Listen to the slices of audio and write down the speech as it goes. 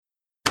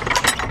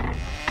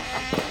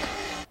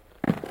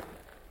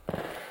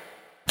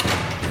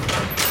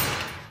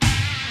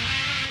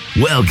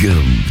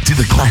Welcome to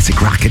the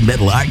Classic Rock and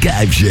Metal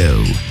Archive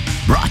Show,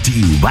 brought to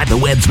you by the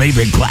web's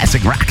favorite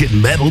classic rock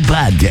and metal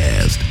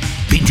podcast.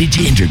 Vintage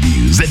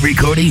interviews and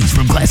recordings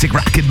from classic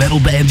rock and metal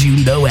bands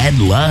you know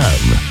and love.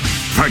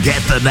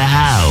 Forget the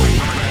now.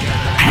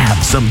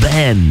 Have some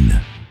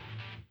then.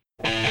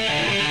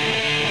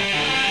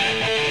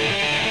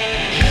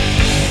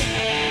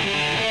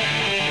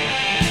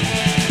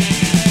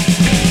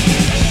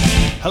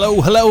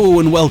 Hello,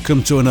 and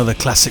welcome to another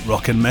Classic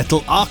Rock and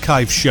Metal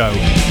Archive Show.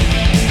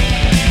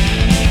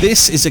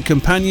 This is a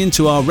companion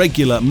to our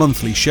regular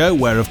monthly show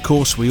where, of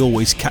course, we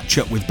always catch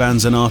up with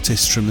bands and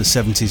artists from the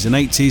 70s and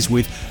 80s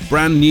with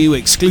brand new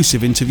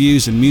exclusive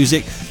interviews and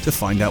music to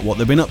find out what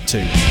they've been up to.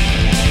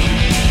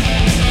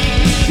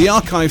 The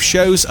archive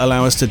shows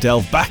allow us to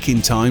delve back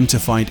in time to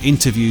find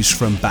interviews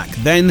from back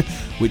then,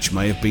 which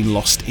may have been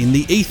lost in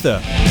the ether.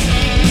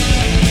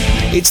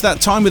 It's that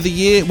time of the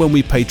year when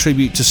we pay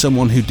tribute to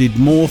someone who did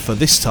more for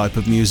this type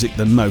of music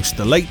than most,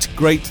 the late,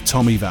 great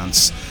Tommy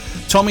Vance.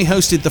 Tommy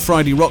hosted the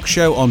Friday Rock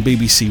Show on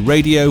BBC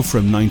Radio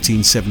from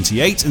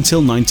 1978 until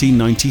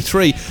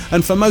 1993,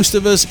 and for most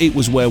of us it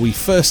was where we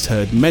first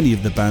heard many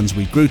of the bands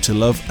we grew to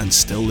love and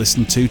still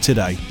listen to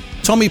today.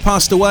 Tommy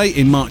passed away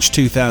in March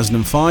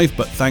 2005,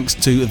 but thanks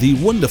to the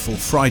wonderful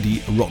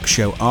Friday Rock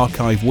Show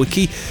archive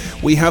wiki,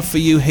 we have for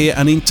you here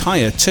an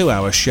entire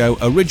 2-hour show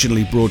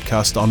originally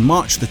broadcast on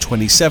March the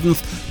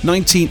 27th,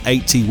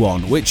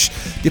 1981, which,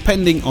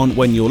 depending on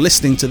when you're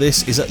listening to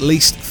this, is at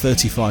least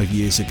 35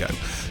 years ago.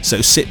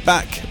 So sit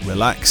back,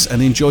 relax,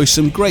 and enjoy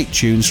some great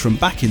tunes from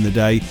back in the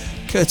day,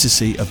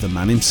 courtesy of the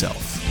man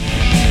himself.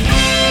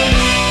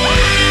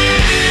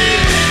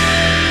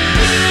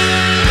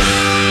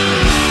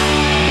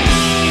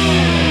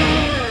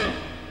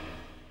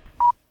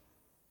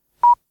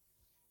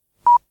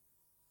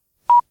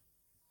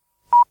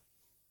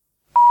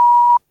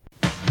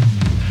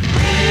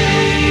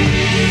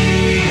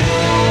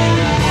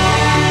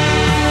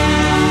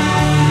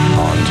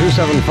 On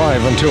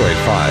 275 and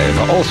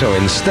 285, also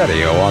in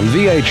stereo on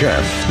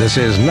VHF, this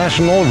is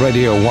National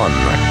Radio 1.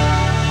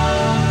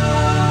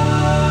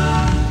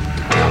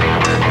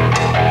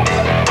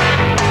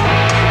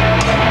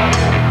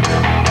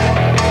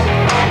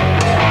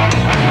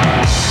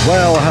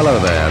 Well, hello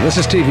there. This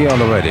is TV on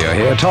the Radio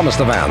here, Thomas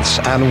the Vance,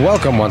 and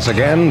welcome once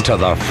again to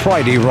the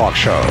Friday Rock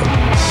Show.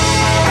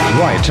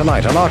 Right,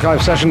 tonight, an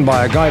archive session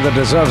by a guy that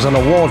deserves an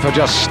award for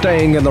just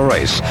staying in the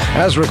race,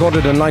 as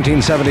recorded in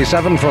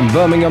 1977 from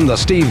Birmingham, the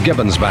Steve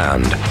Gibbons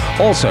Band.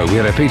 Also,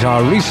 we repeat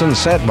our recent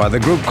set by the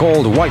group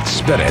called White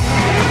Spirit.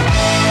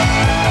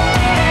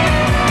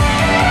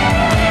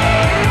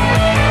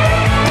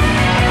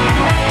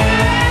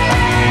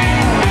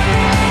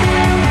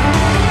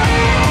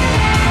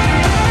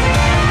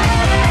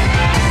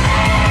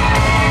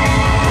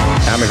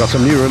 We got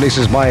some new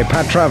releases by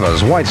Pat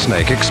Travers,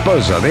 Whitesnake,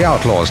 Exposer, The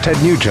Outlaws, Ted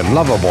Nugent,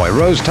 Loverboy,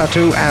 Rose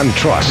Tattoo, and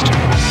Trust.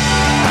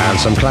 And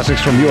some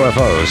classics from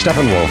UFO,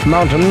 Steppenwolf,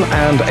 Mountain,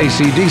 and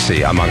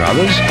AC/DC, among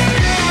others.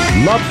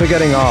 Not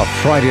forgetting our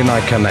Friday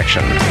night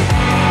connection.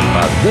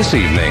 But this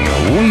evening,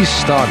 we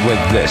start with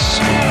this.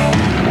 When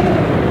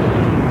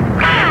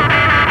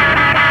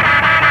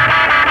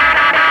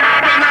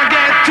I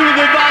get to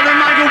the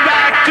bottom, I go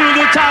back to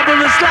the top of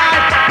the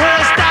slide. Where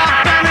I stop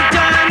and I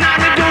turn and I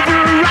go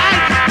for a ride.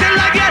 Till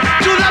I get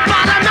to the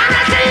bottom and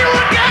I see you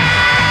again.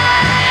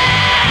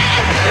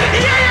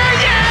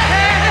 Yeah, yeah.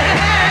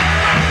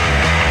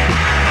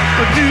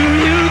 But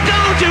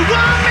don't you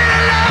want me to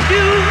love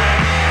you?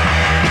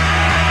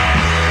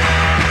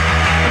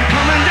 I'm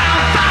coming down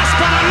fast,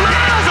 but I'm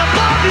miles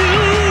above you.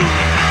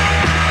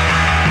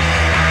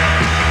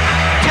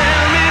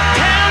 Tell me,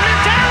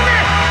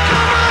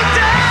 come on,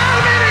 tell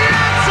me the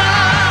answer.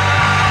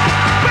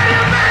 Well,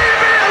 you may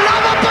be a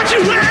lover, but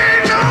you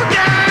ain't no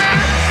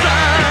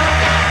dancer.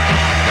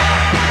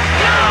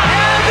 Now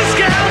helter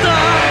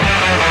skelter,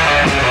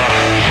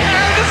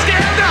 helter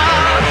skelter,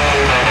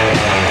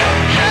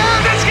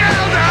 helter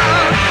skelter.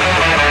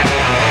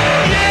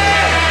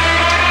 Yeah.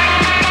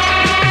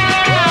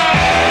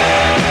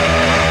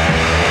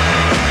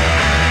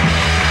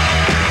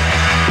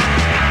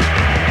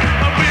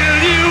 Will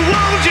you,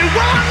 won't you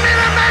want me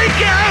to make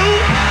you?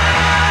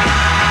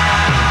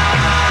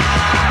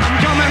 I'm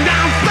coming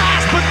down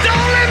fast, but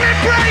don't let me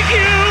break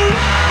you.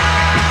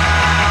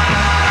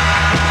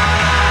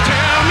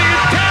 Tell me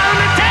the answer.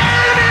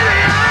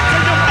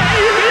 You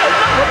may be a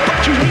lover, but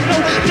you ain't no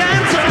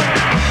dancer.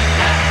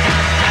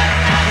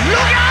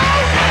 Look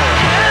out!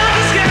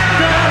 Helter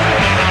skelter,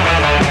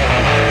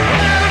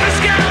 helter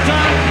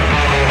skelter,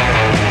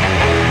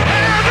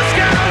 helter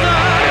skelter.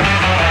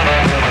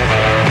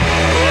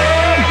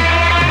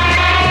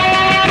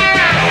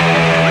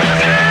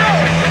 Look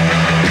out!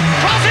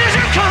 'Cause here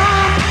you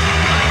come.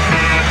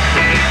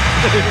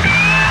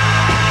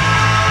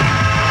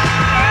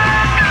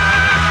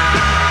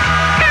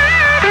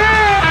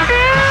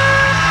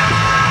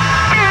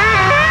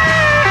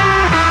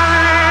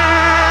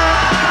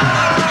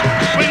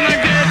 When I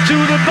get to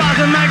the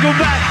bottom, I go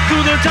back to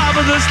the top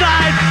of the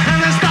slide,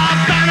 and I stop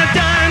and I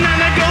turn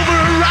and I go for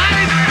a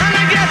ride, and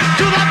I get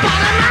to the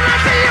bottom and I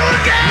see you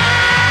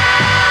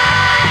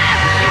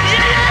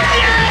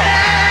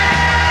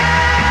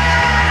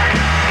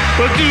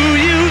Well,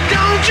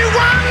 don't you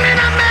want me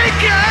to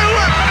make you?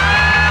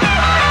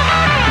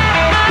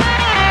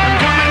 I'm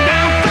coming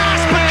down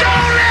fast, but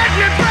don't let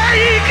me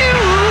break you.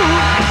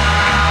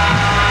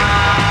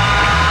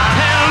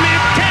 Tell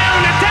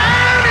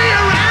me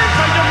your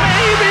answer. You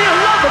may be a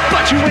lover,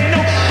 but you ain't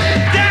no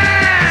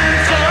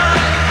dancer.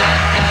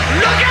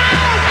 Look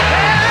out,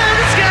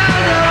 helter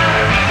skelter.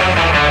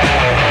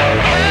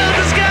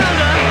 Helter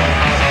skelter.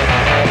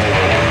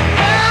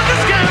 Helter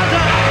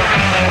skelter.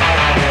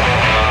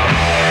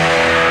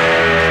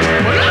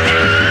 Well, look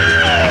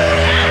out,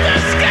 helter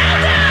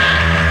skelter.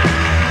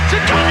 So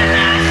come in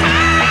that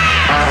fast.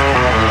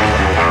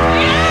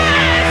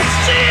 Yes,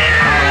 she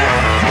is.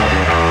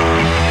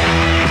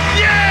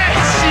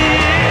 Yes, she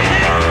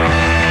is.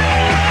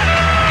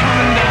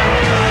 Coming down.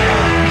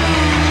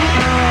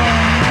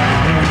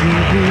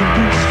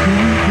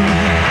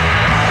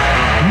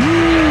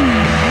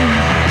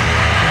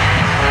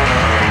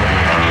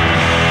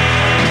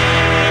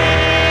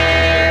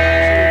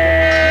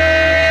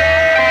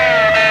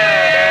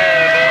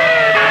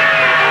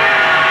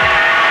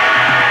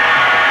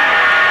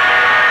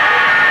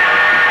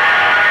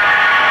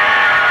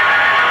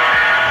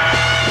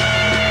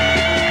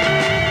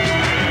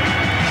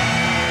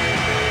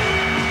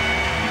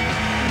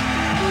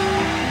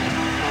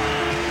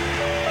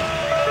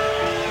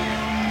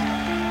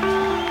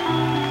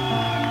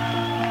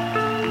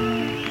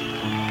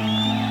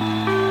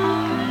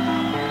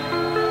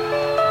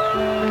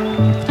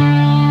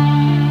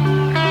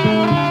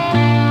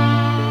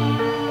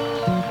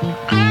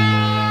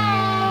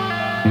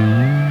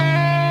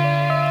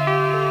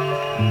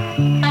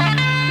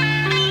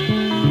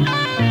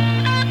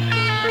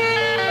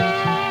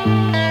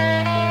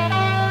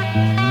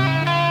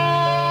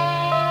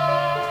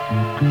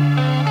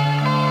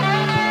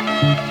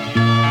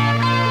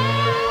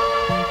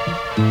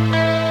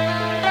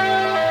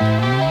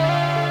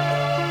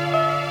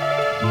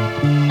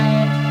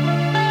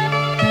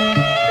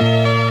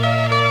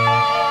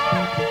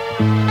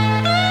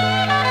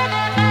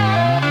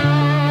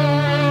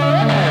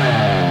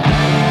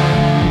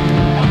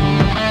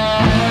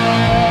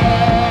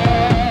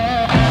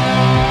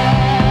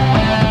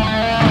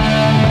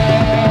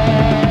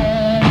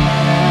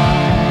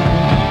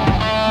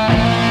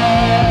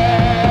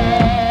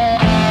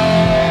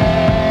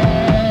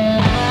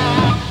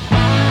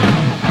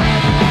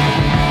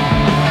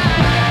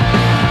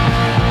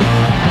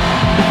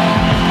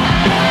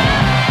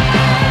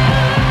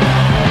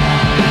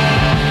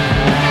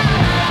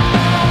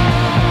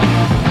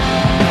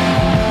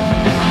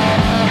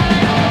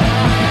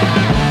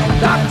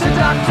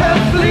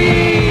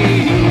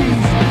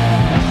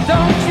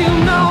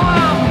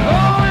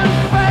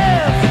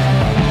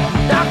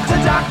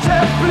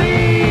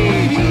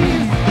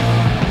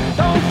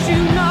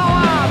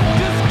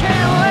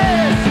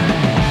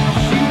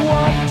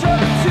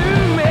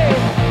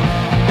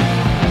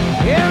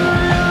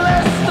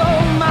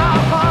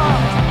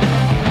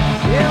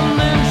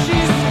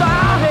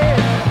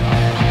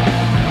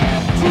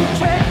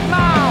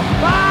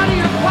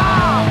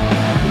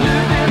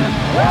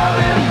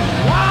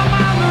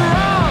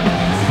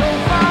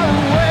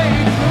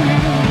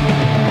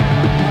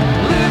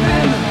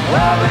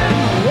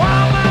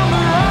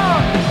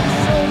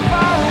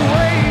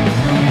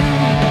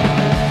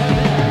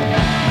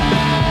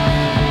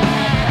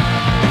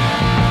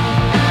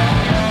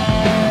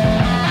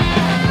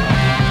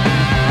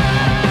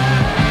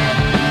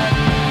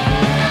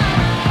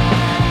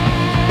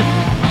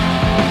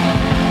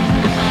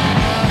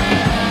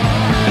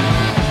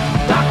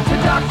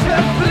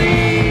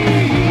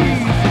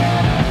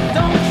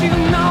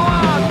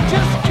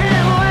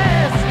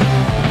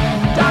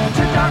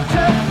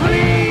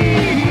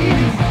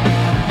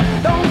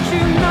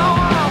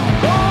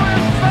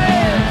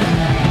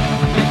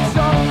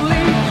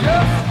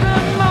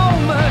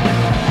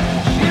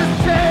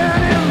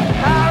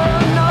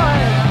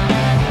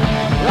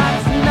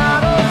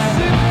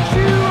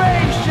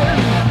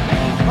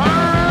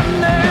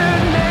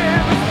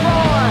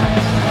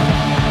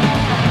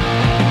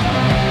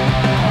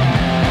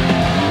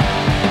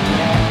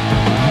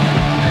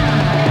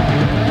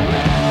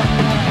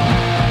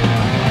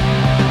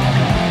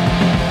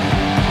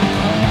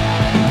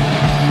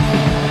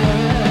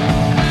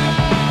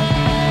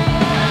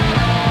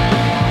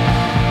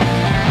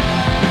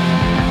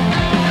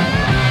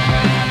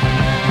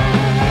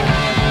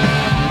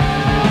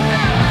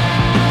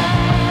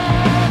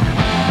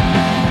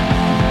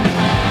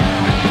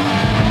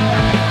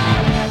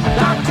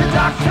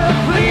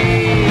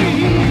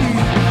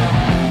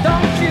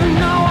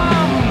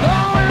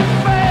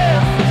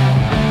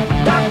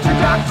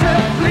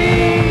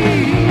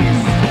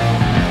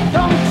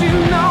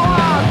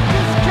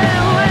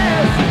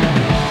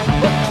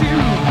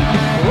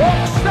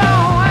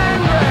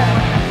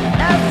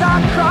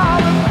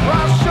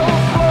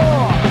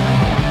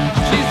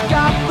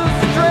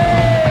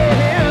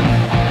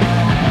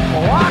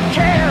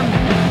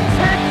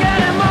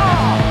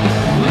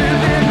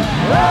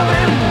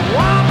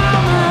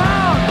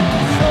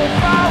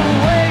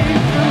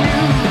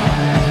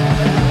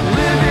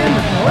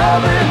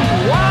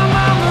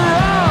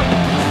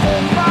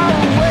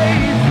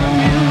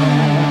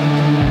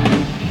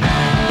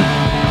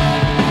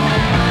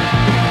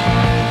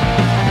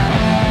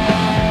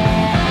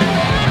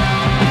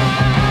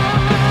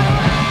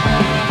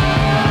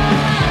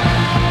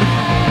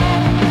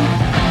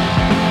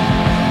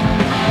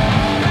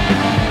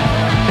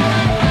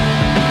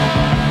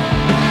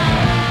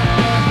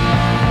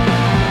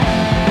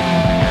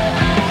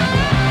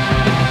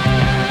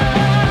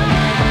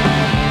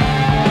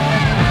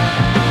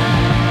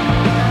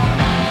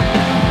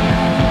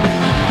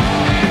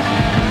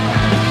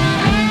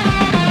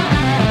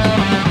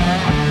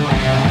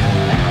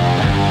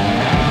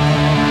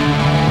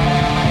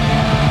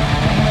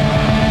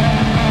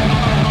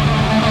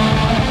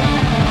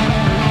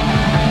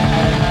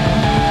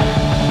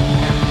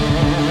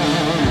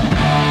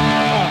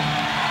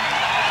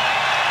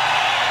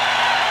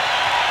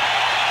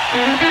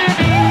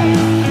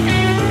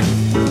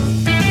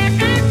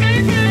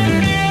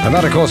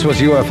 of course, was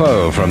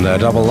UFO from their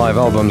double live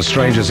album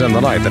Strangers in the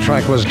Night. The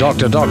track was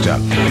Doctor Doctor.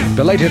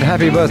 Belated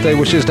happy birthday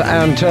wishes to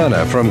Ann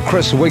Turner from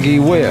Chris Wiggy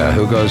Weir,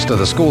 who goes to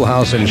the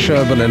schoolhouse in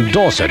Sherburn in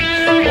Dorset.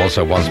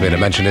 Also wants me to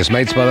mention his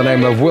mates by the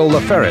name of Will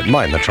the Ferret,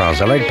 Mine the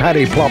Trouser Leg,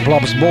 Paddy Plop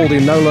Plops,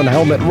 Baldy Nolan,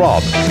 Helmet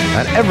Rob,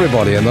 and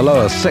everybody in the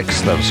lower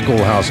sixth of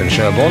Schoolhouse in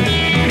Sherborne.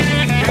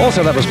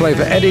 Also, that was played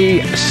for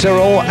Eddie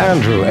Cyril,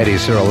 Andrew Eddie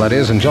Cyril, that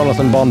is, and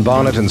Jonathan Bond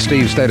Barnett and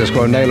Steve Status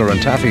Quo Naylor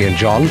and Taffy and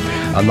John,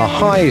 and the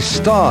High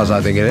Stars, I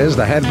think it is,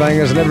 the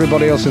Headbangers, and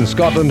everybody else in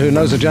Scotland who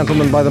knows a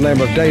gentleman by the name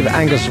of Dave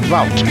Angus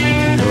Vout,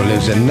 who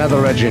lives in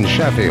Netheredge in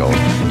Sheffield.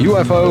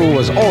 UFO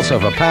was also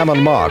for Pam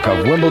and Mark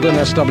of Wimbledon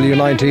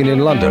SW19 in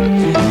London.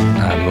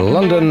 And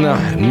London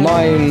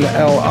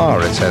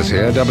 9LR, it says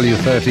here,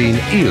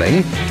 W13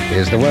 Ealing,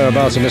 is the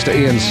whereabouts of Mr.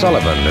 Ian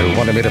Sullivan, who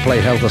wanted me to play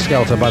Helter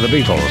Skelter by the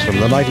Beatles from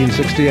the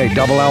 1968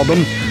 double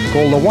album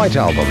called The White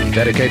Album,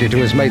 dedicated to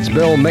his mates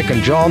Bill, Mick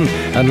and John,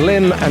 and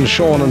Lynn and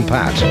Sean and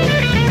Pat.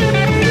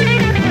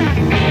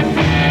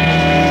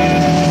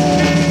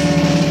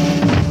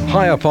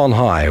 High Upon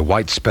High,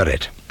 White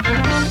Spirit.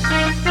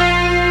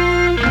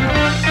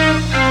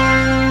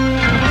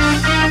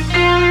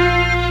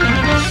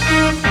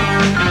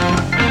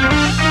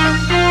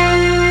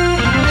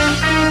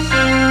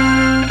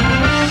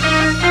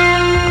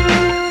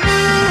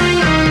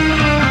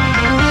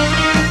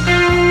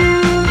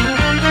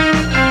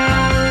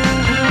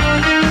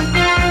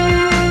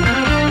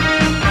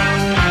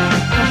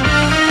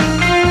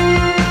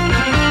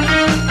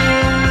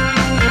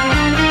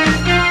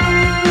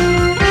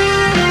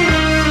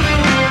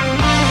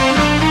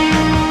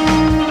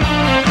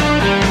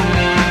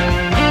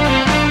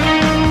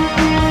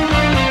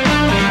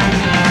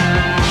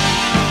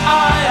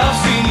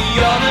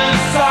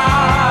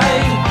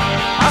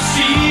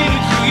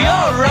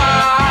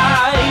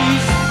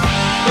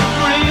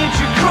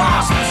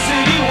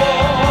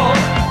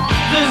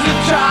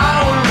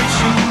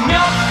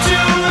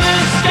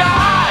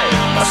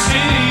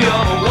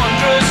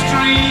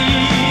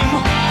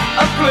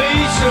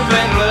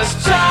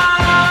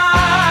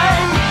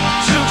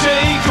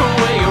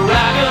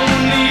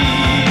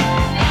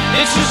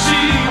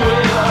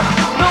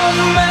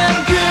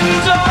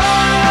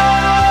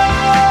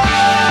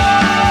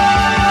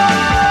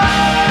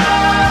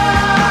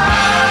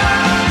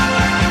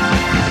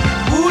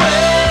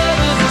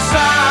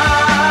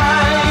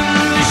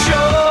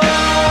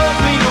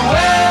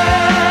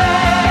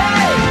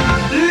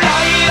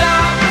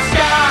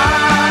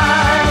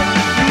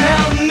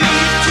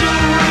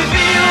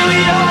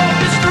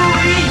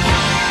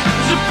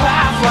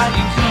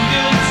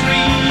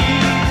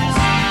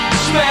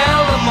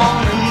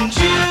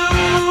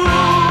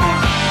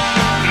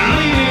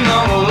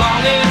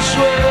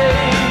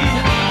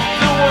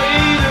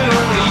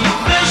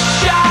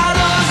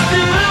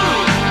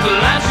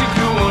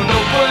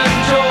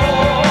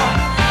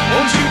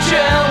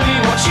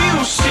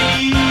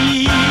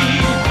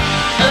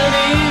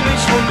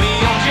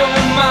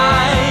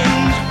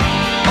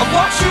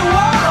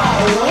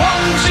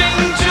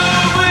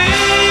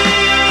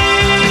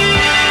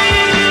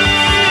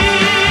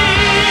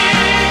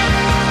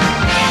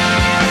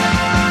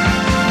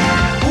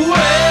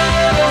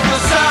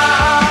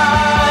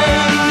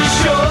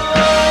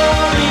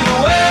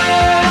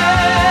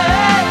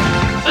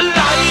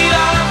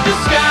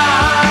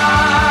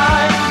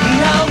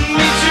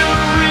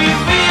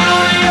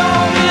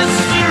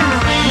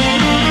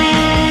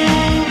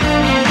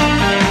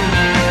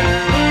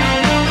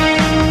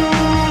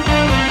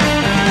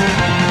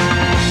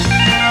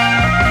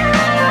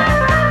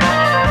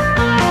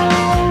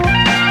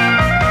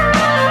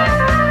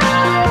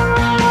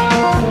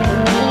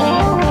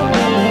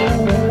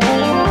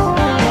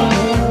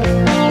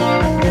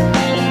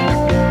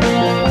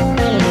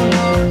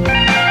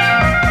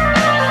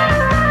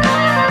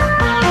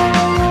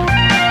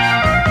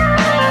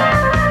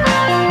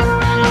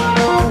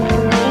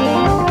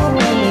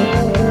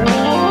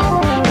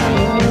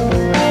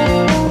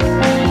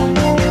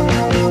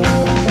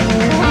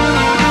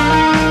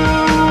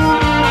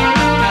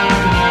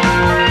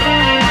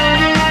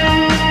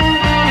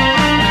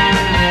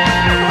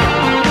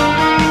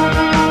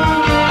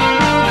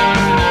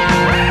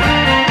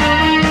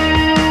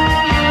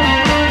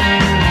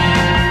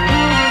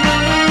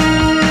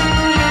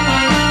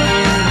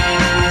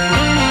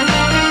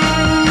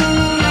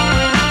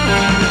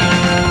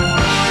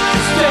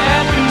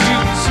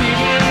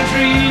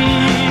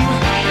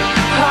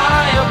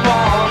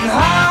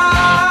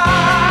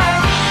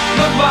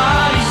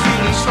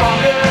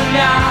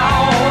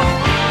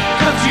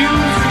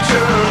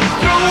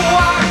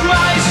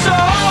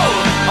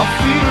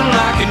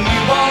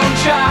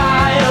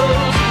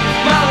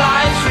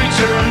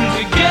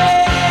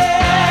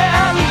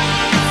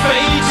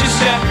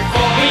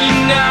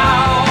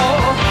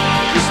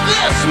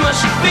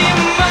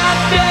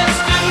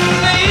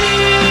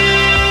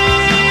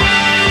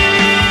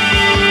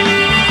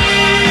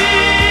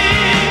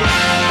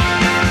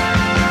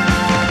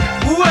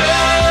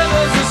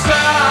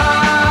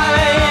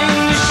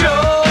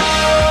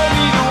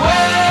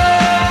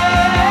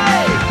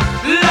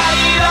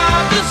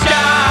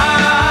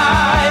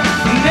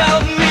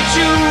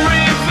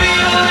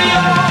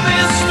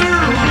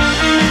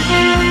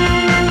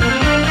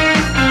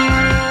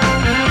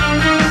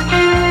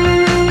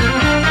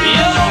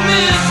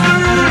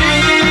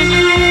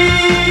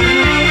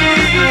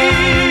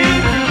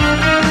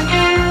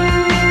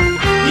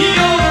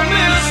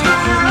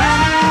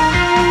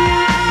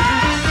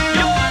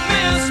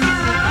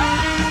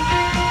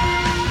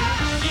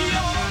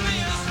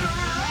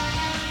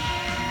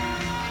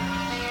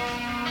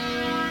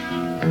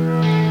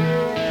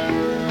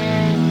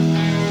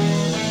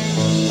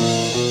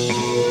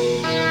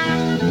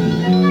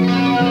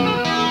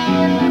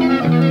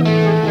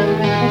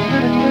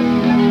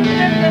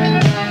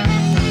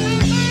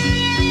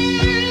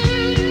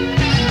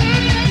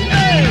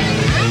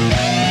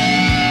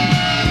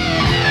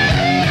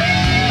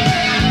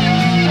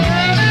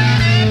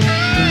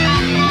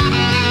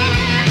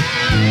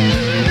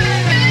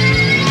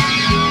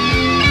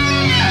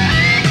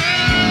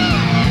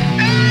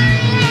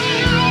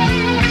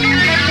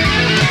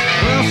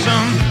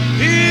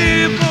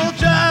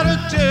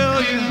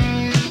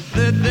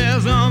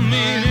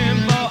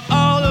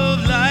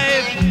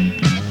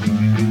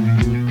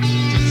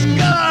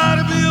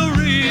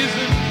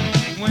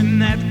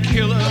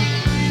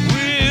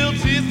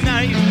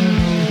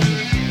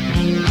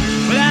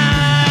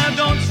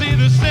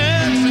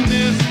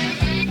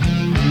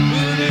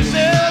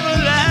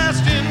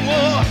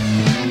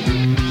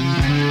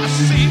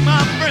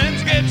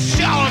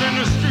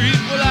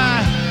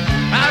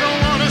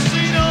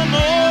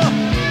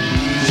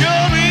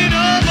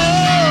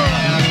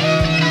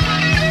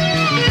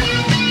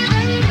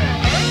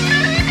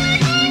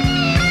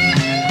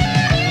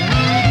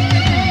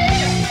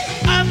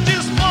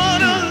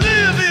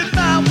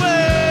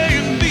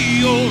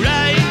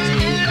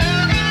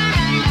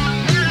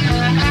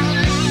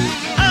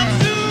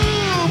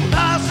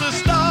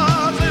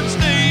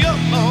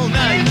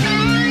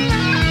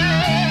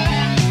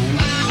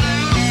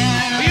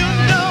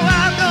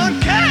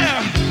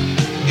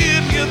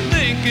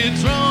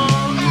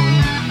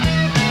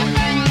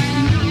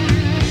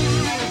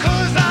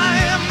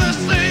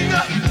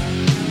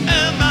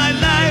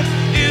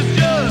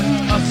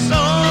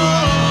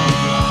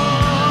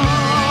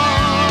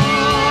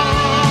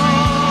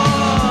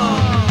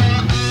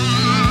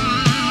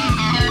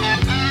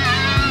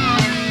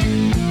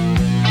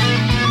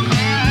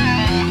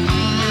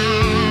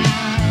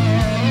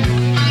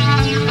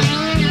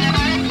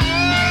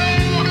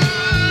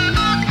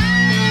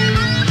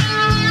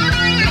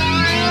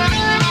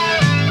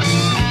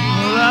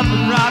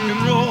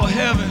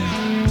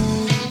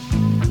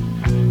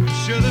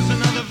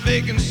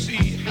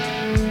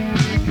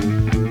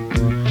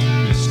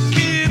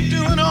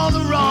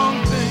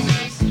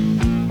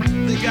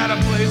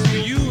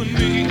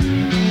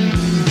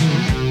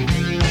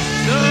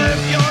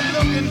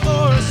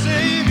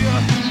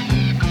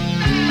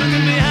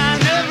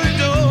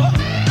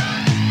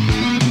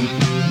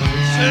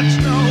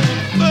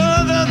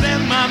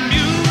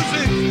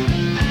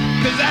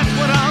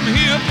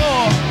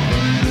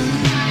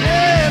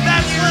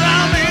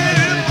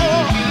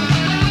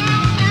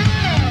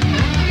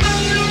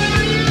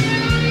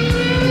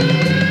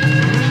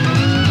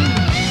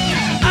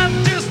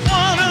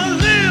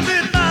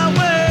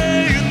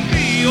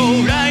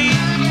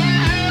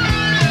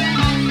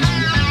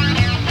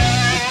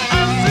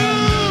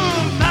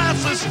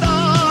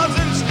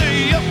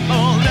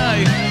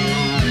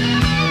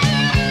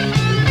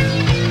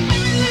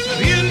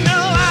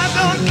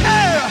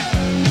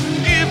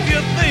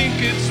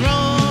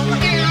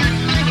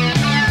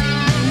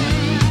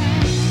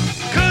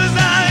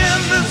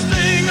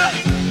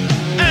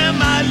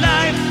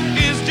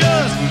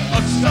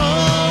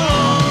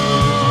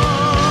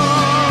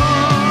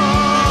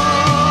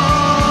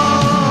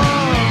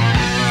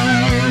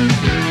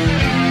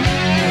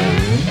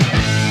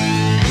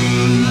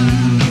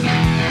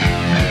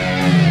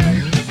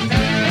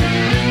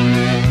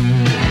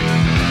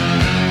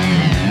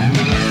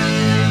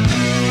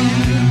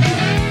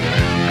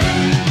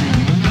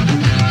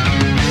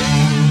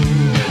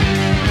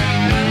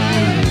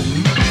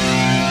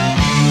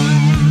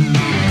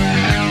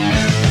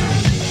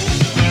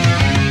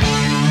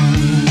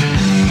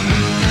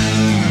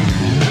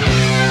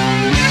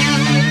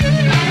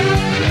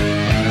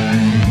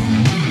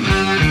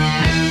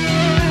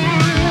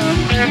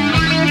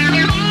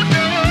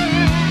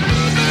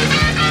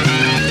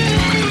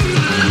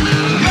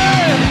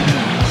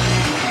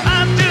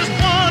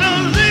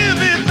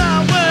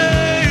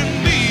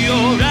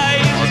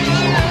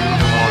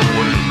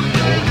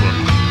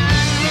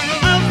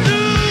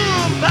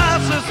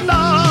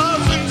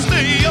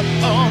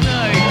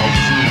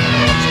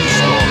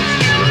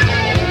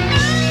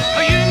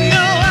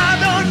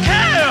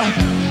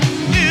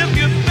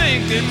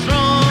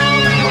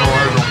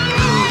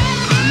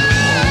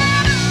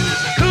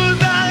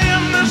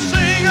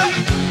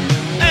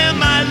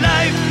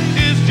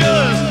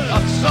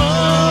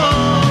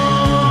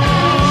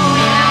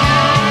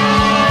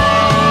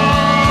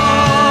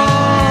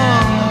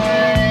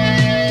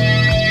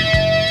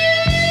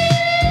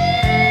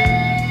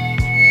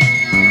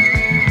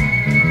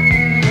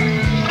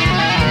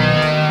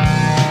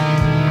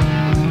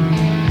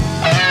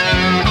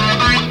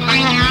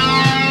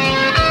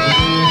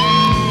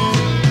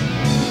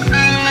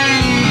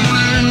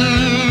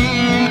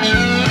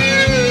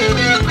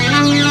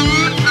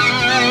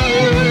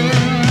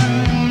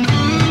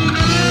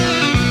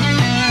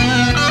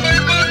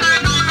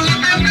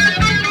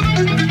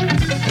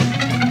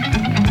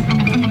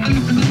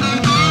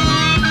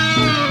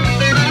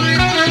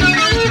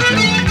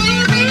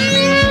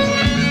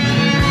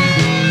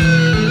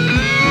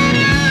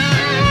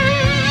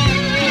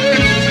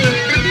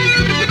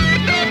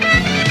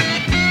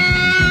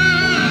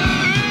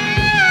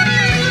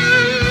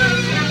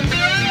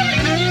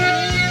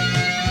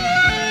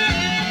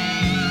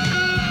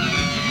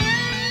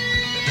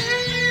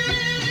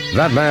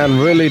 That man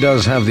really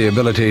does have the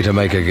ability to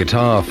make a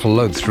guitar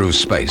float through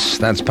space.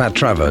 That's Pat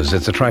Travers.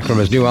 It's a track from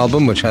his new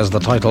album, which has the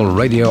title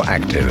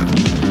Radioactive.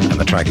 And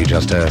the track you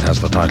just heard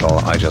has the title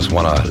I Just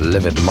Wanna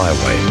Live It My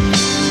Way.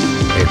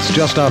 It's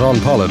just out on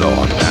Polydor.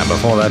 And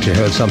before that, you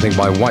heard something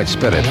by White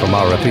Spirit from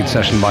our repeat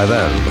session by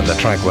them. And the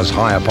track was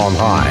High Upon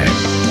High.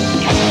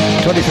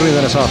 23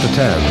 minutes after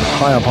 10.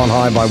 High Upon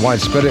High by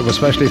White Spirit was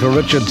specially for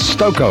Richard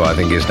Stocco, I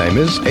think his name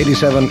is.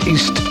 87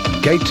 East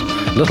Gate,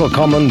 Little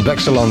Common,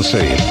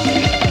 Bexhill-on-Sea.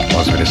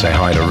 Wants me to say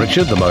hi to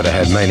Richard, the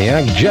Motorhead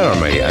maniac,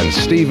 Jeremy and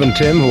Steve and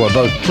Tim, who are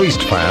both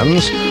Priest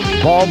fans,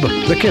 Bob,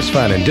 the Kiss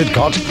fan in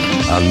Didcot,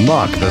 and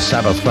Mark, the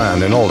Sabbath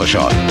fan in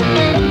Aldershot.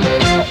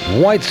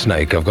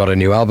 Whitesnake have got a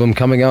new album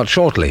coming out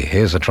shortly.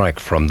 Here's a track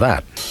from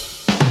that.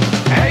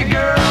 Hey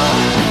girl,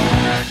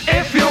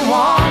 if you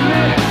want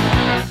me,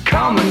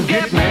 come and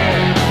get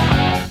me.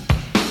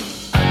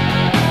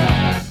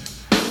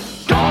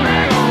 Don't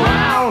hang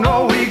around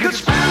or we could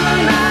spend the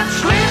night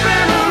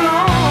sleeping alone.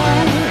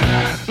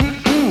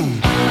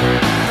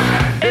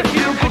 If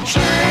you could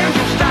change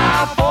your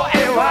style for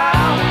a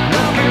while,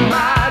 look in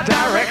my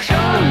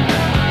direction.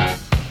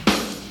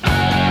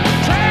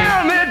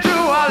 Tell me, do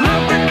I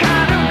look the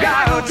kind of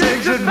guy who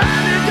takes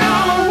advantage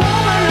of a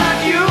woman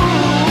like you?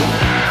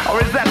 Or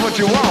is that what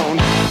you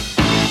want?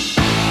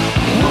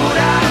 Would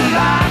I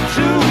lie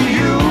to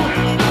you?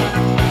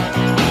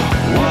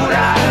 Would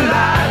I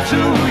lie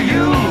to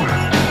you?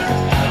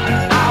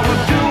 I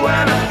would do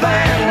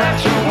anything that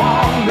you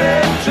want me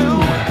to.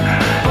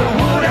 But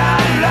would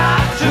I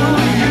lie to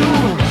you?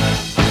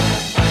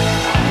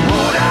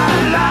 Would I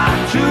lie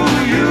to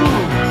you?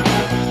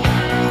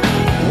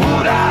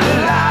 Would I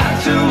lie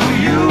to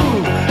you?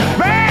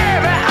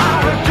 Baby, I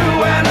would do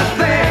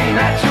anything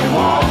that you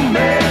want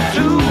me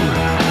to.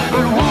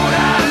 But would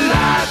I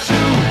lie to?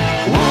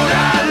 Would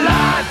I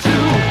lie to?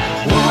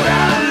 Would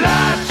I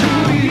lie to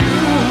you?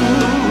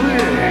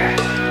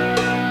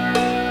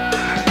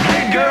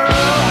 Hey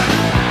girl,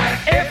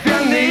 if you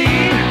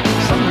need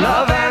some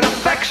love and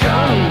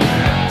affection,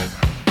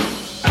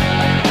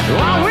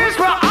 I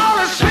whisper all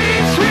the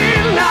sweet,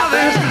 sweet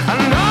nothings. I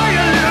know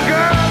you little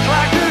girls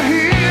like to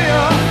hear.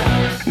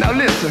 Now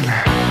listen,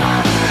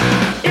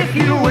 if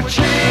you would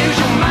change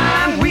your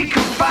mind, we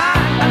could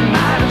find a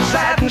night of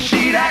satin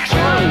sheet action.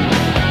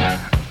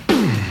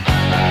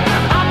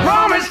 I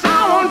promise I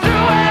won't do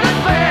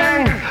anything,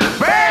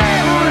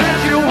 babe,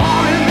 unless you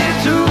wanted me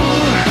to,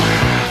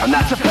 and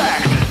that's a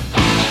fact.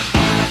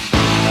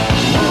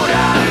 Would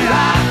I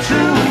lie to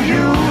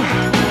you?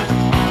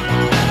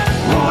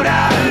 Would I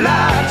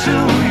lie to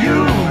you?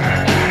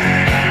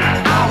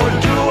 I would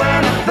do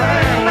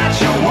anything that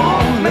you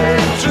want me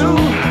to,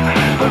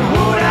 but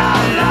would I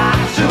lie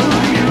to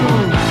you?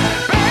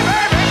 Baby,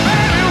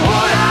 baby,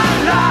 would I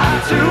lie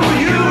to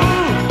you?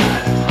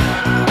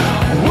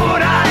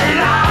 Would I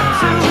lie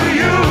to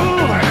you?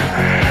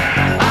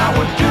 I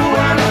would do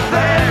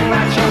anything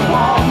that you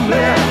want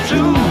me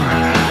to,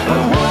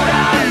 but would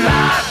I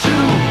lie to?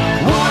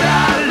 Would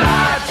I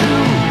lie to?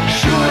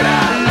 Should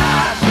I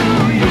lie to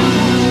you?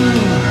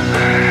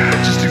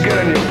 Just to get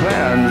on your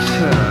plans.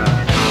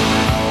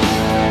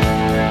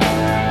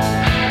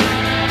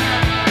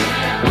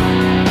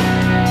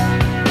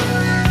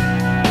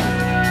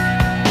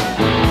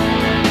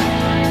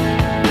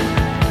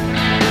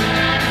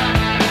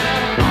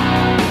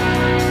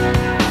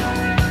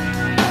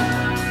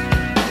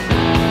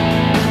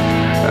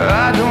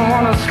 I don't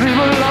wanna sleep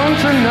alone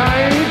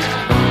tonight.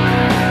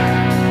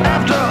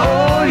 After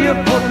all you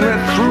put me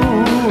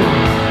through,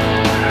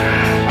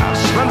 I've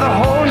spent the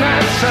whole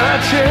night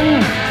searching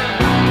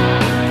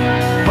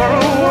for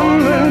a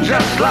woman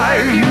just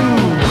like you.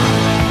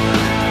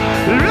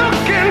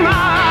 Look in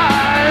my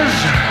eyes,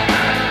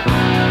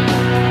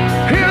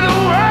 hear the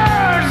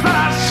words that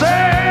I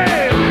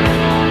say.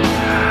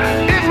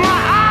 If my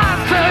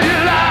eyes tell you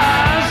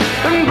lies,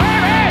 then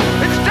baby,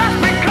 it's just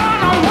because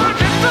I want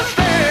you to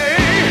stay.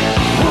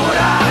 Would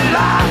I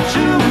lie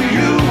to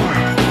you?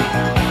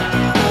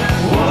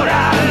 Would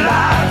I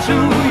lie to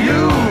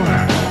you?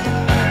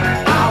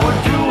 I would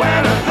do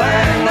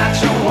anything that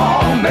you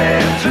want me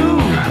to,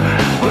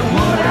 but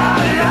would I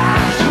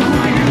lie to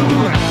you?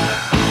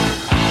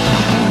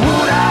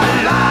 Would I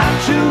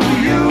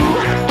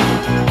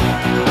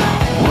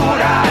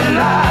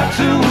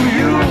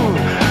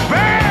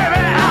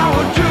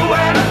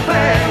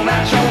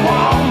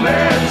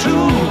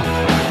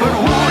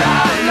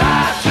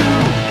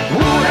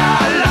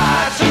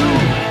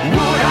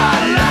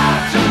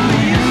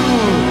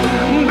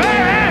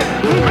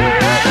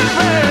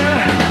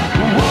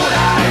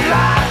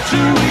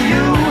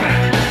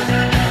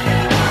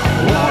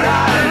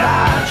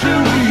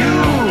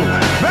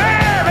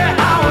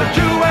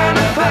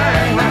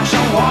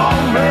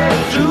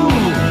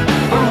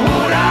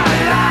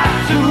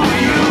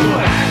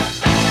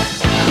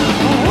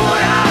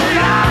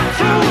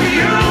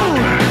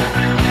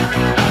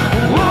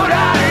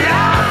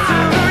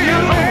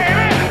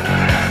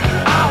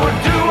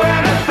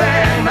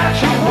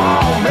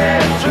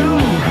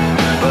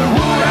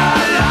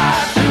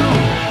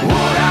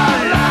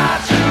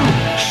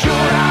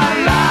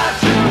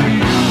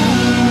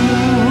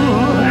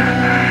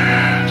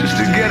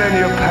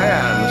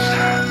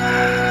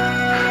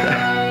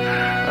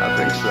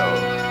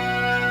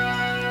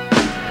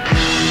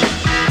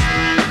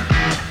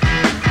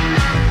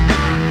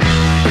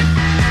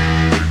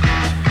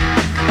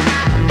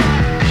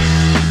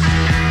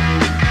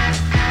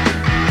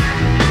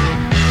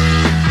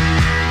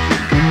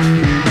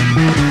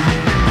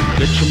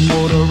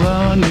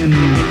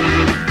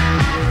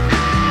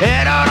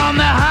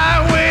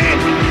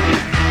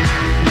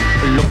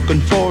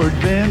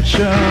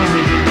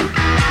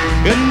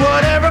fortune in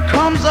whatever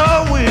comes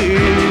our way.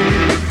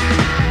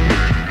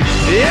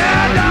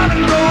 Yeah,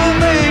 darling, go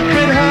make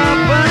it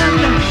happen.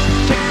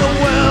 Take the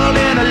world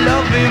in a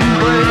loving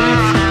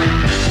embrace.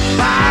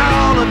 Fire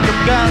all of your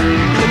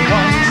guns at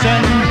once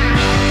and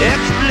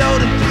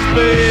explode into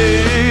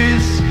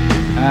space.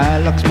 I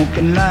like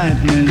smoking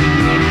lightning,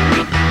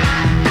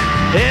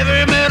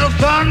 heavy metal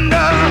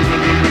thunder,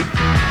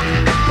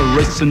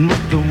 racing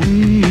with the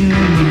wind,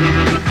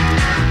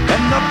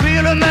 and the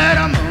feeling that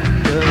I'm under.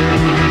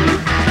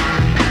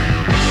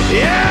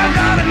 Yeah,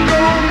 darling,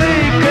 go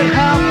make it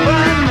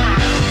happen.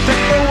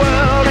 Take the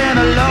world in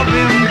a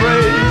loving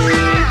embrace.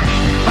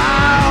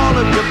 Fire all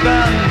of your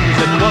guns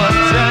at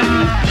once and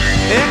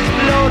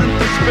explode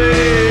into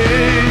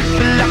space.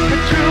 Like a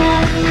true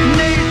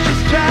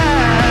nature's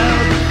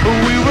child,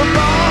 we were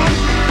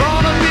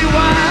born to be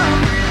wild.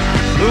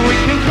 We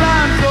can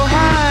climb so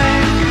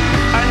high,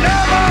 I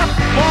never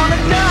wanna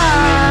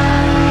die.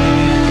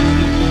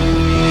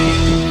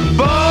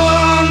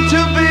 Born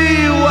to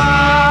be wild.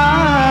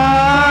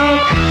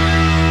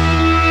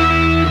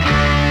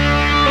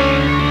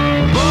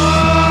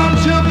 Born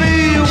to be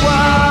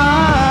wild.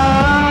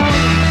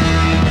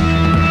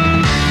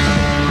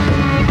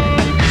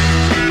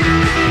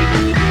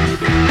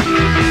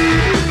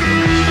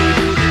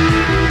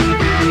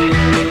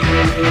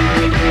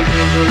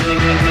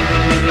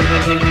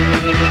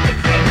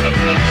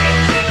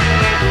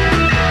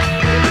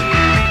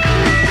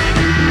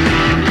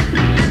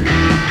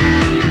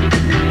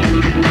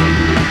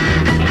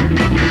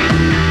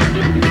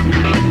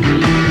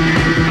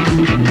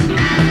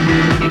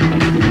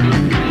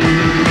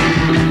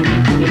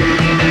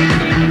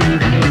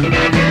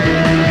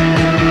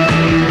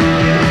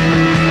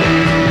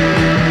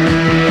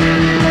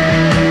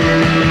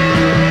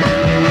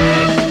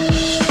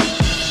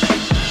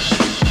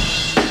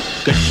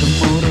 Get your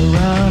motor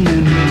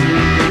running,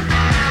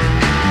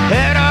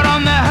 head out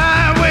on the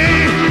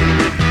highway,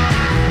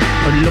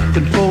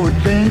 looking for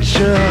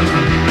adventure,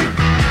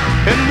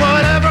 and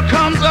whatever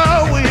comes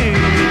our way.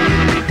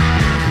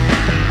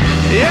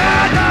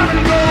 Yeah,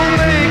 darling, go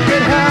make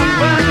it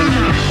happen.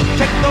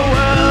 Take the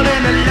world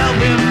in a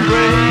loving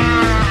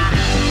embrace.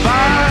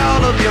 Fire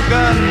all of your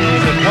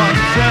guns at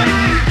once and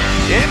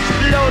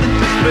explode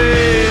into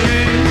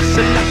space.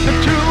 Like a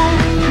true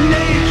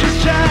nature's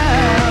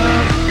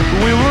child,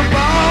 we were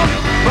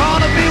born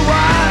to be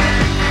wild.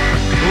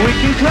 We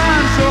can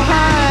climb so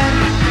high,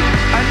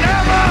 I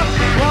never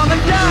wanna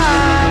die.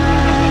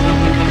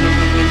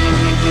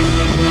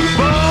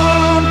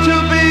 Born to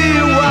be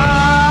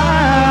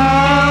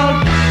wild.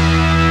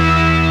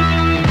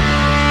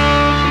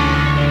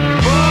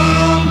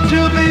 Born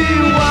to be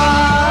wild.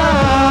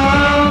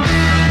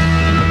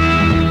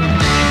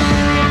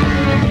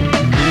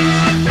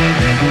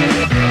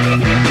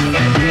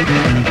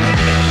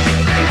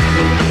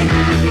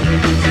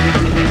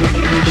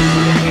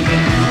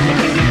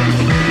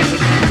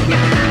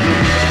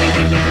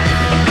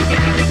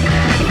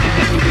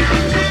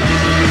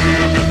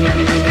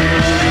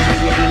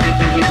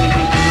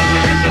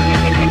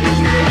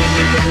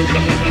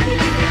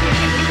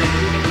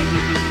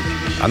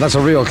 And that's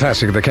a real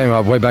classic that came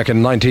out way back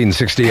in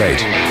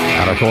 1968.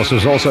 And of course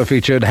was also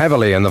featured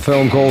heavily in the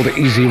film called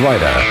Easy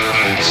Rider.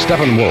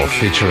 Steppenwolf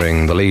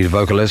featuring the lead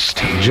vocalist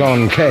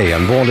John Kay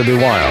and Born to be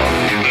Wild.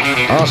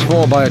 Asked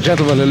for by a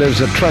gentleman who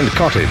lives at Trent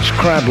Cottage,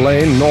 Crab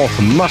Lane, North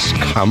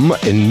Muskham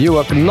in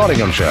Newark,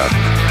 Nottinghamshire.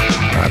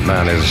 That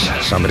man is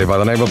somebody by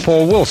the name of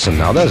Paul Wilson.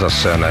 Now there's a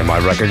surname I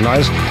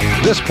recognize.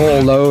 This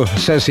Paul, though,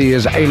 says he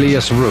is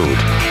alias Rude,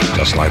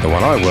 just like the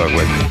one I work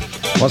with.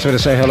 Wants me to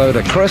say hello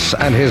to Chris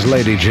and his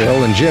lady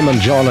Jill, and Jim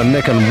and John and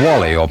Nick and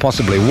Wally, or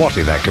possibly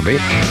Watty that could be.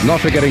 Not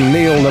forgetting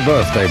Neil, the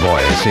birthday boy.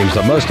 It seems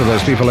that most of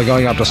those people are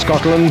going up to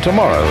Scotland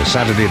tomorrow,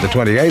 Saturday the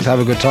 28th. Have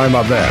a good time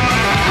up there.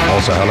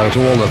 Also hello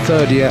to all the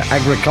third-year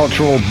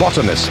agricultural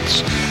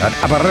botanists at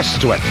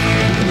Aberystwyth.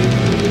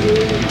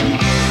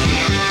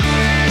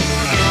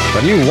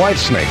 The new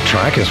Whitesnake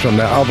track is from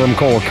their album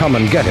called Come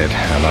and Get It,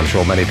 and I'm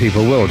sure many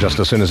people will just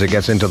as soon as it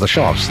gets into the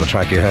shops. The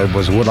track you heard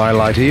was Would I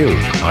Lie to You?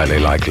 Highly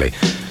likely.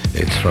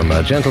 It's from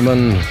a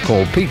gentleman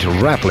called Pete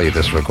Rapley,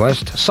 this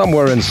request,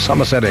 somewhere in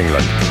Somerset,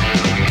 England.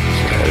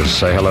 So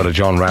say hello to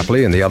John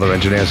Rapley and the other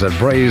engineers at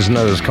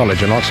Brasenose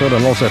College in Oxford,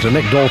 and also to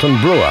Nick Dalton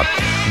Brewer,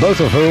 both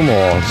of whom,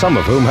 or some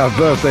of whom, have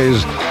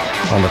birthdays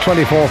on the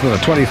 24th and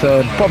the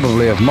 23rd,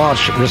 probably of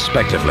March,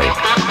 respectively.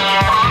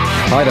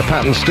 Hi to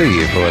Pat and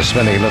Steve, who are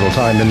spending a little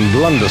time in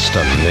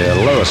Blunderston, near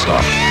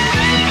Lowestoft.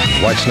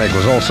 Whitesnake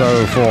was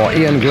also for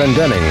Ian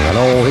Glendenning and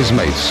all his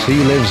mates.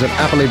 He lives at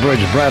Appley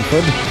Bridge,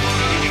 Bradford,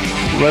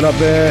 right up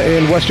there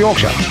in West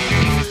Yorkshire.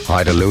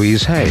 Hi to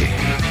Louise Hay.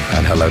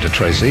 And hello to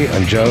Tracy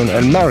and Joan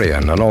and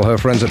Marion and all her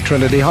friends at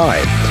Trinity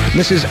High.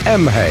 Mrs.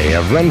 M. Hay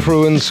of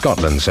Renfrew in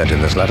Scotland sent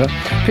in this letter.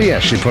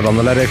 P.S. She put on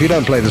the letter, if you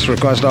don't play this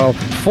request, I'll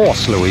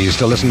force Louise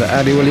to listen to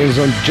Andy Williams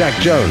and Jack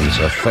Jones,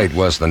 a fate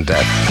worse than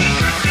death.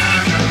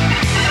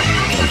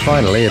 And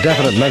finally, a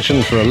definite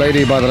mention for a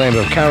lady by the name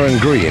of Karen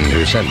Green,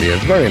 who sent me a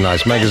very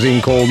nice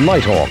magazine called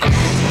Nighthawk.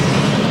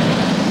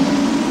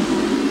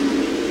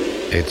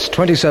 It's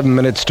 27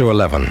 minutes to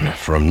 11.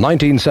 From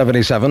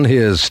 1977,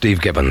 here's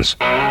Steve Gibbons.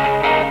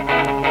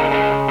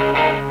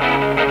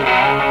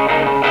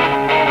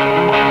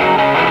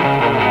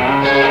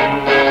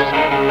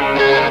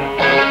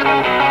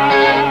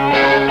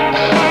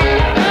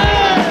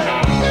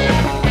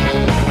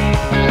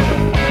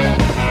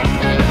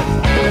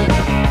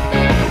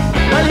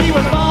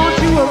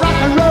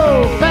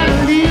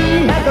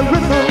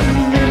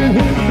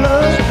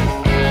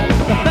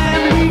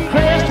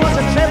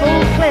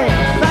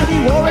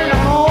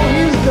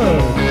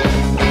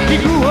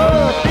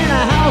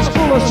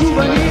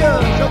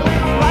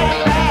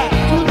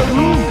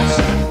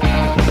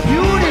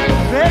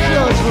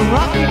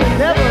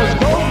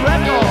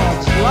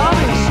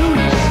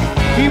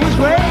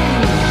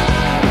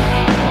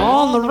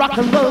 Rock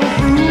and roll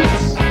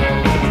roots.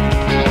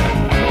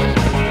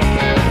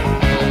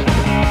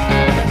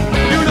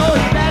 You know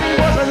his daddy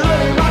was an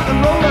early rock and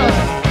roller,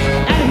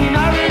 and he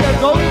married a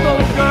go-go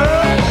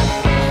girl.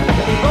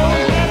 They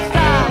both had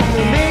style,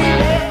 they made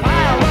their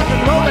pile, rock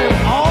and rolling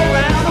all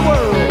around the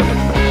world.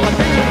 But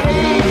then they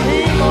gave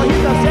him for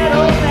him to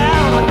settle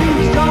down and do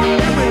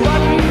something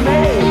what he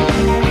made.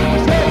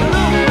 He said,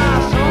 look, my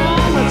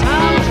son, the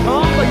time has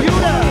come for you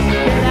to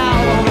get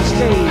out on the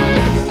stage.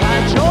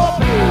 Find your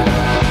page.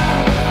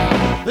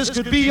 This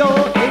could be your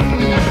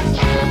age.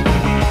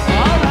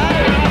 All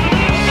right.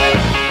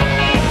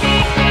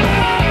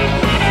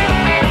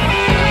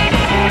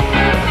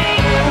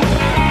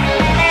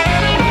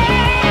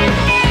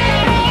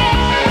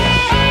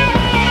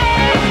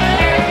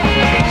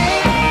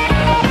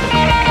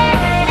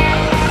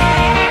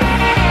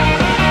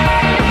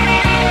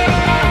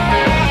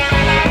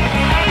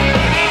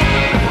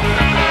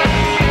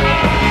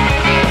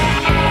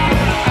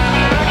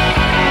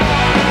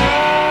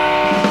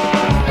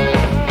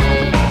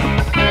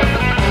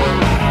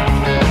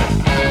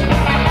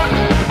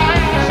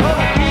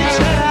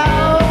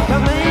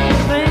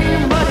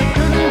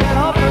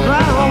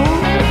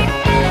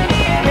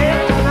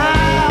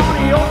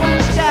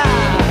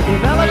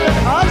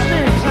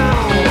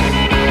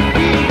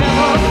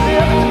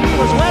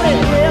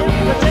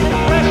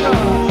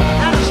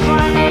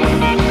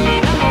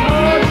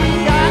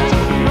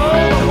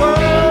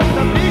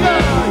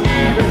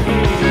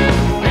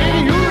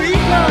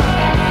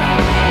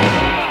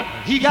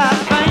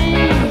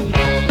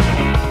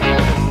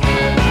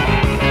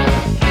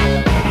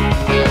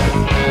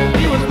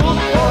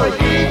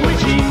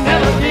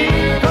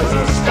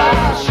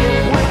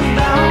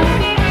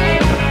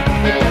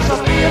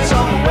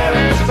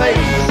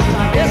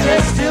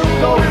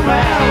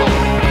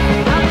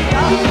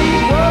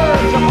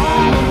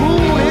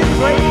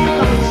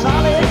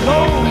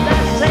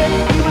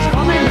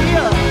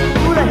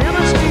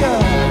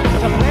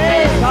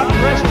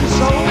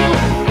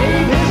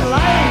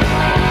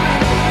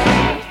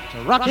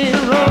 Rock and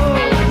roll,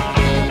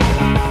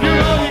 you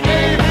know he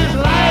gave his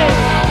life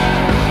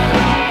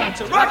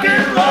to rock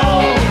and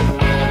roll.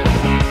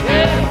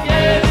 Yeah, he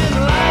gave his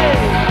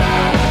life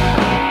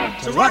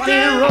to rock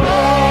and roll.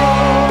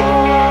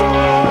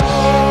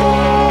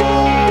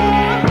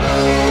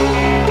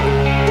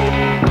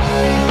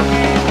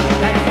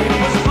 That kid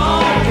was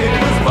born,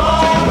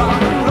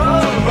 rock and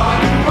roll,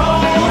 rock and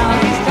roll. Now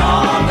he's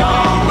gone,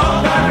 gone,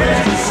 gone, God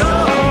rest his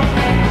soul.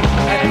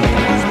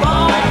 That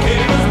kid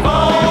was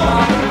born,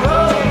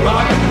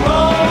 rock and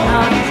roll.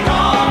 Now he's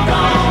gone,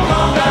 gone,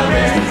 gone, God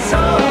rest his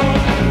soul.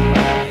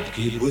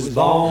 Kid was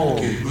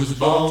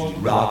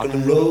born, rock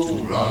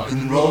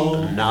and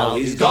roll. Now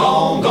he's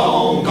gone,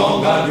 gone,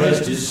 gone, God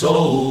rest his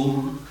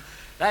soul.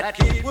 That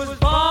kid was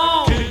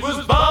born, that kid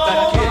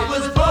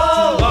was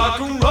born, rock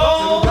and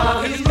roll.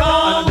 Now he's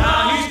gone,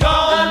 now he's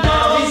gone,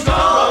 now he's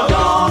gone,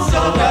 gone,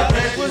 gone, God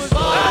rest his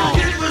soul. That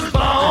kid was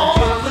born,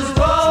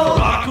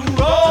 rock and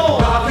roll.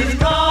 Now he's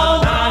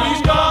gone, now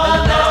he's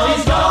gone, now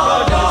he's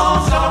gone, gone,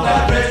 gone,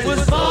 God rest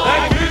his soul.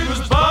 That kid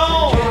was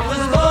born,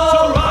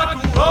 rock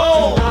and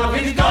roll. Now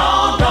he's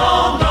gone,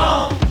 gone,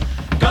 gone,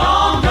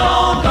 gone,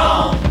 gone,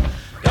 gone,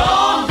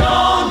 gone,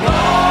 gone,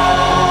 gone.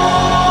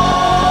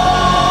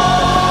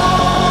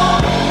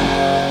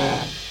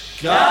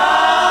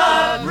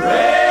 God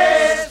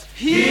rest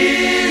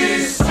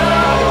his soul.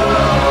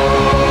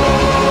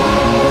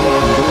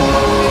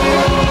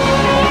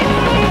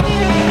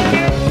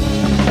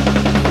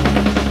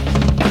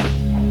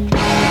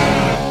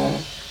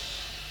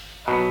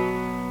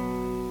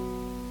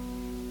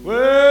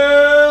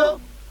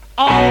 Well,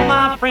 all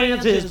my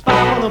friends is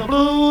following the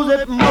blues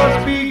that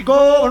must be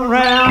going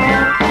round.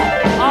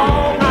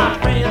 All my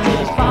friends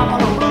is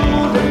following the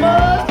blues that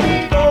must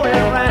be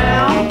going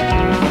round.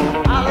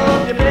 I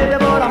love you, baby,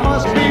 but I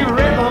must be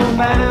rhythm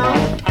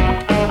bound.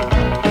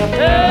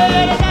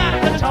 Hey, the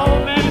doctor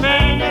told me,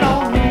 man, you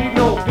don't need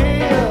no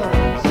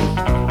pills.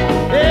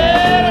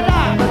 Hey, the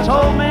doctor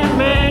told me,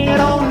 man, you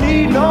don't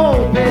need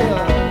no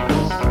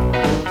pills.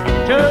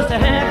 Just a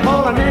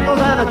handful of nickels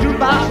and a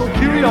jukebox will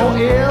cure your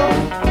ill.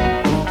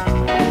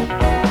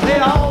 Say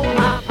all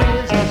my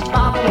friends is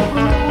following the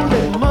blues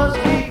that must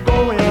be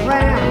going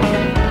round.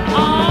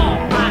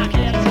 All my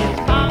cats is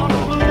following the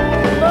blues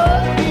that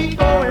must be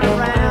going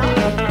round.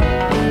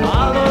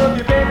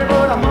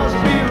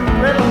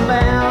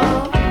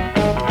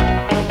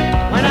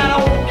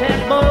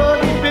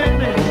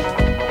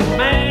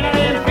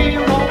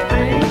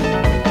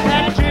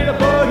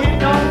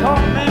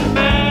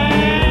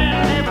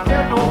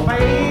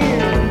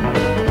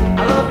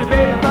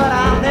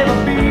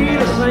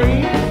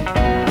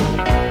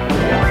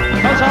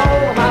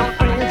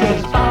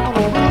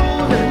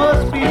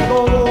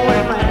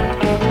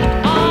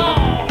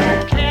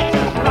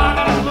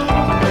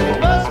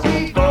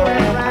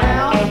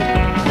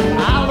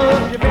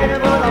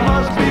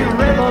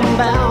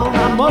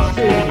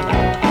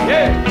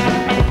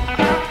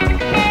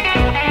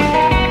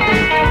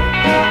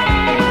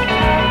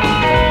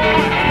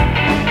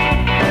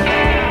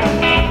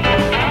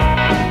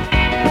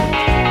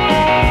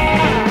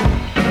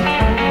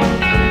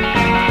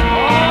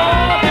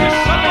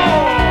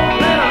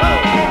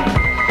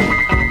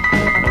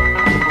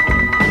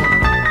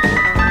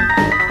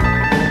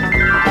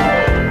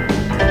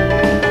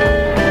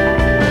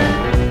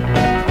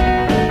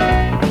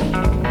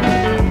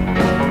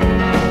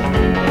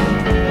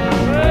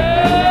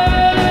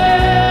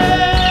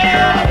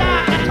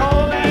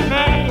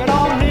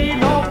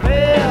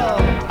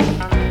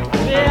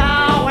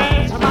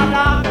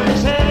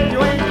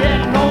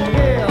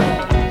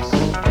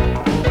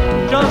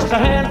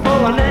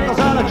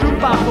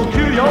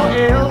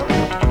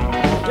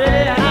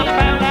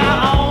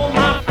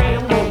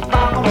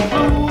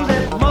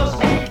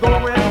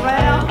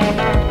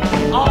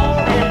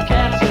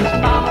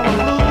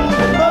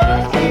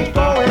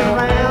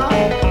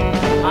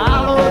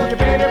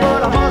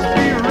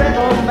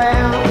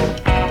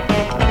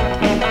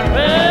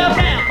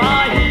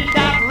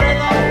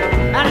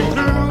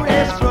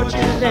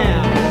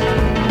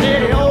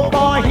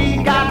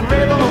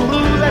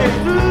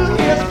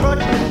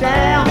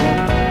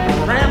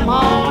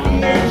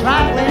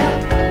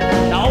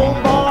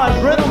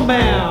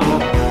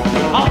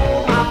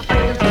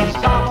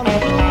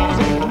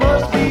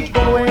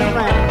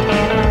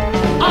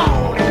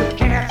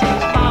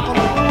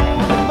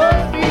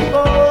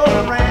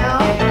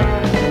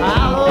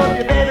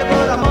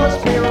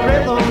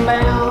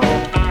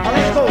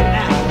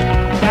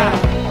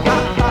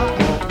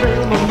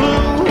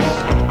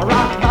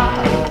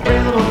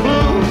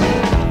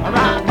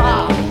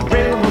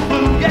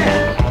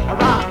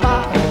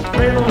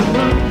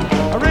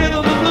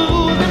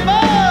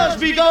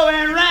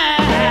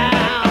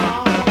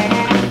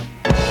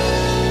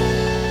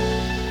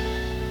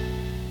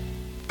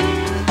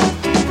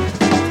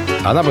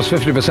 And that was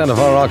 50% of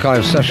our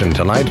archive session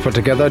tonight, put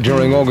together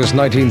during August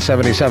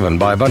 1977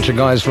 by a bunch of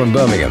guys from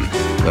Birmingham.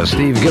 The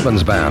Steve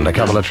Gibbons Band, a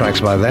couple of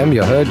tracks by them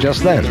you heard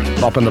just then.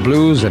 Boppin' the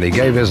Blues, and he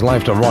gave his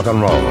life to rock and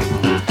roll.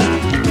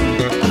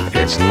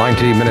 It's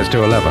 90 minutes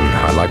to 11.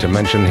 I'd like to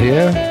mention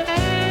here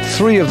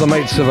 3 of the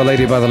mates of a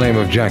lady by the name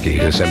of Jackie,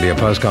 who sent me a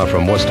postcard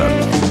from Worcester.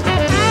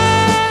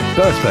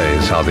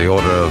 Birthdays are the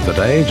order of the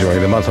day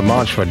during the month of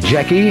March for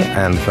Jackie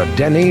and for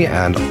Denny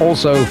and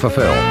also for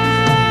Phil.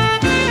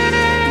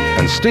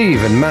 And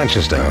Steve in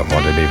Manchester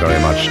wanted me very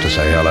much to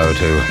say hello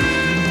to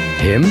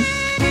him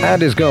and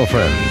his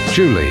girlfriend,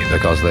 Julie,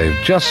 because they've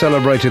just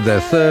celebrated their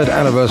 3rd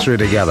anniversary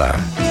together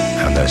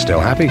and they're still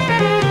happy.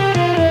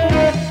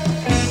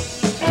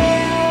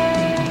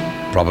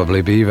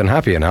 Probably be even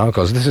happier now,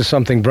 because this is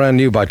something brand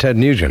new by Ted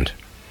Nugent.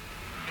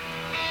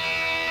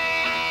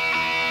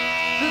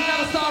 This is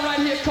another song right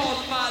here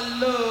called My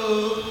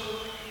Love.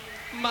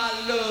 My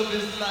love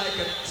is like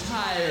a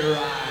tire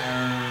iron.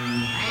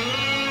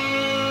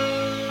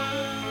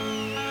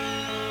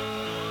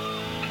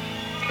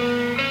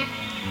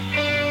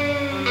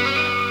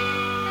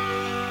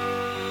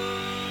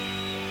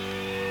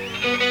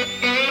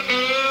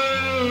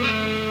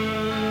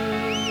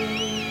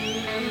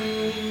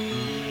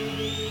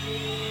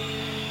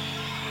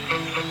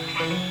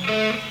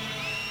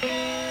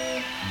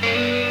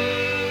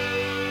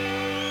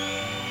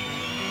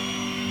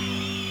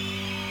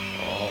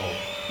 Oh,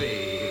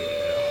 baby.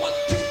 1,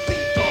 2, 3,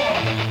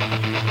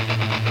 4.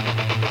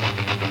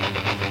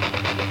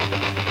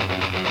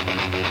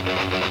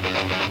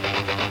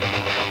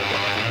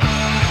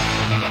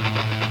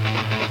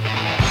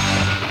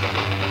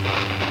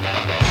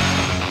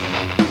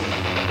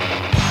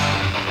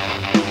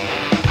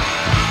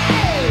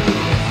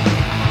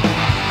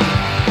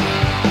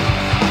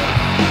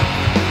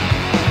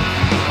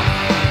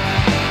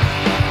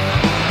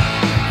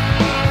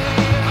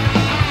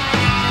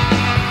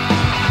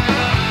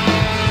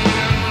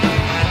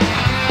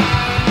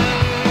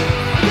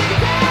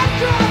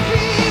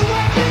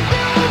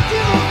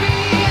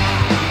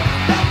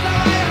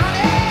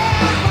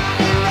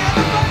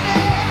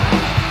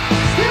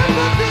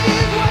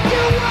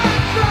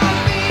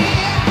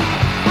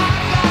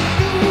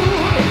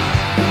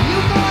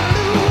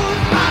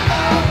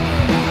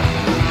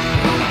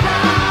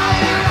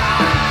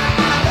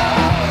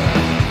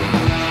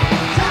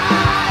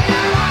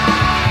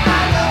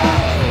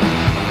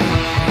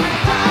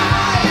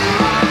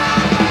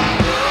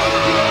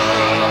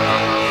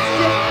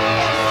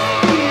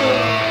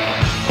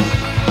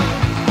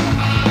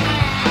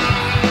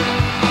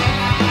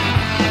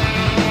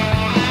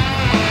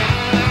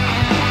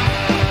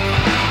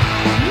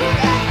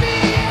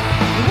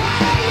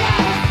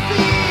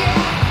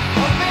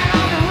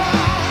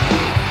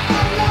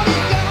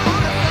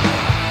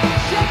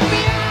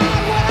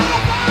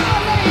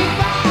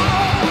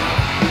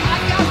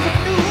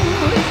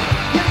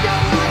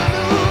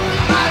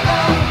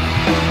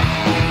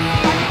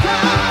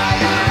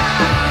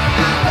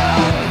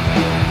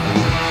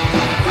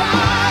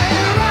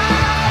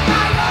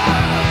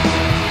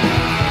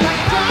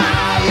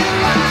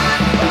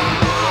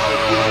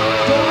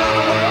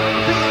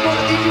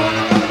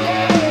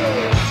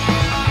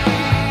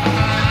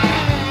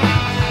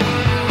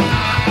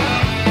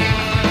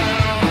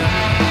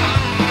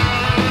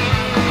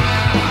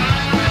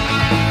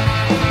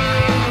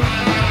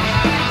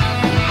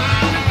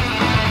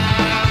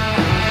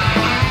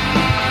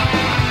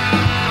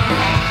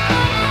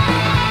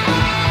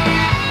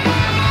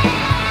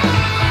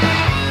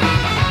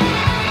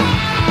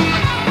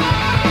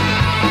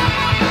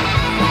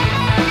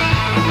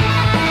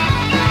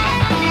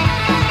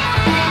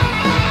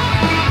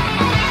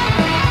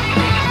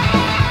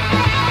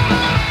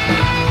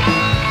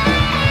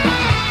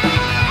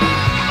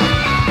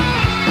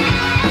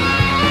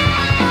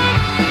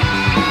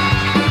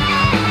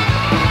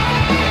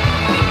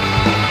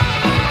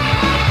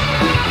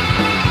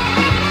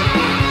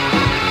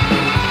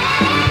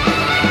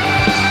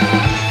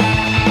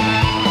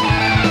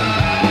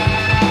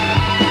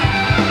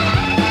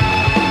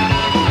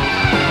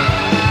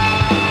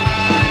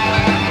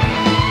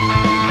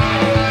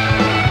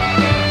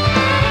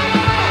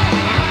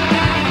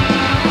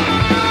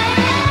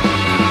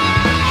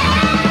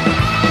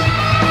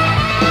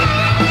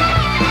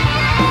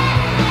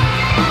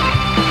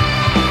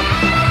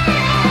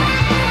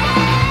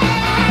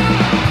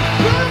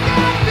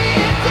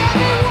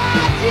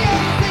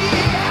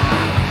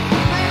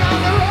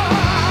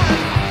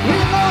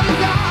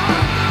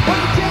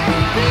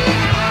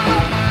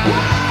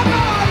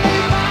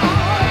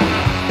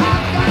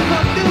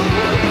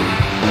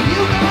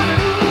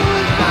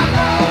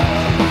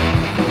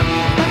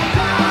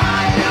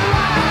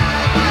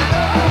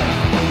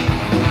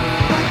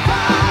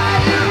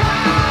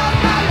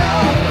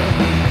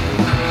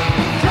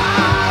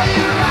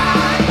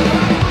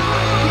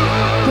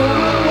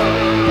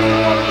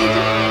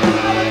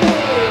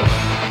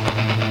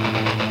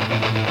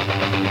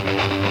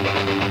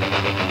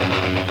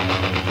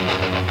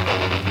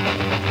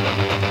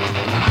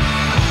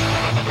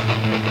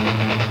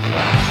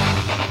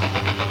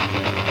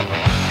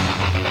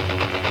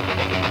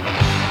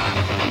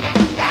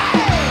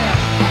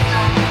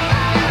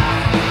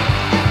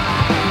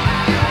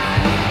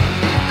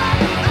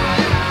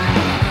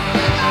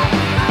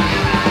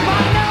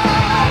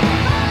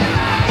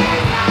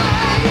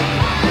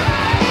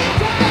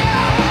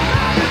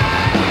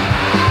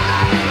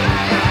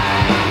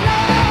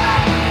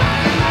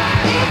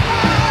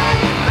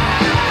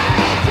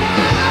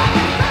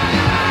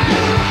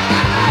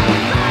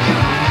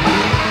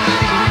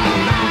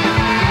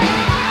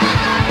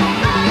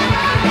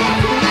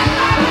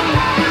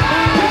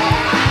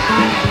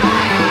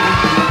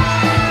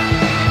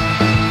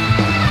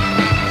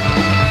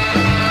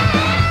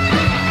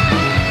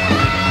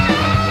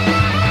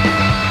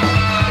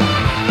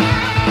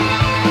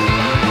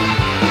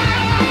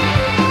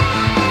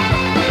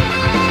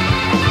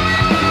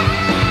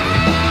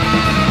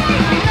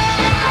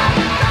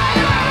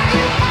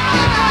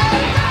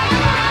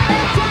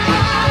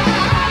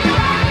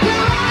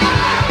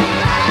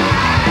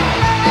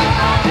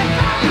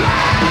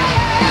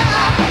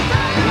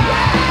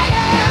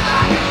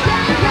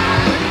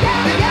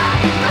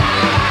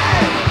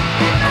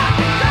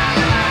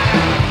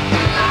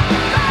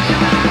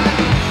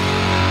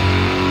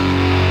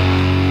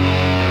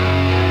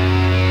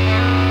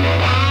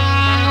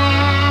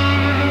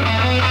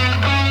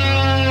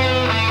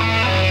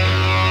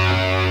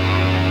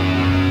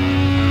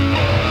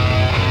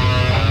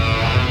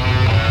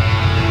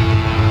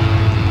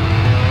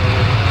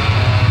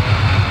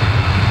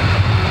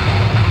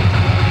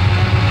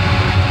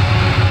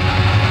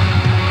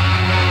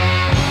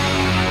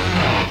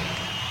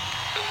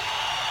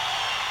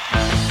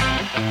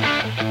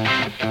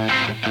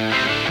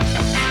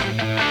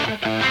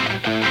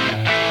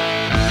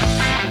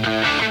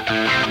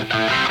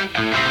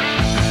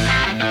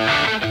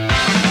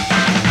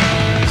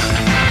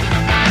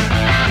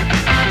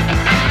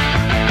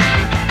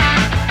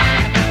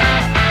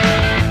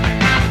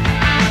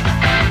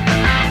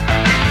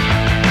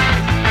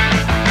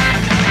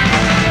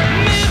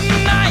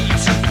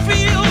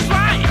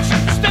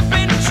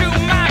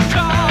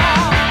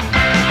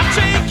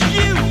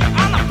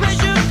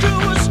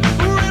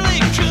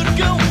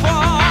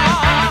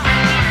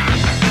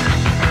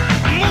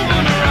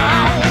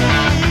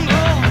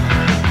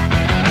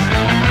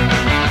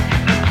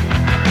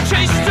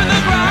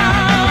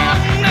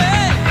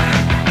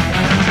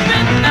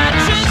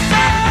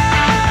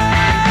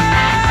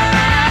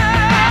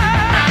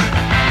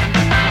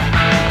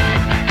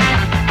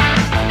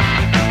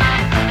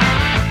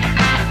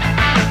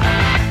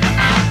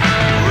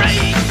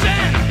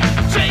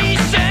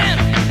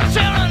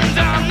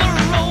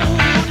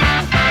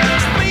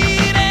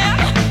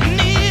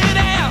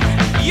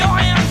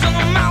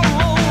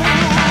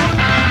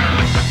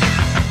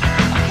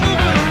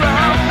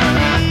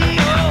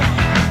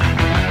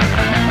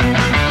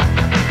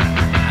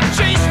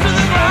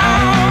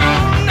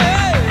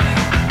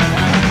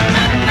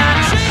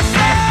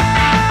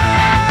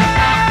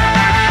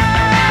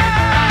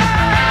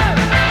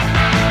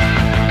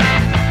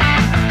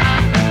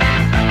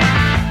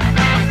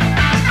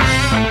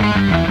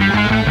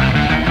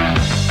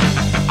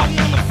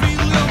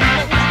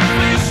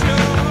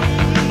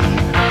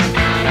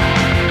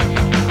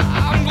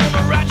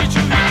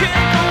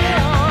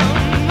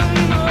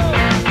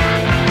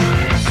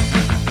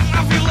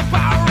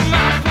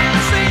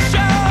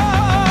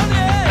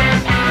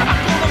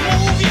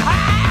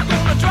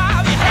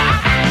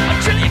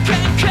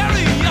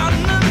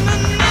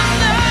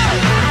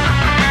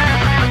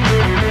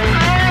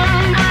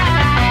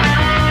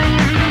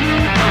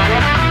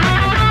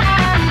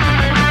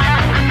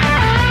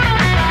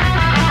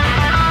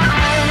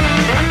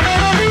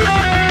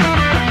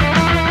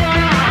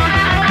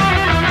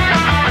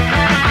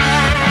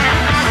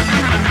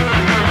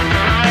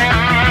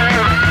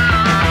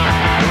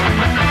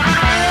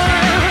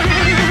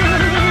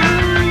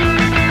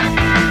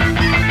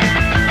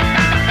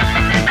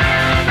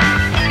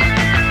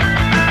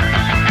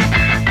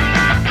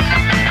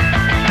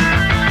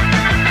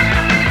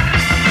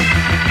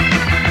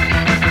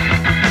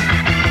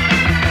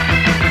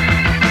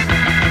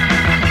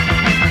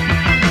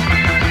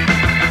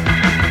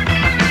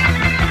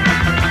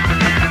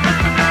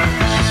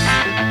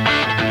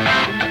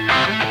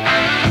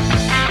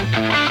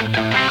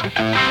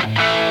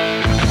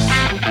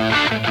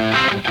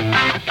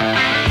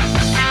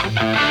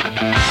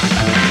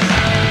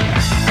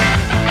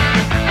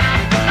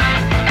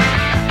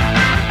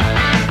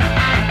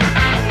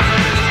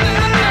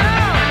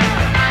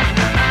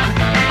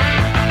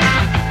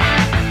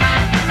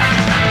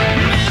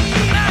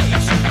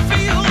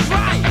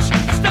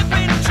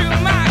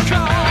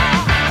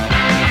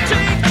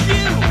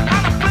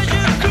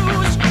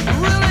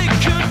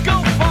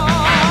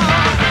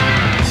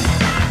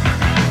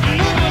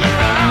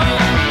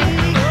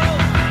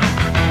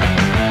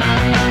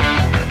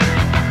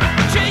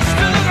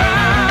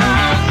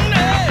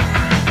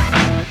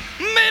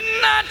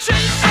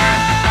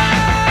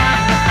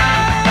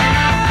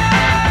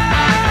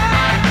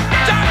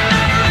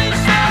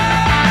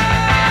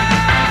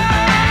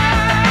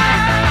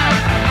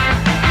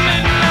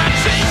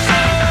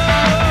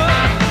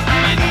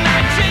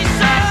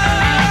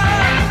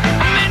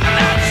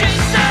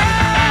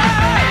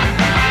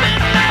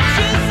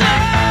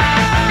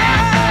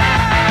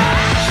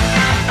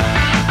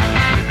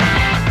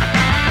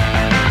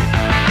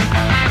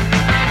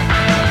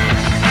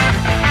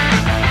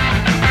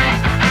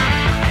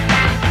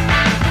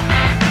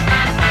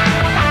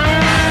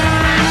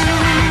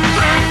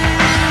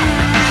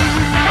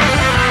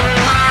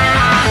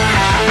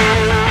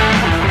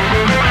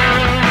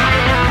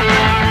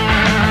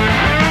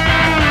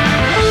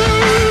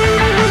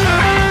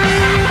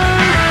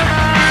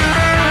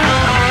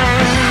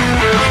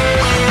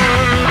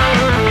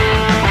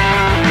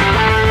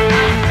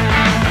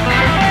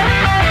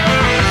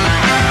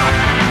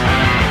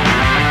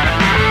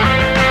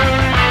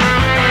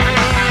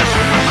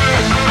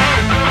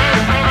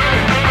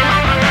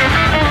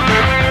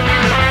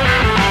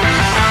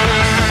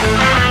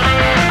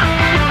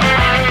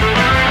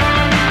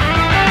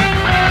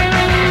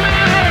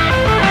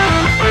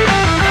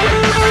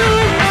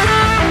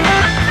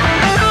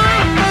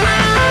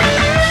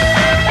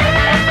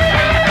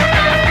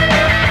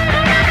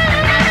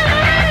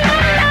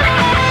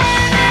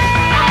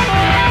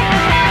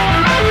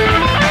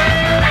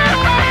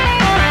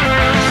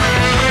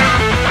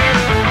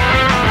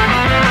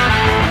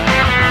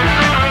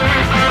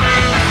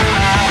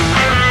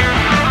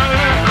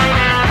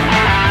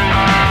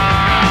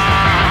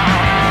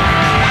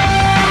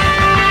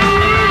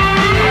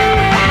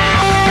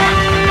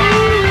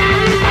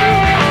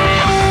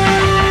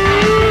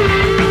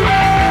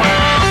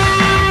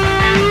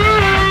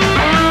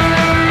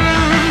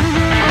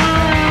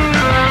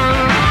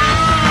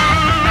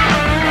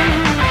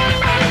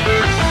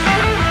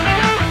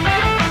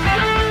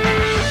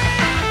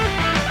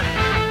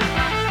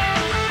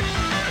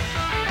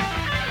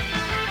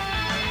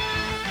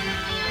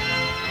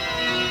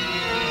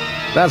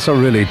 That's a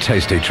really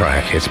tasty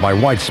track. It's by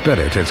White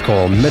Spirit. It's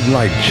called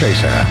Midnight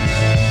Chaser.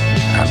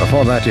 And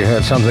before that, you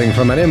heard something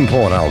from an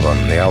import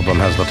album. The album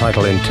has the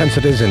title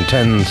Intensities in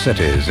 10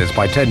 Cities. It's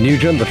by Ted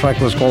Nugent. The track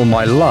was called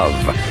My Love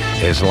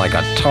Is Like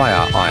a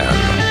Tire Iron.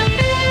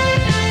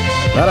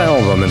 That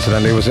album,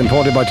 incidentally, was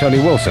imported by Tony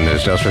Wilson,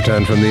 who's just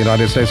returned from the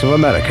United States of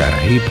America.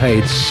 He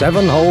paid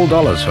 $7 whole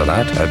for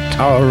that at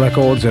Tower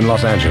Records in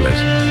Los Angeles.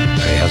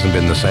 He hasn't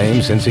been the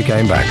same since he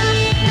came back.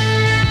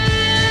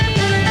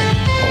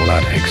 All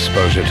that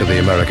exposure to the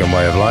American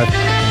way of life.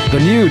 The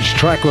Nuge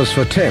track was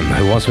for Tim,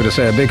 who wants me to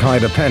say a big hi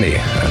to Penny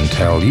and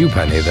tell you,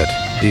 Penny,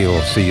 that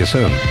he'll see you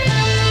soon.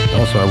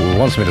 Also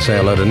wants me to say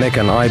hello to Nick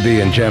and IB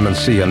and Jem and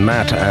C and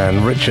Matt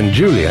and Rich and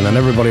Julian and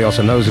everybody else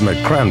who knows him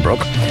at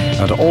Cranbrook,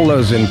 and to all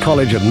those in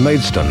college at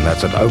Maidstone,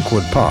 that's at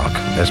Oakwood Park,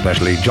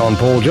 especially John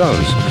Paul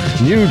Jones.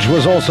 Nuge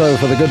was also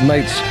for the good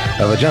mates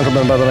of a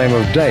gentleman by the name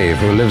of Dave,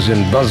 who lives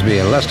in Busby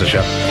in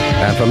Leicestershire,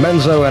 and for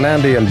Menzo and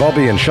Andy and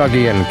Bobby and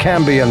Shuggy and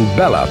Camby and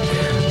Bella,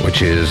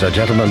 which is a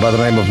gentleman by the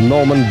name of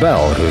Norman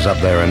Bell, who's up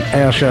there in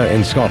Ayrshire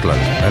in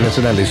Scotland. And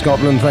incidentally,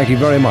 Scotland, thank you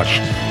very much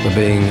for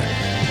being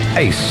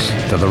ace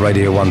to the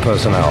Radio 1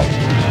 personnel.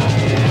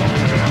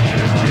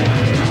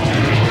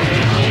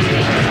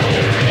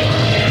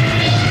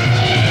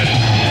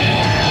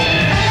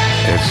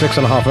 It's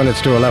 6.5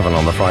 minutes to 11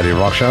 on the Friday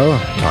Rock Show.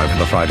 Time for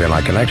the Friday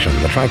Night Connection.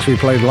 The tracks we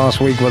played last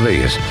week were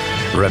these.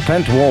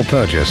 Repent War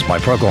Purchase by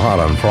Procol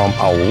Harum from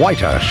A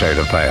Whiter Shade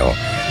of Pale.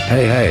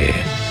 Hey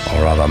Hey,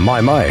 or rather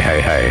My Hey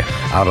Hey,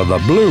 Out of the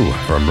Blue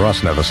from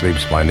Rust Never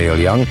Sleeps by Neil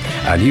Young.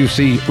 And You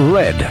See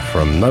Red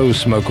from No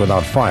Smoke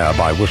Without Fire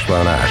by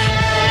Wishbone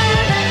Ash.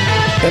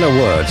 In a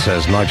word,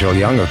 says Nigel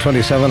Young of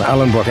 27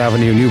 Allenbrook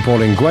Avenue, Newport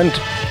in Gwent,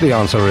 the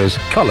answer is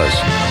colours.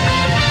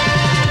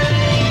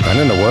 And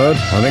in a word,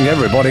 I think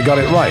everybody got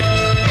it right.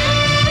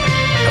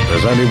 But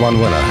there's only one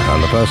winner,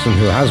 and the person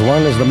who has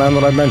won is the man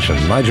that I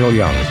mentioned, Nigel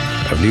Young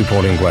of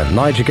Newport in Gwent.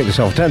 Nigel, get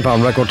yourself a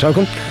 £10 record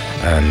token,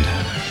 and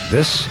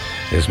this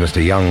is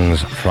Mr.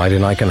 Young's Friday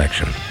Night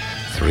Connection.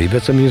 3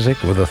 bits of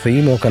music with a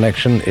theme or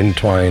connection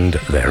entwined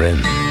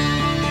therein.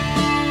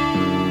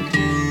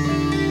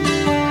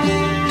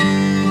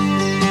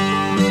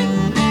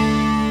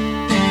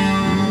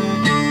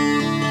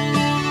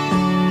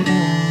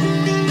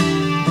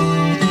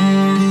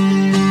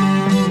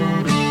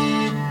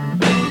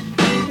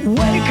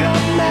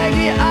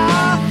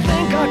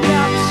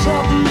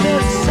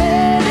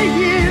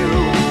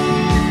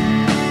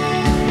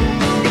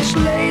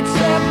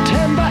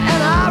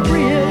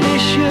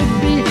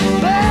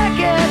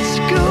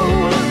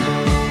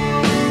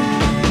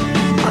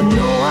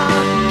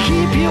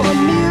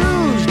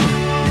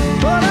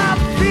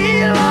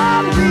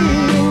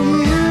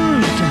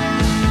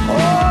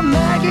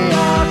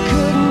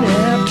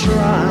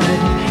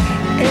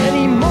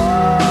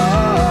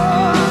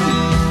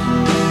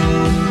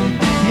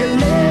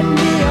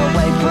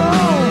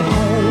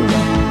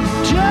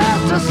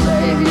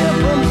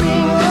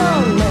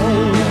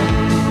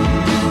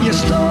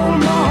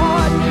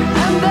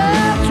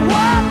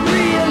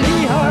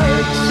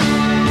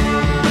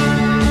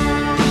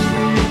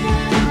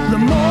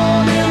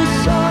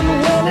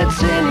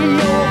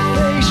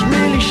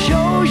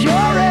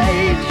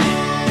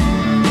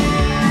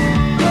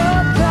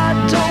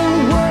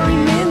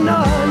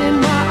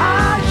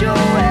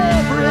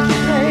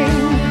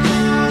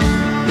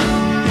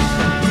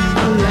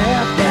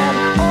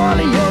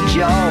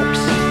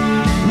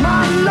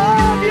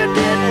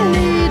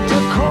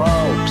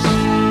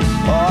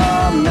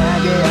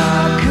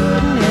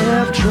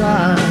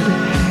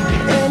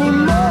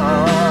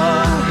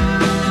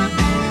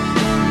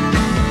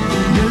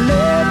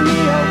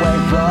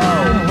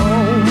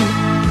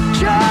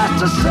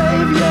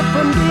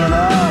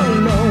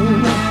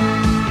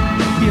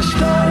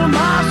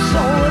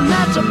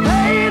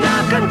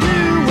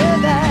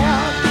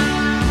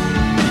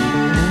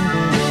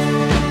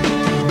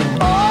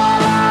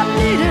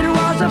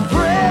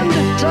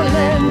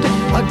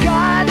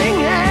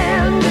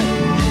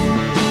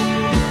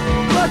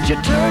 You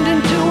turned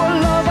into a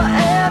lover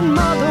and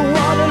mother,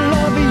 what a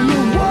lover, you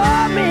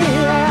wore me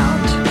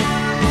out.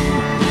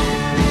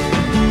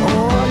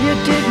 All you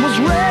did was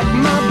wreck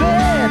my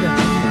bed,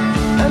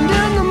 and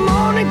in the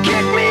morning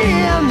kick me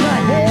in the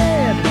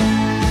head.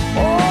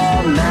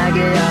 Oh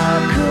Maggie, I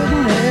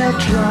couldn't have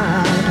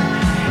tried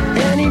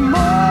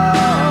anymore.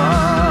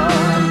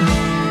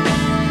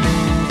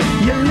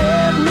 You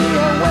led me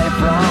away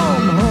from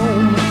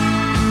home,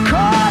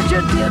 'cause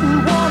you didn't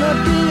wanna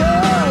be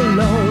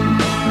alone.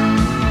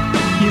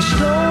 You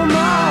stole my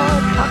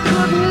heart, I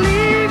couldn't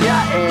leave you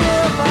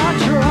if I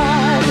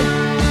tried.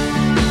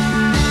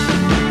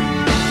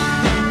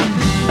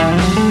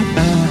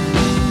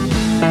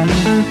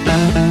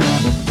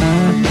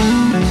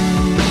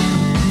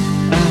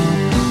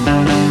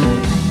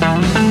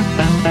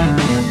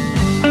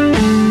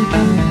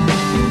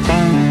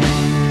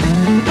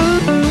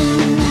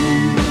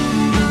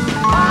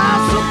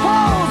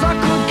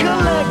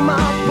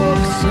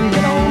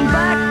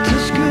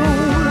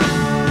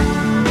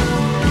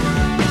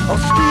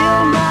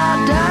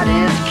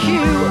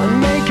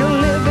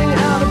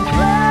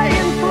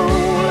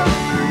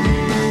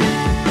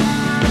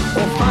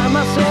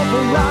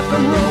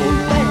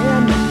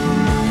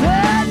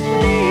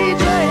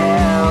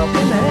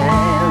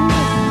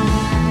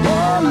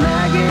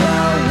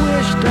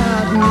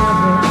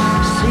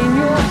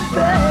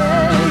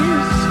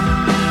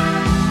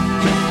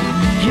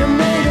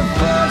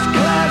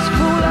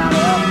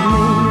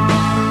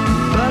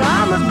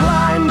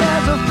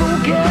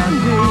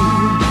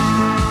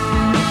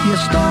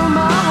 stole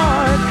my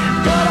heart,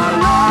 but I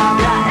love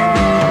you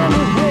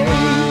anyway.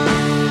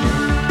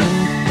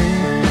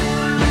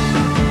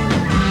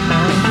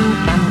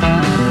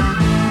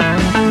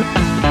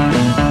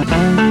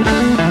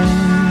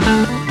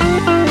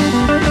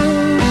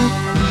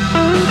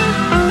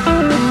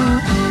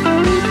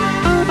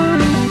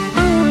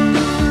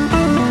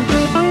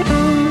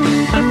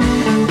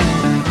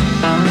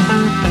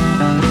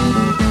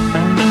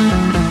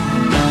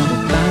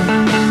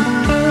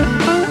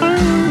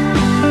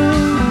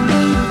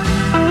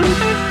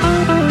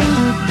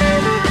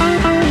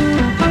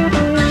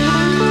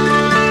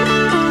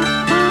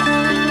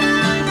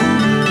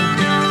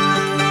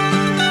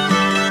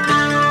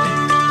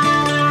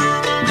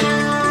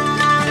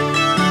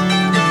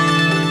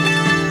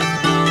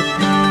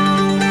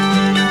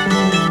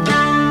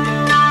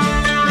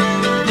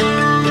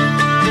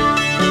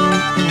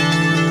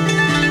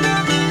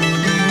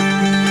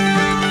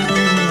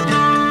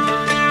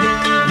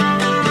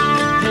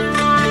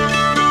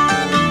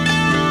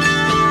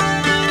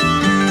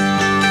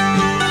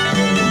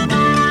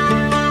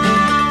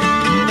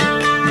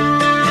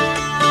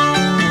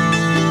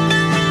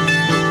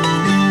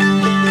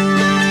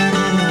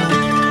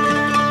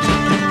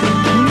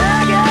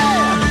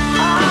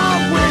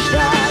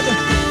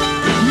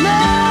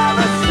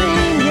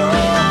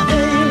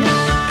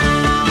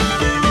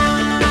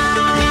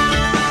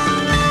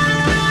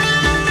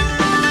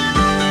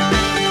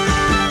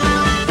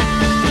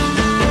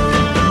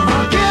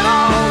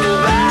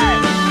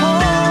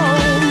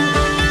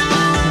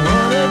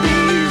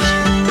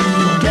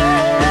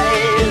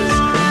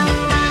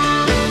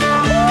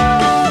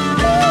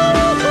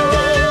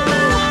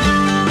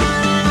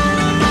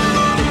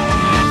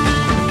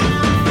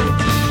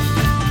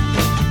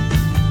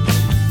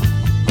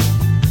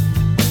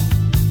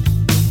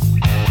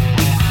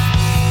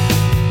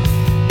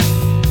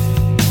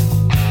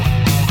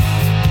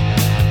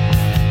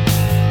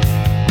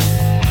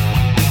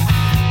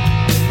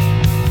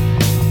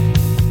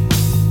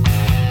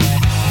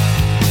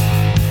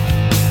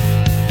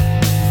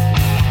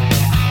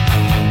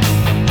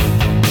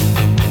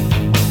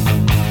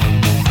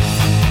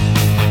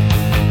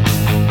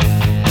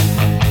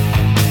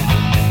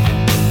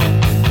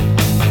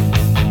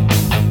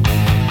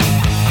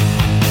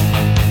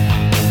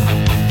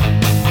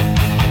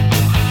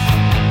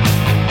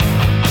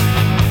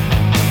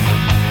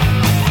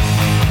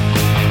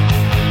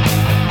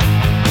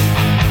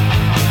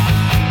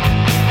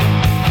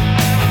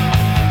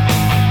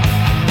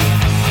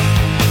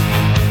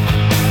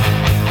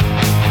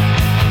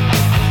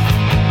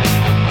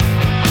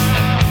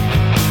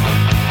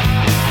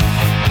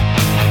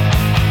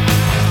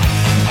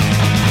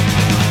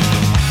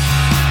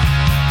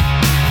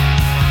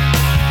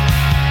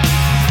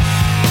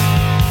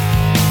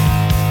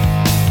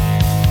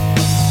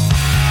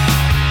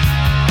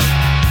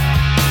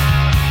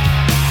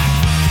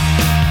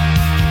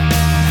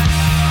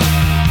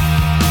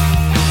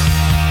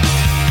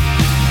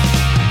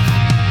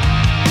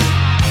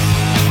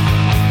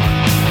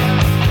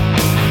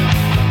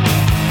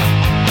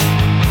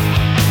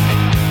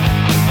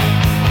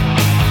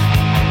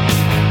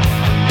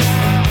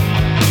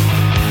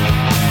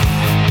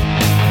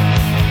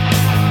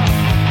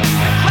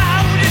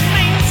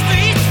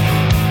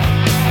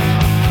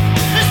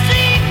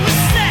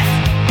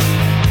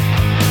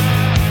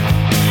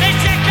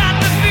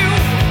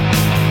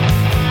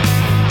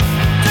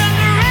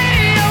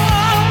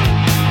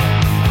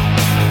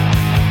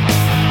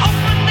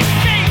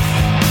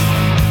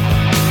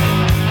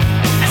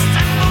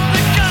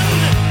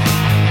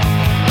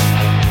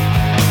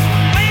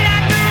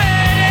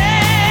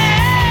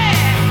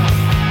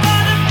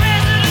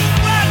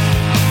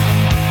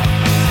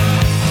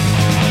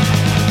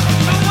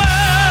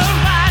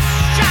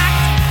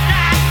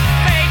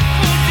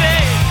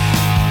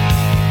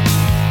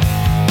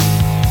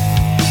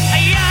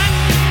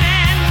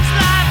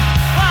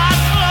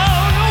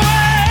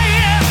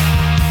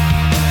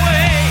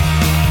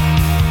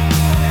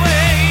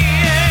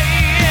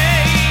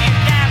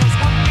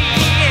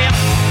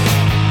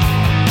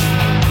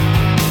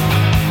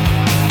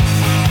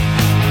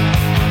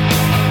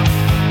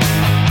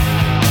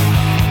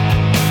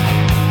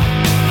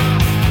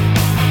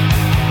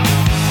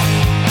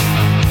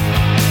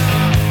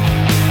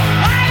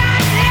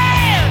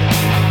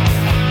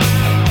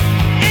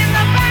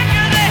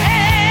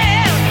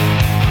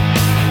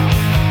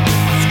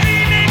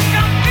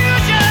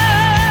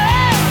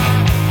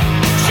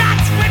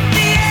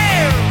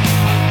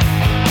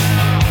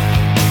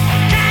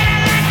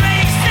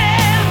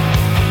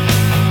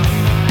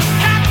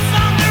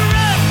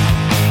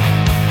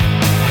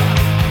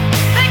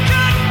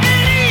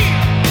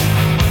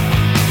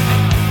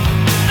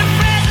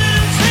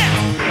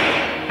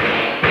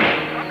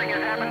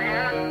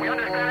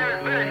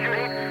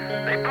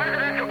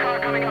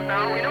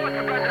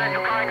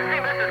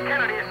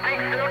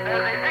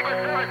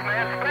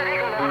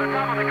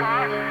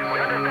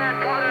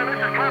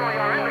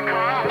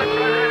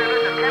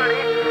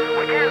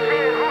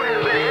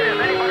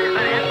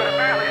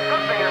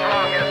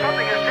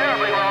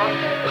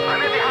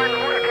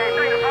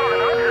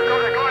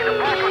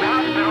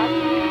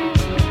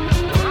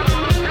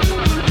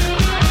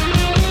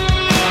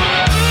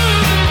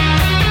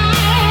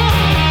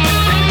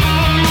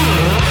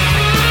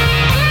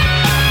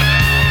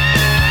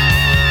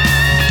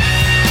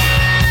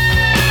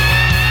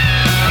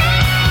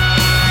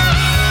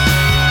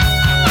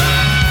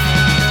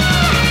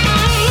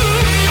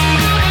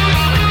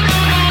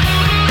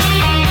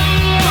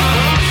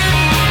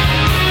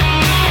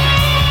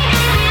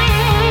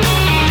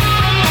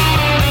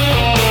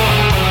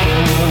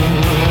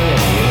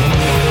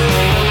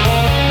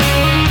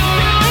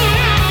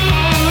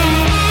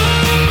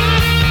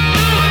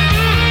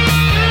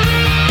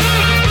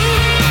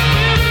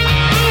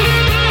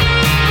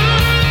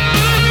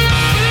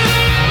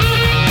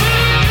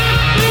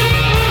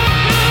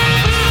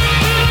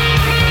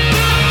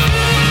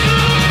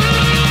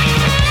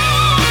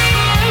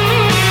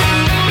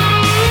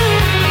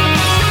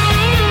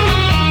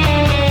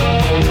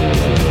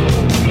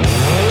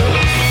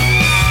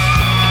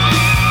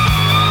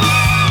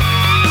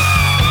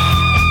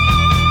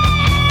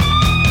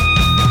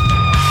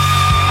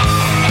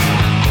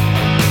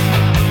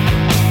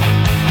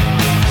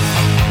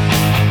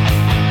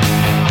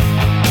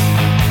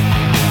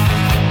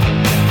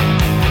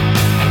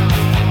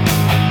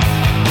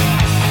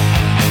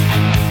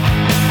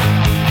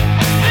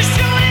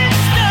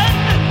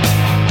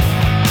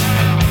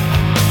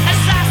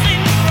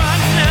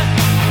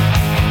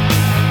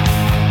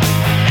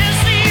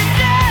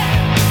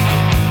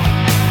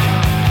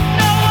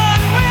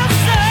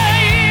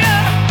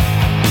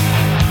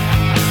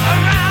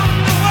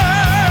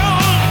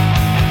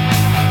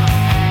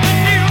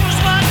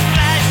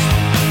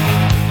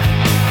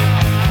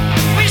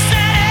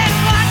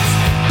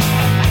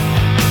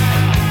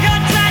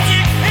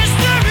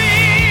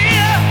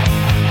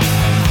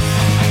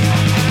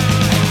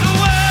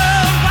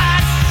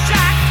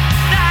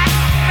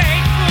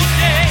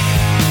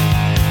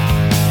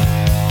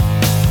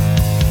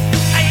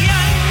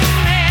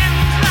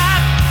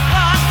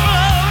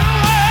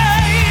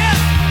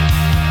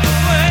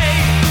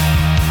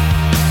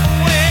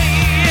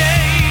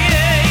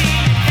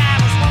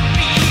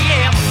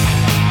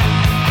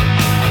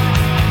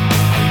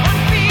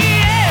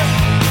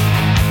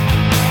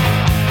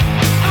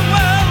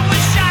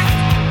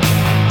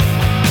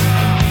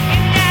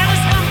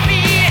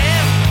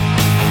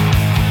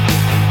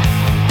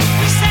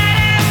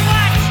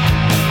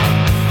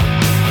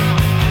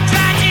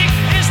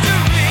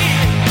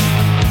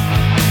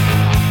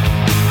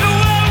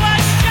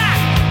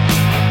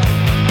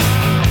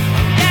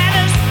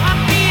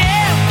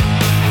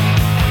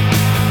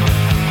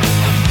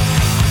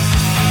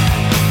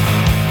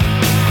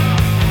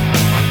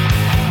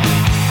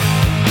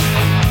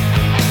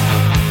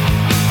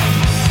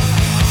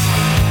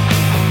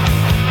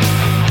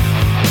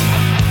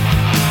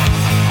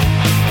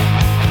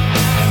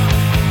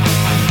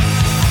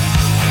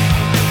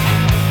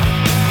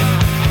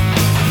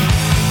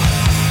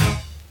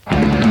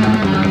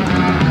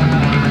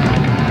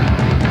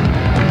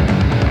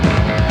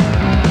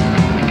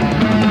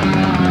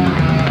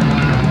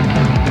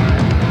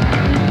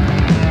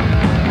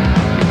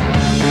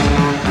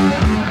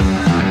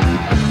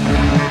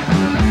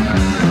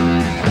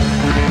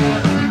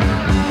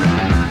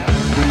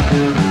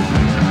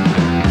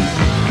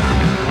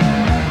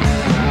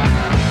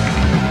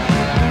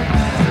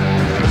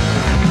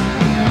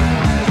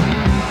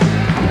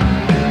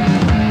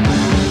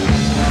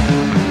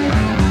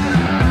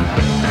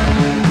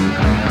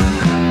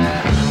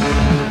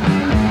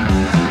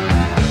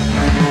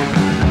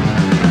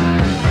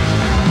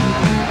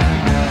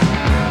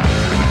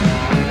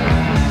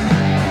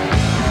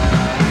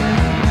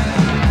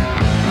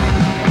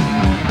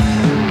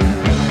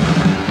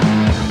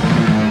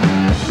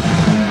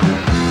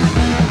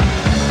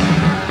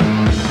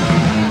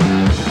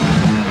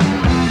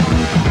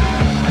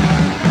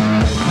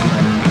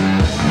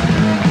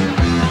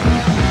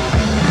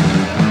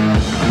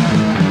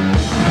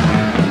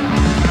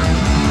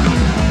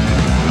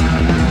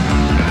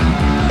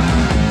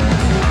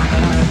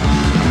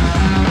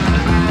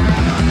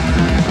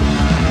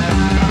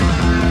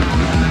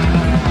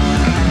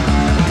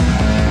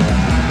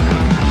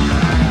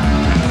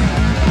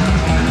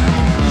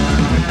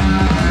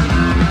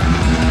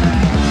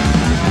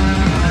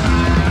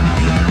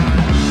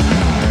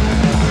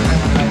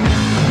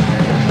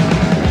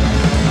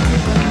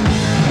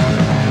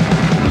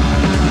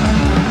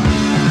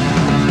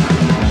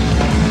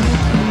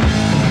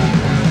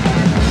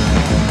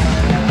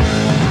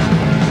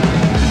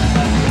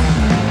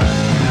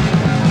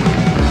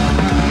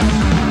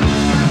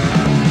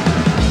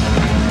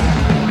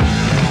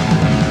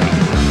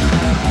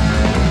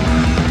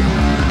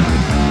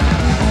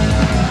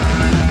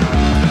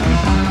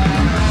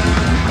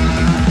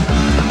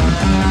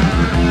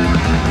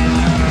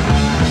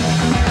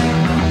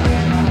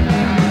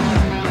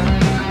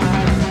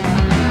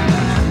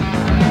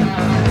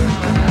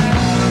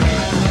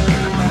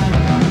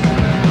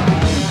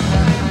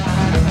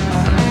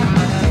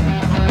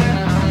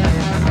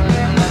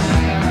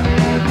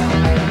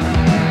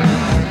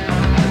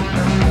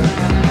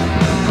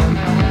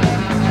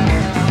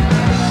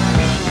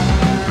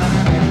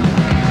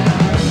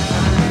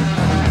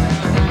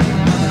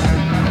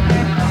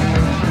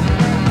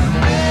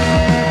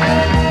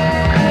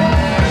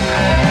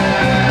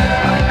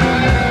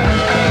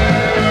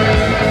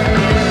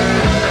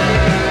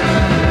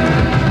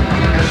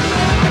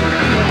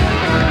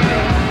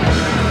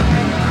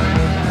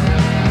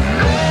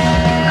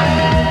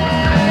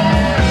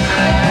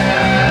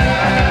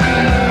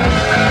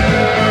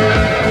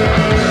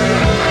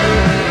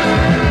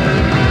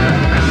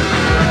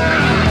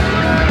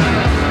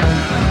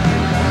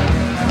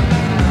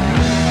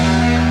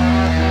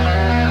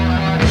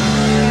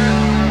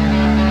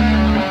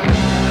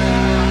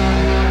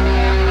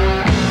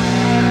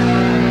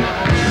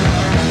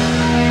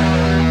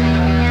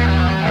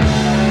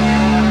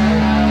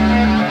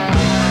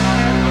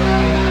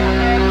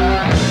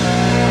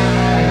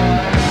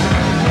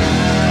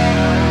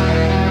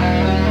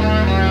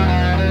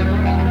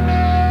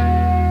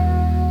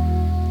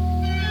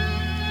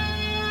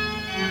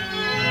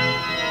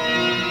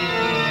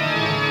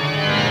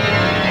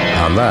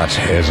 And that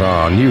is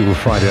our new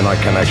Friday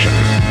Night Connection.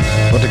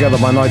 Put together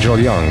by Nigel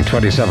Young,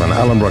 27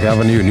 Allenbrook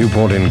Avenue,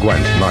 Newport in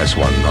Gwent. Nice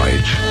one,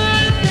 Nige.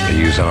 To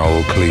use an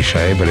old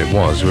cliche, but it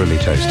was really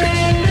tasty.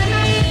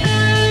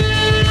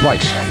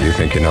 Right, you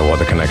think you know what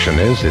the connection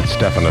is? It's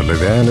definitely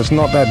there, and it's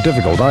not that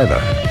difficult either.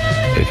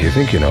 If you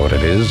think you know what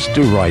it is,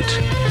 do write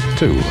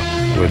to,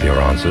 with your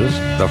answers,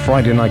 the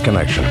Friday Night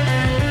Connection,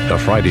 the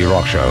Friday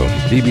Rock Show,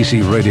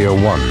 BBC Radio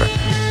 1,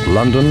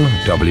 London,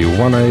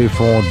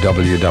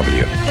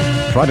 W1A4WW.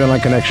 Friday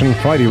Night Connection,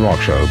 Friday Rock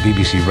Show,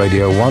 BBC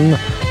Radio 1,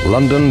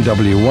 London,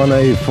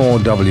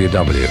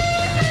 W1A4WW.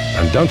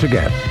 And don't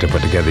forget to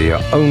put together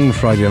your own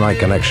Friday Night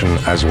Connection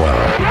as well.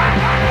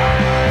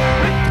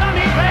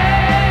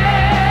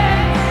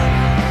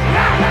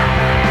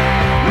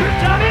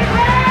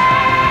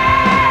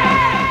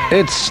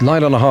 It's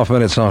 9.5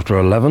 minutes after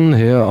 11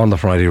 here on the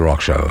Friday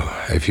Rock Show.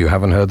 If you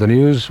haven't heard the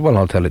news, well,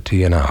 I'll tell it to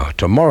you now.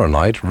 Tomorrow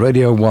night,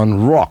 Radio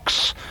 1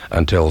 rocks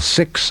until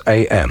 6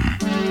 a.m.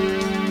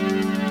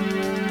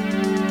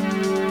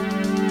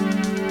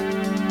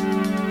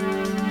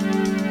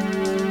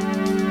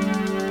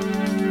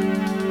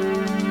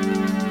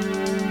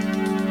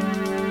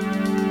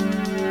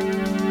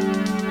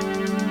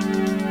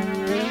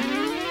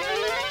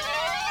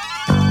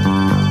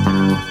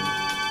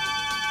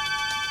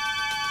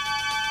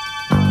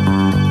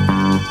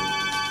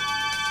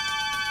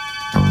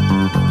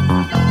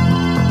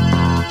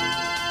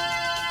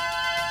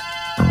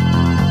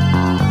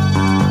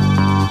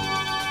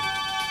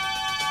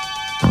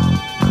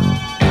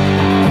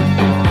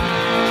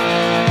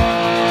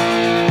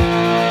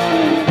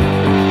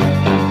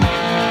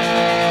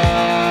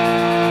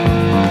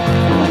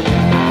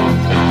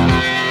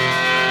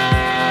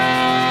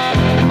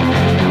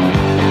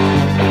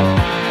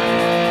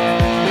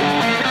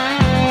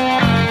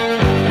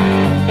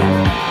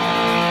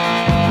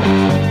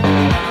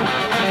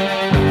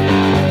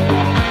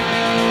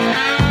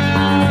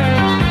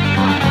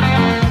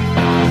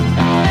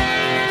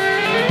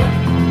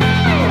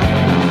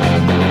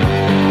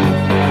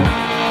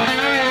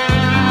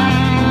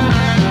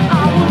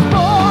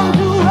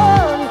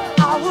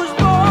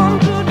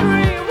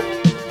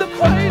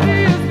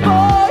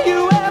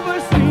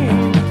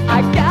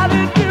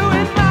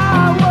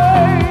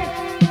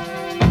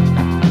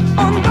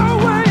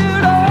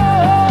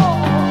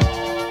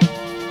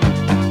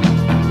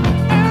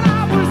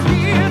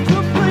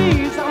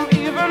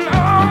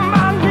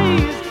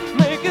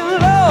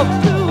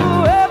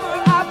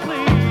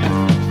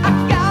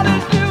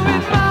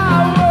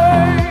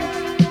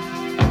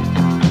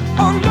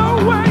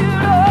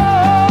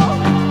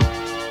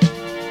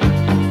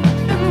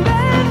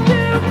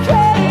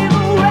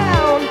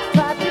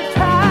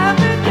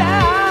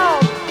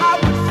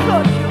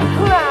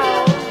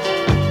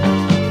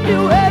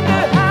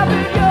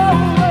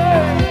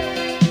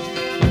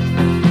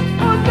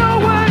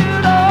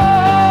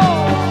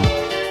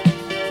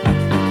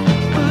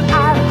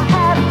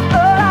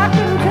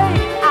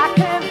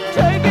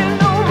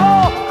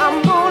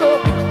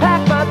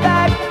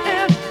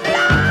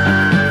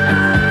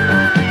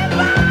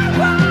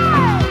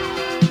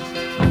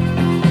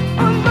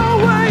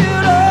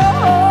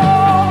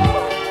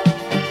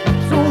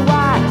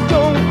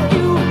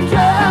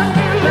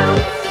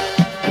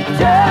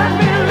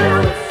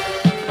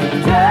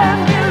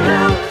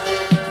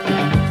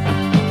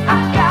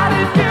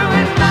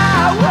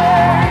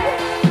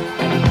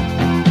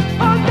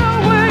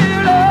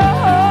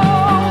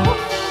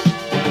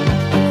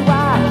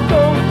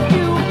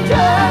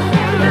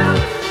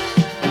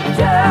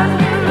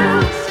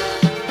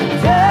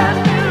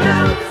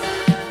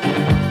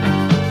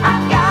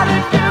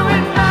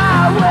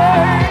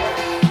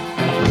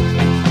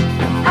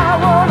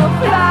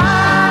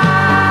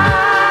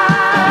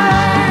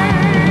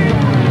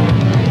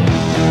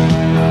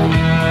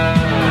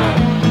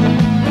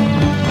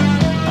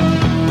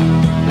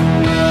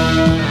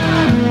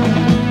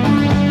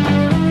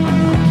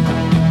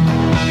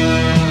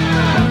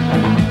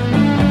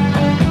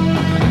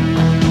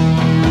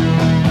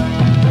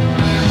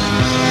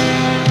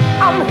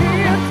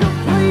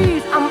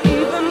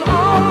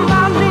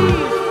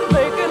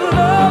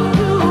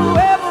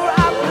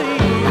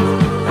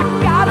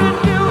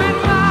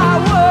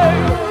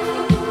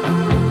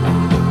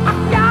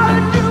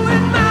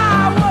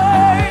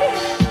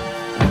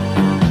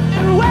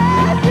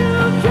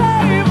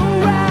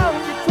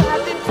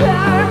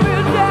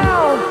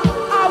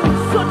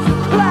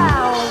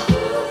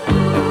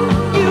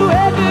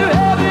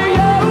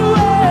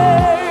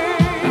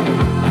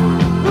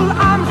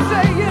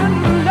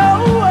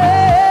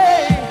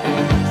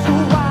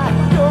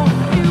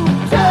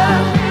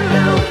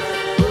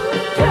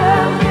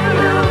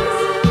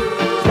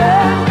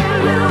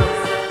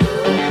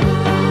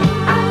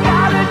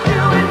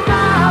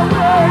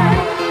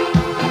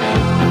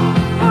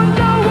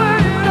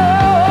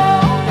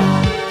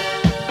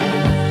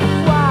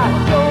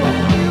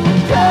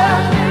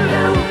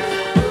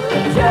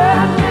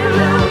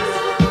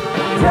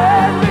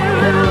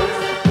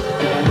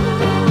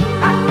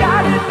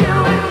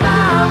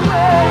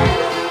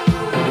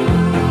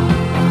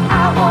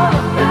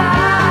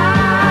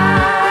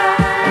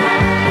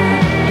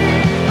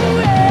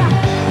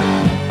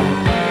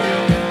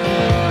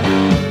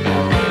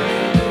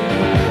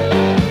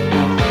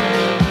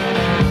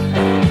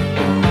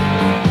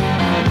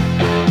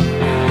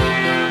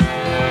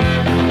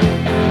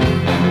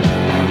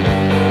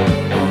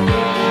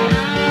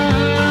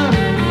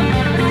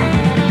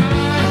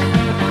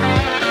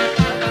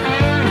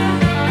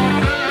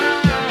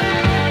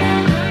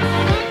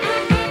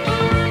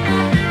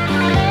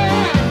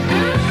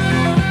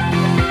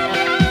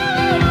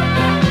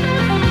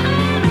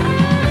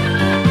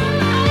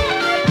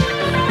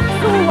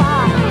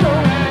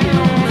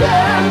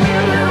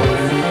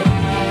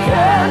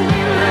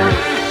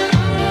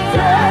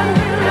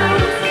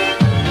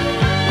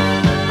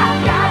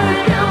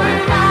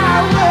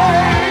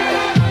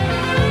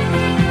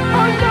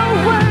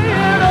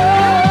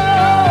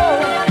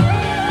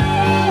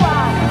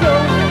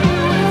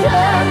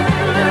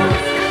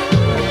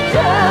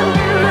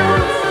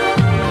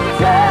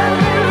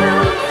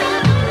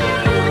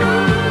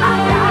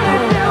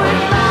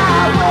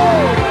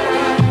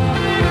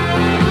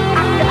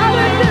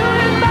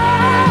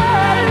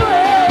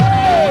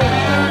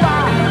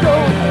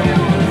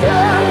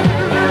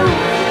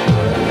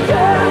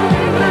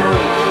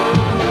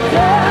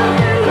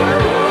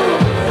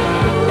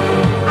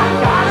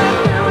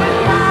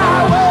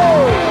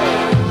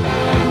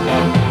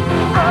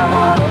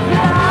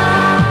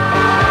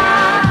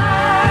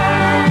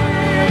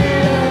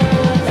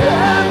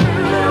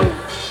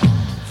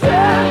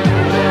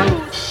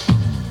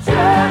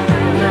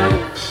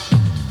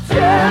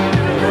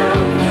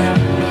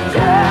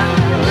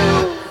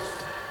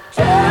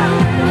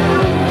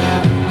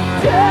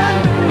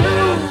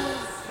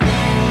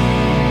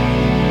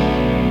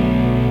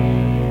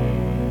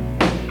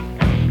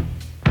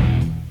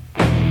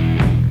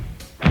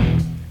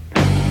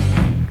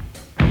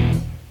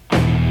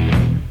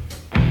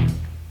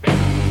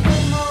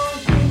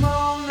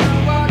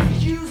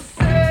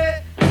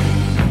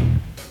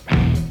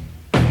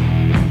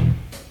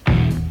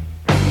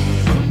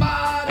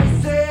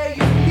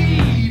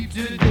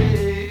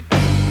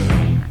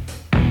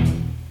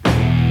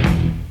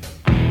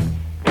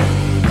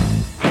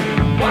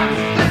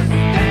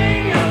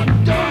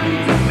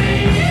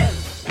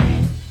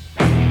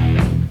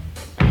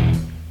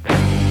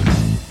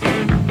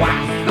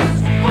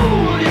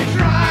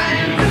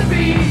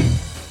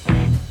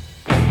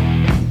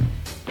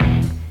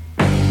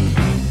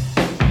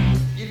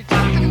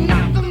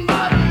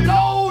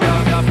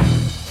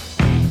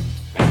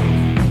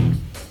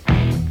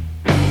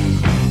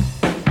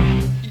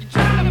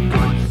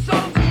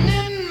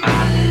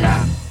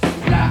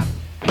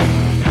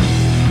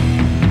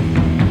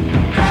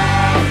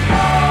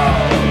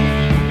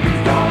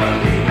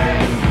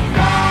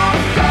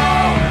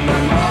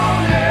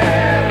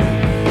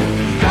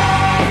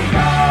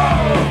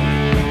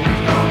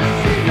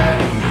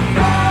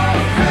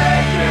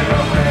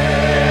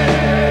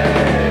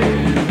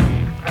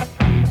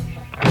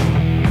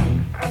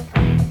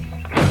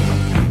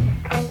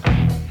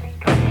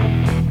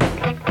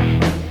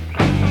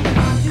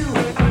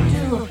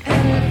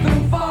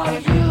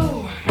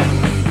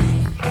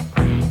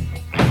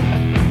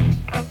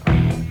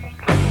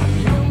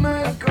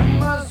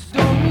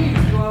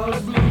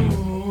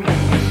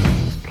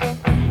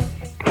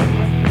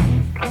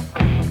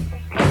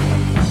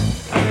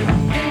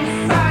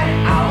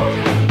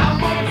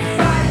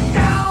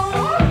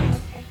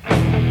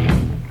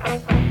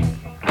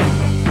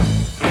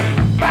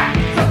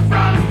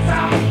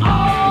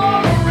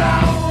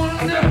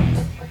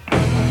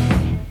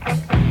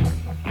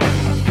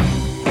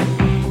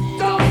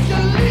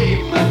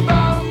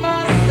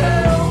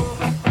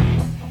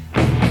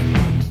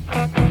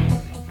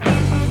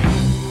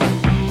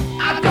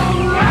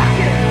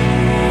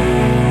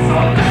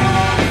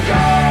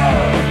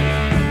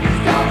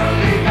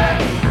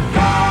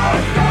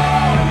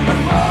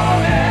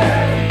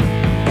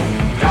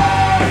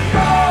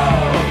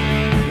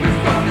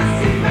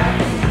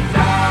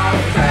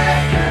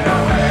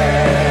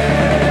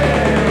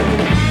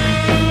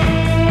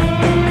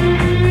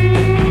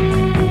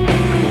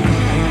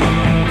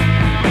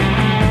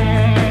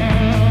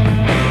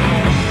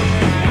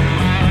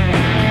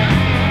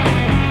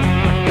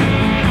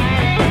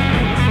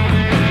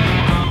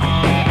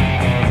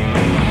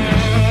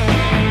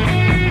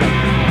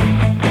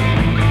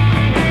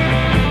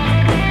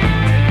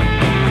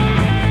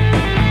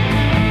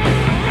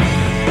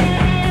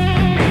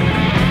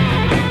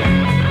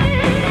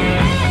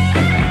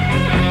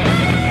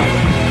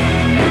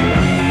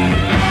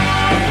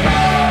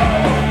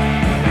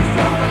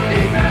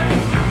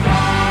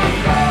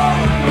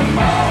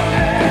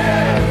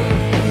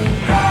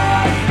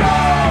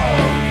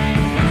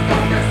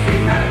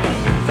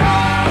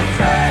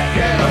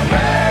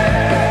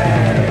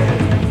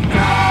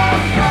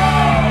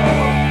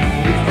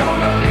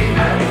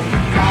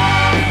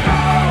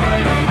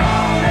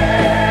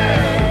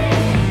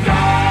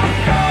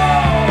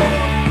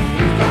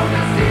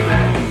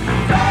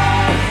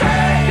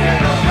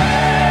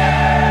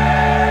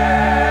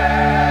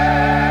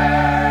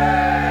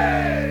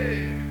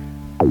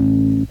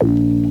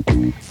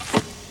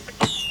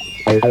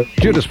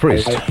 Judas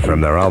Priest from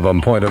their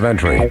album Point of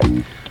Entry.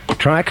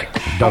 Track,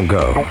 Don't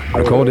Go,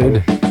 recorded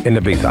in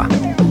Ibiza.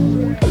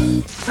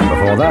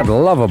 Before that,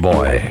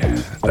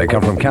 Loverboy. They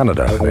come from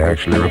Canada. They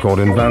actually record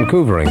in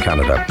Vancouver in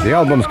Canada. The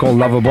album's called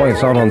Loverboy.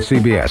 It's out on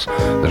CBS.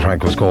 The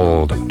track was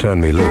called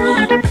Turn Me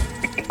Loose.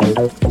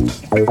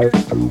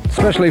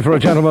 Especially for a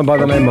gentleman by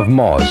the name of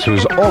Moz,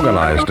 who's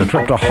organised a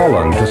trip to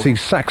Holland to see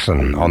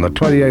Saxon on the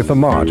 28th of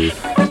March.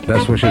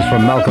 Best wishes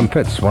from Malcolm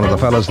Pitts, one of the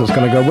fellas that's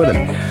going to go with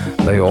him.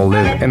 They all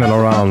live in and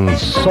around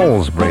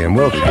Salisbury in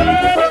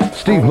Wiltshire.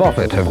 Steve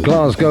Moffat of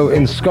Glasgow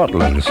in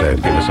Scotland said,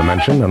 give us a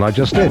mention, and I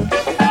just did.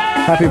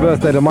 Happy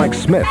birthday to Mike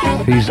Smith.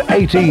 He's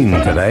 18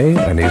 today,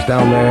 and he's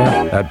down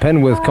there at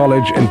Penwith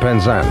College in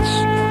Penzance.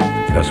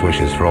 Best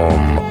wishes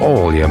from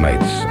all your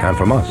mates, and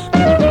from us.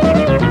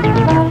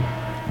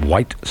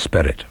 White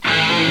Spirit.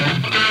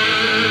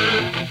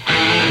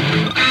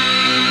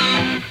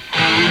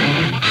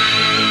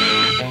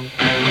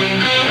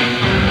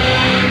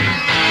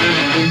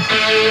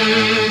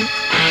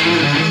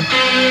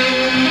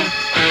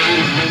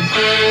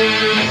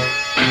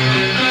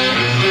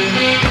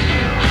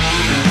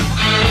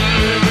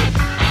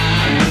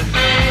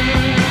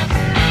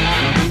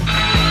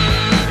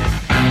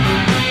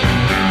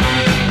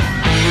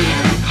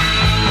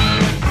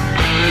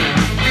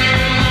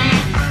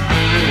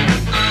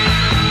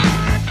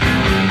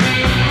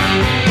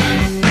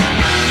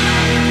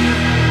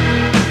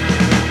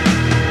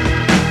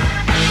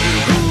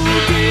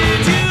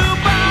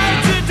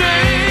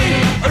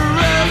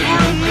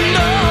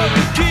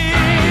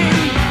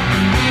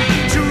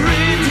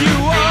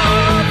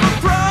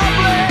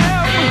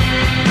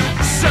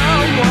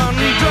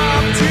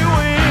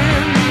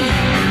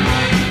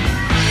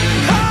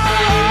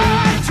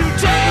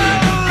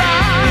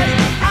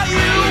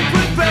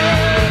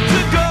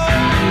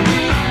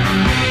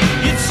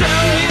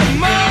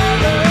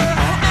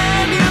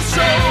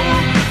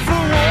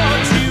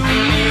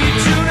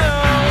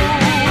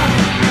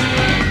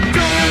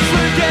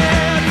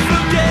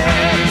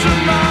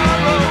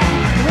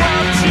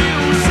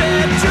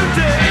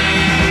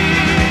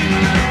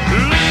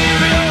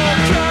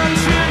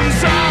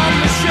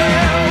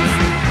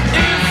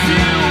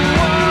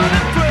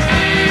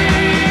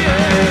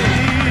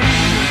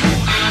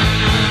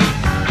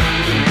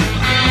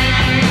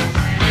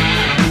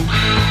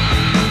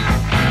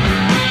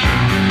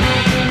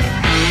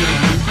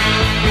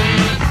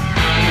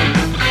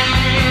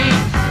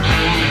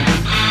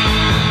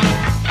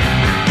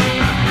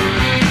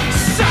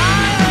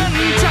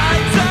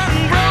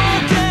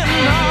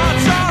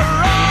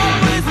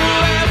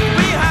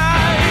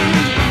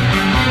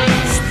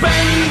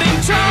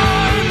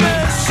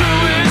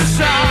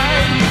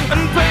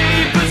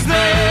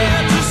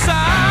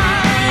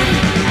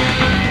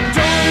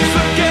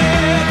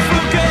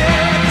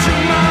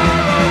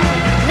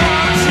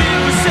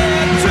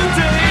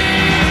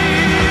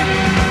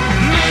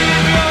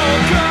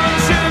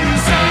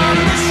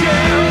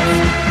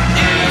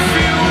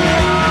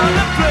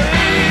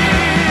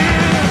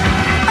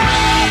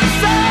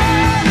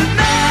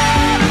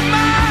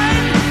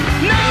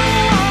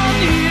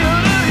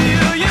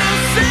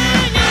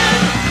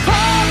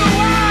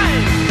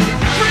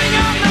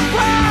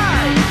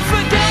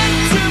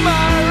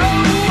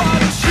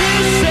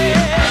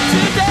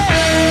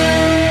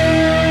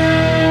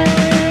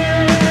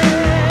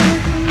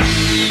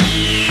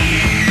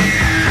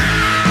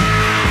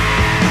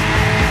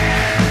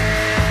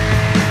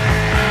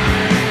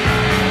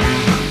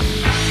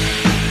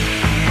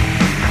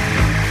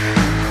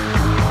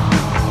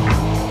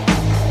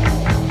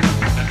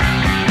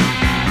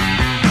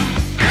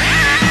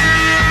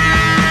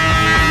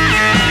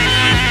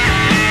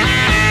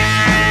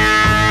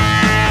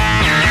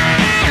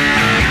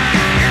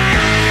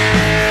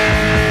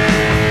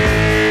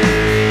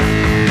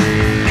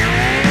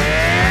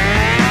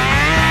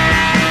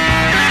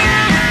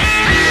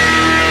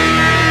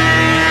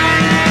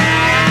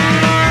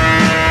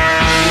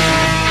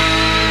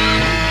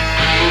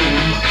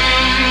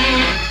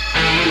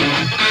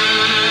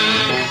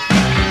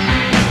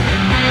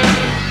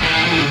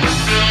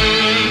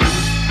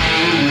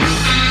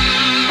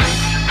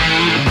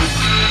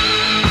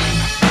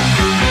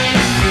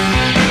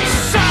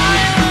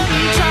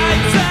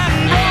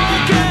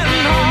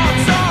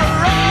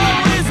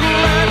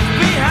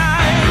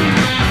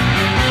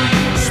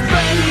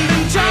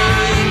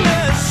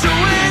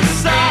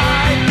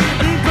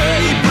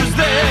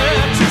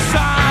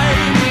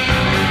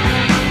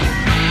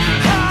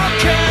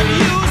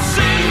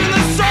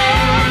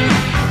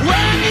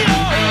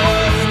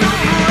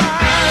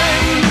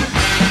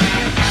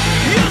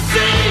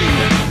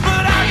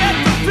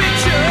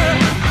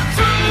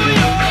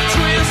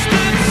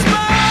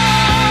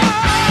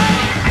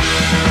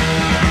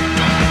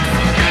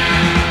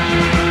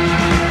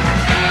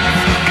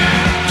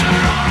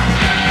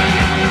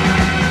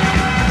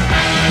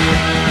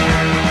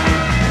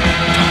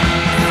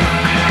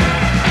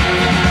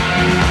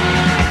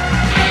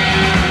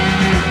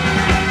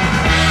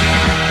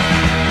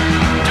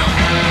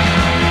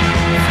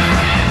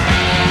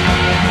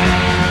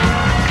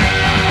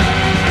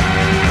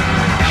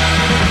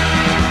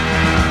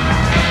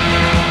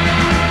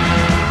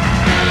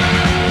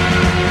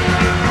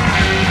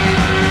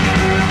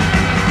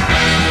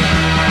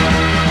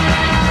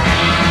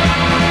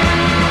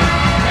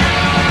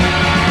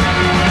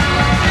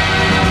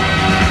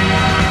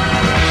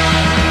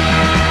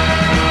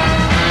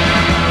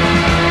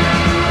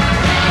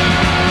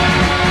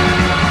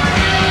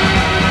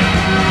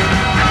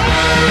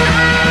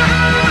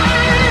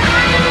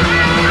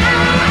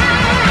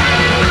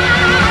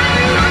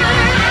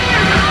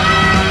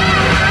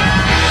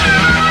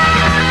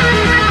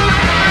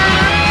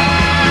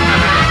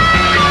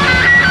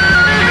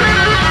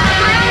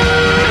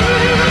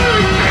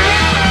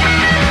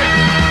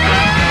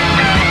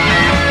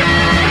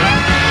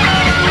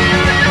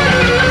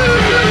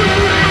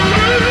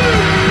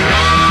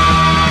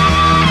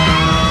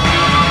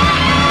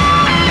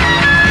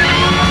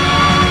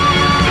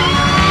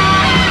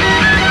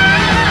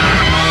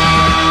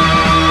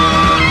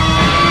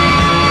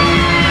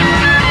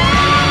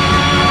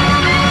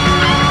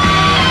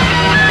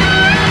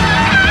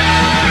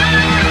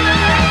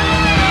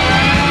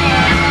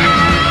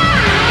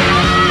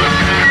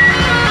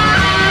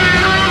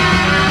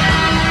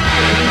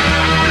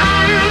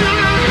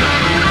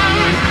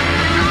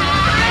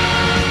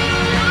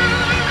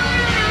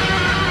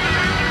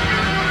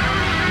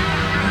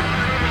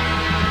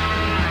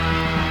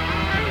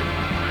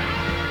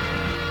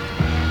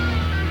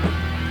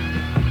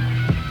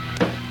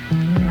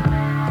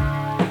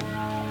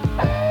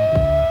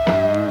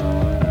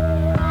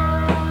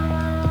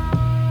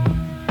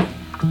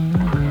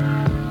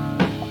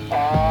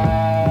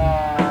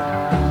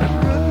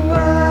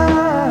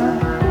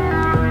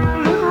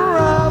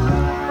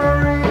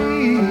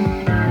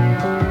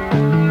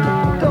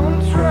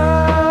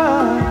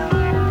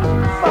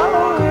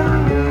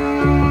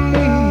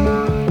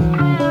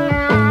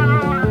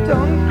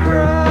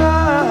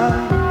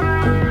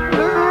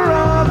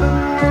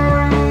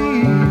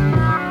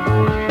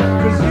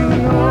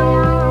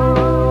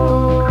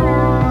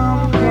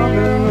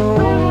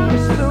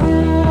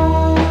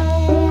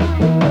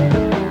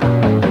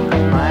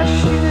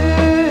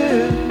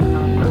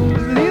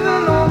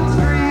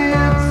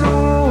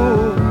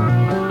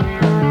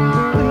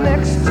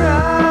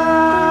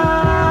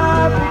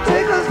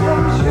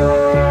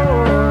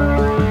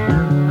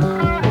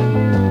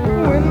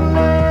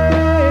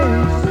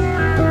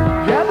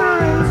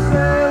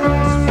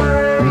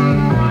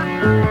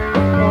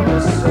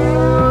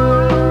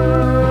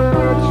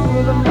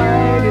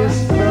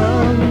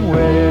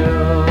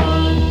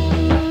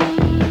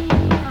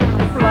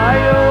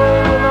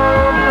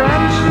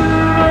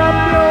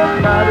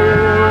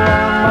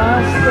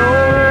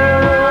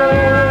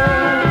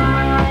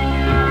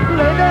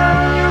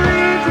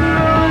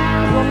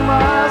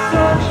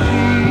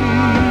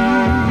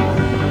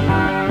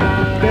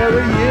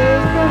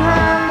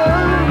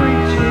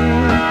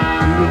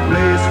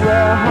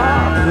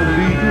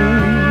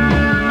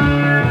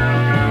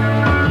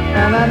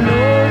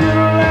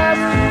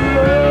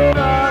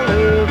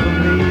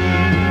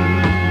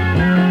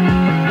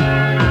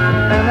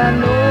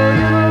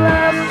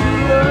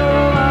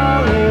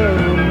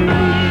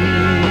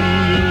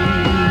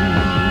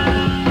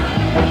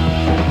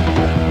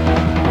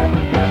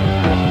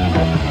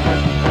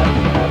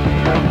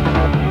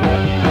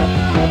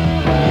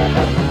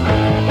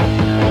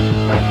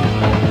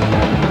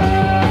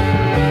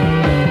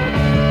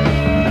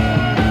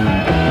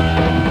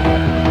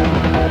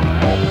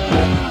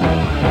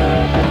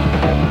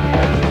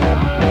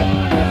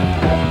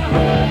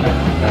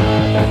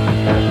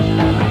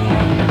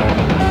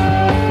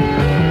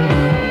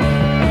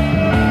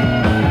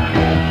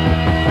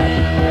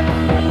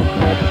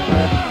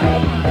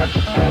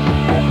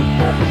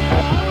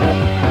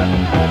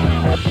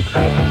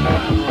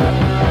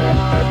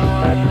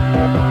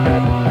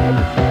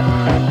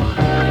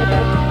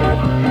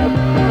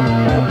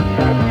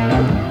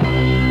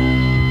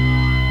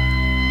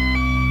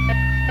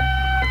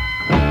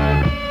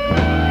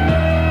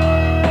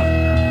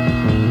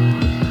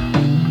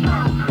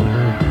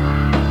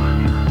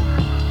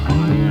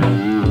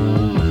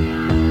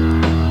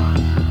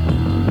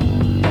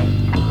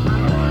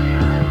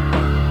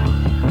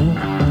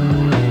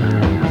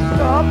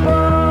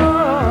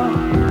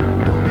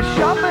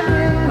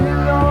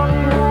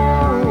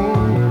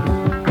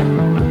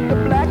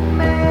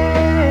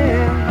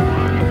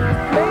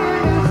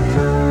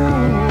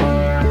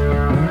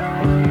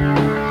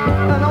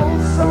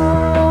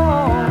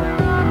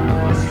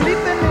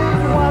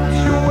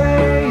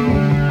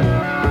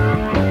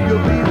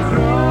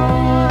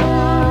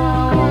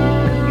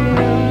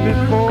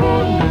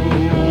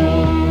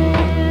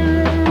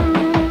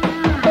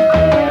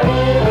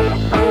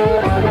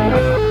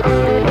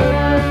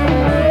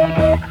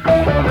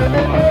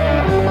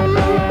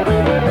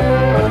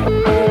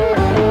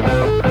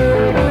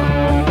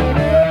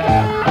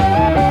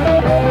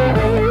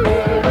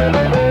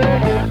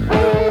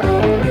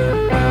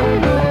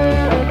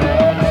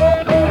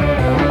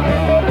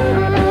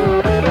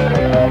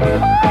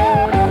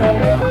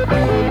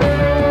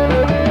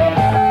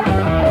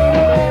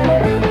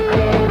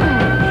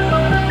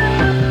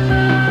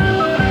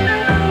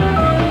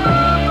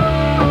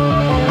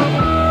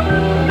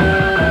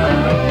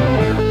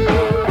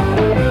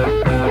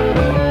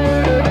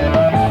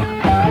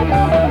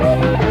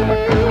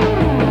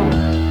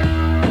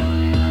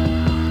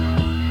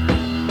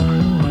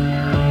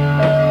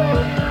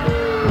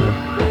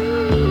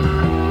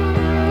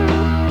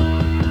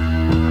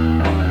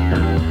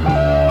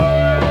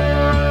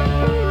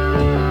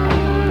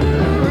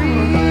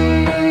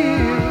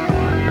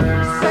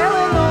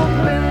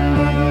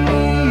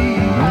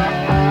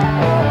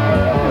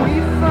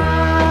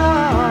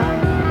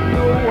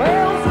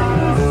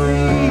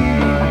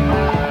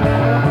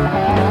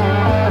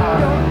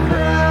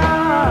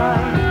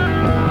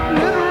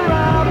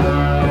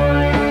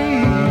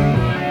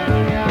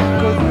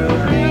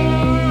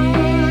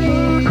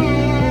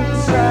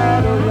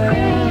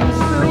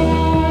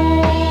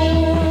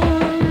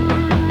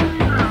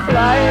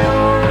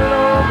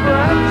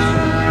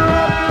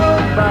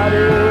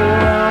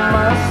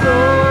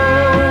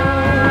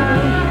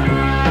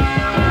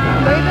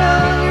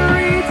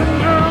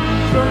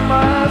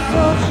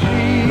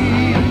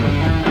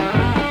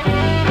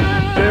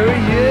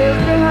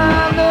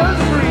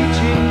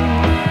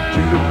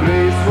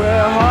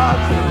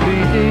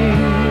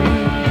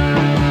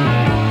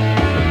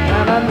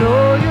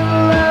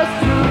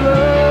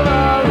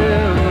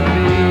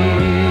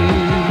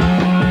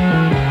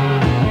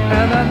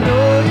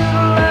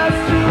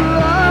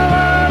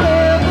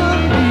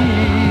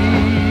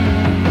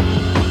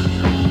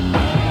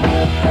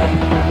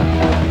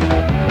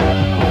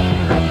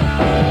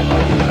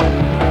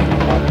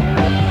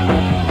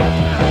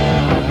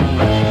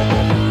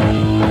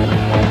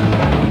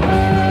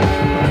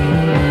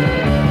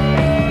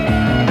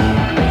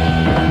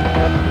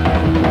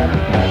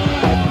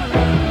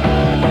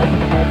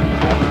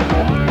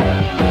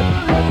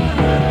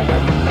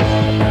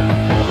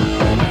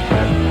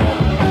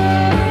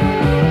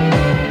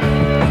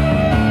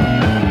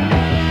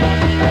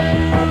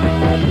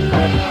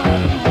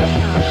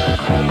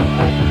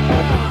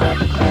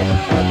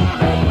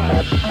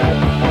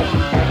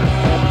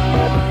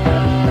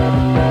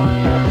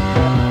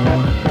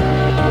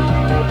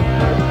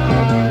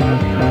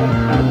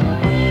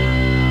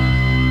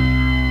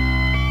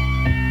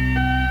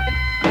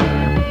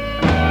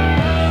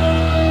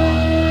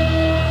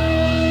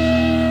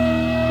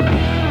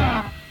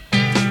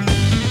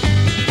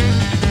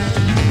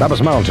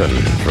 Travis Mountain.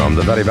 From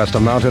the very best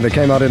of Mountain, it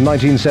came out in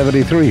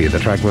 1973. The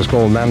track was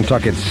called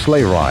Nantucket's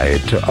Sleigh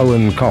Ride to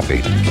Owen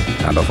Coffey.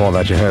 And before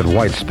that you heard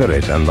White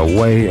Spirit and The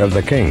Way of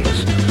the Kings.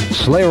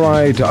 Sleigh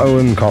Ride to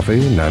Owen Coffey,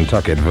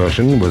 Nantucket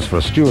version, was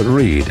for Stuart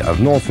Reed of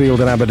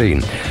Northfield in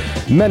Aberdeen.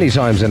 Many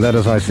times in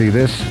letters I see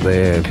this.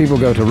 People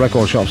go to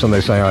record shops and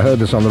they say, I heard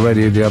this on the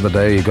radio the other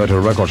day. You go to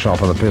a record shop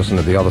and the person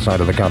at the other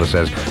side of the counter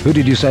says, who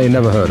did you say?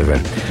 Never heard of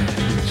him.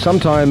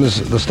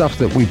 Sometimes the stuff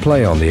that we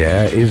play on the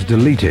air is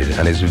deleted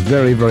and is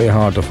very, very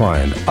hard to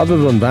find. Other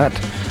than that,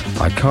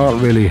 I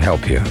can't really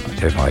help you.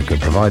 If I could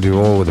provide you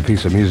all with a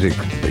piece of music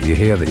that you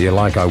hear that you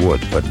like, I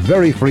would. But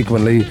very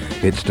frequently,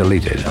 it's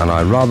deleted. And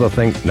I rather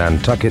think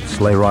Nantucket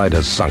Sleigh Ride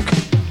has sunk.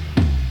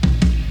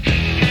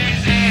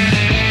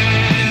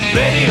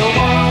 Radio 1.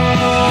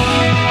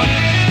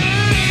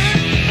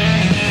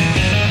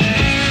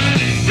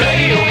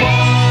 Radio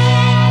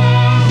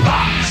 1.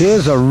 Rocks.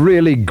 Here's a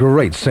really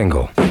great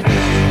single.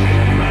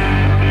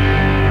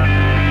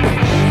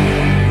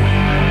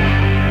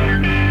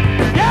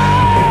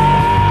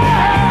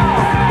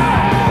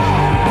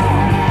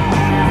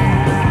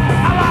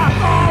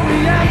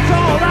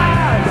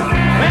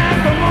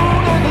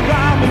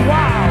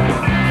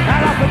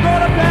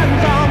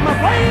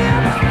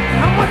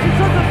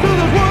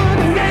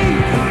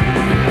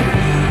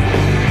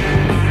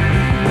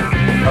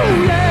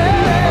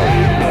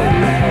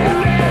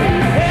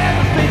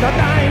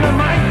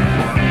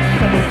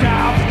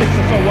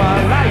 So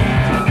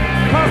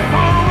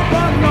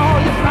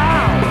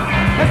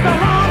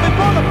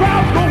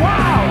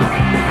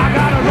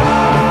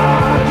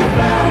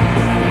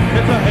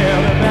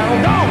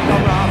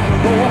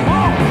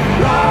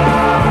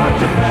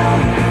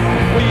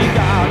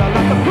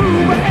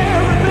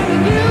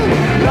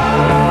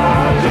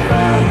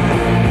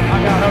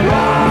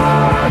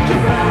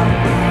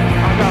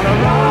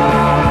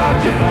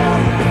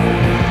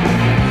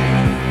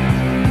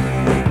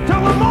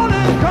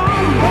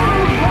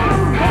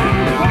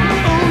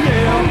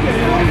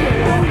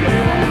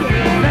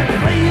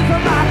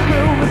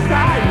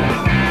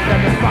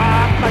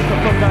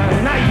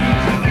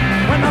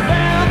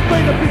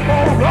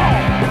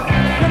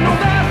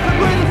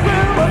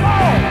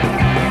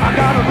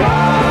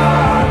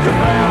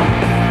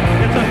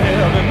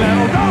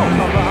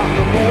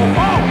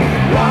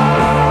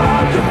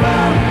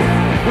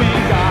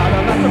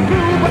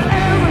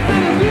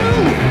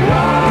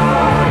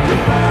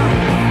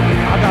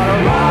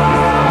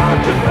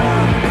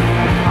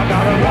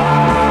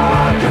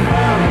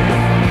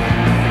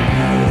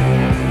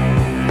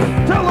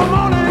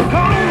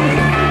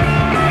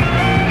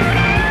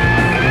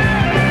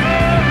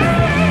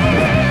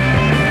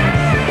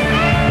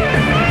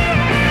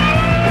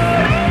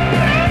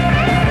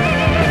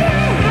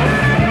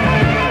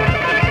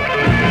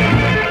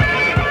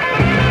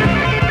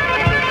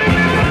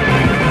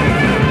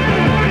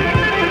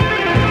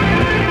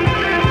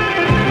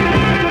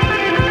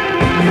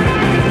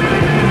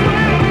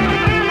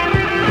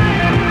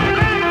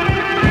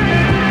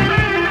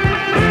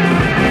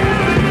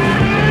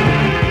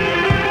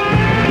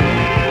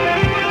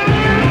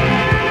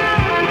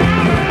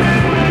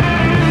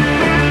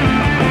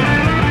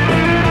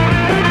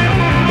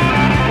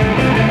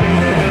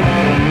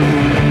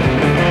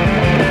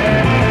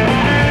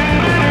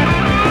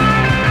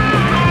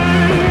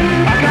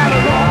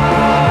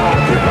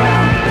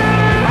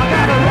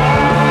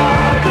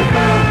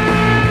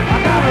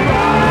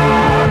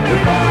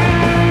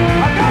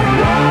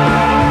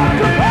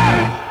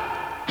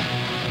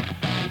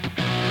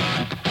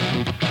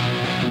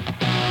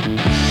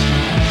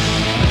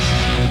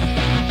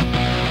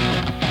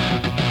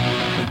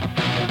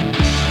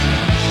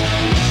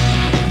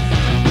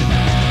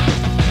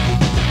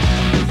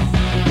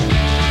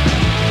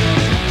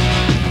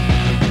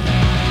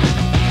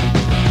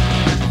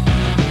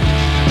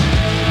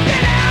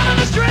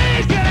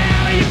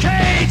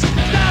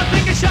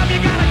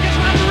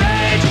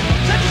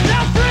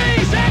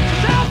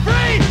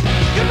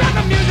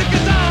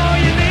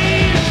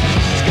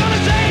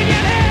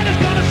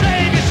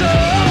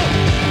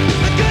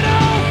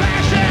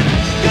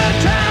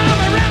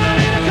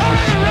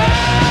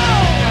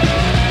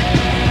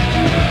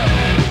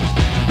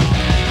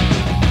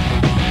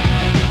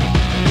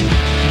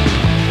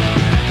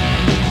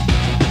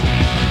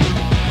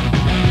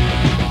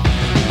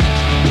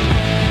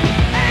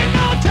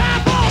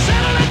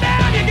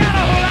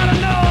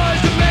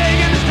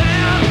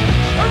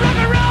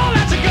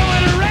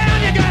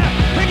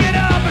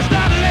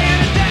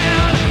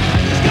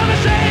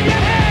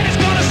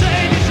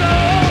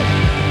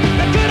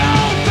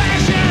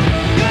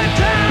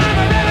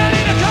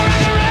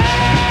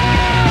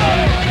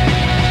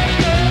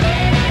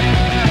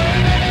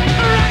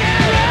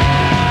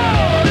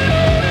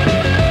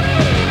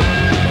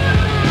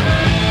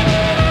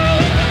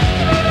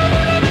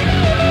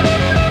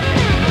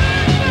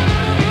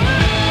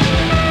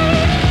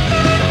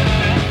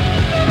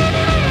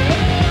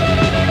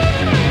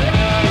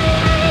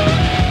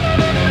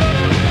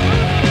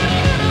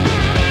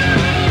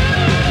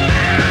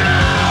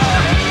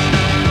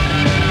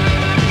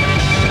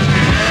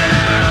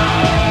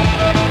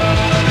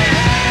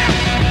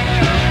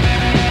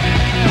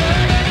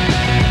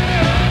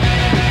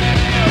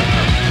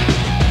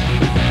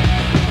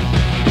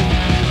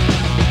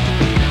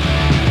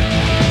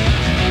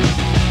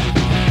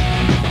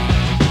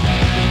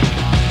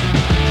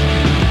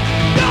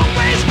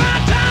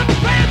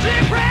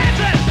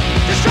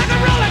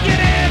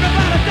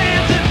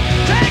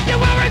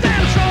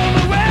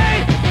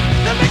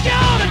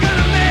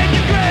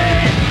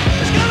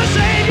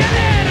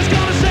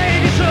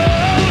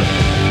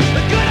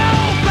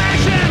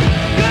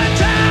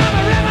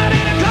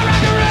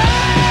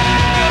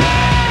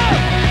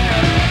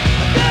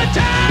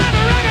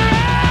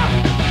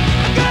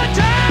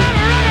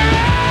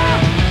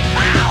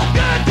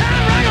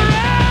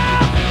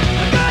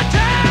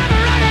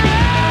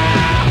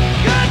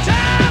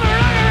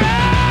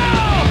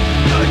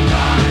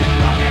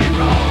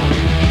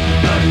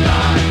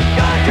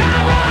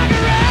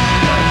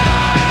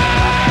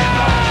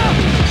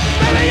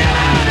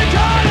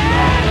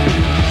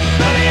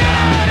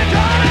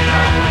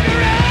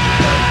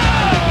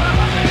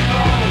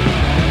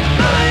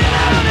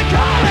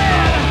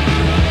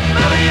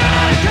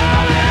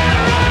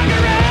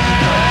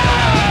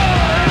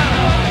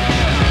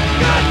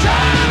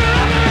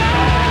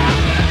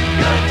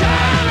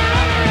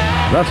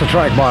That's a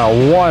track by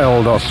a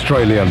wild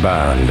Australian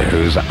band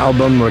whose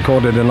album,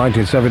 recorded in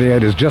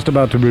 1978, is just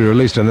about to be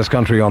released in this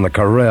country on the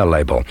Career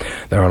label.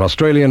 They're an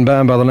Australian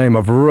band by the name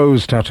of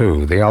Rose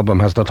Tattoo. The album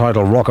has the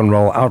title Rock and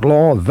Roll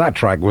Outlaw. That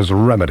track was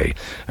Remedy,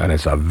 and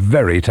it's a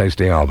very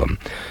tasty album.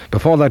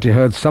 Before that, you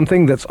heard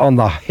something that's on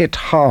the Hit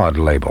Hard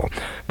label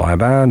by a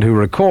band who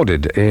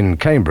recorded in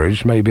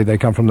Cambridge. Maybe they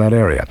come from that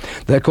area.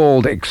 They're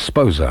called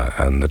Exposure,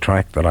 and the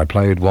track that I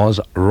played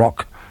was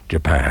Rock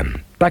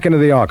Japan. Back into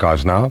the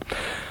archives now.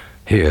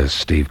 Here's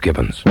Steve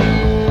Gibbons. Evil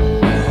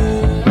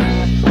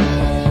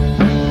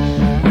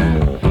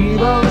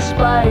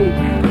spike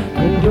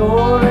and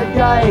you're a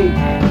dyke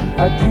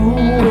are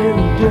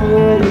doing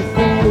dirty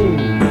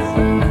things.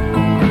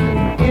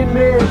 In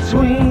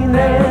between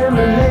them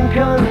and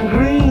Lincoln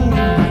Green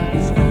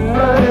is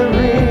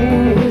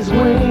fluttering his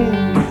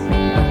wings.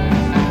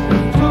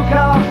 Took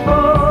off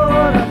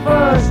for the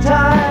first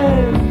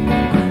time.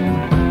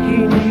 He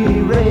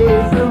nearly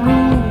raised the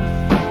roof.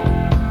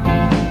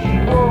 He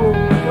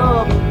woke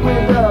up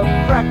with a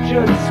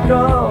fractured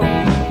skull,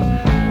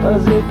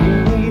 as if he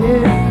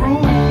needed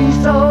proof. He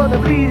saw the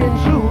bleeding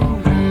truth.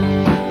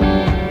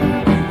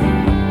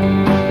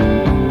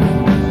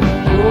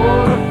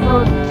 Toward the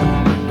front,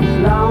 he's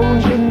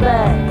lounging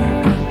back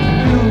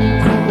to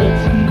the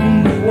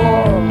TV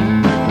wall.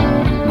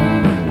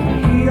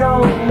 He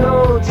don't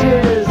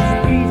notice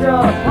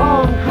Peter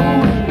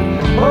Poncoon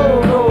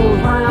goes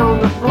round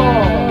the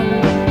floor.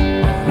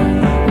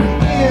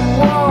 In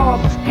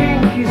walks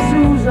Kinky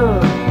Susan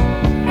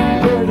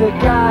with a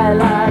guy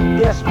like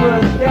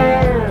Desperate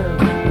Dan.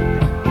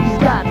 He's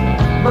got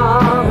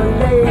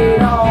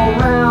marmalade all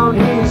round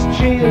his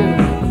chin.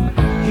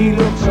 He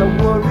looks a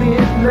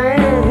worried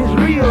man. His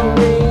real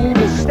name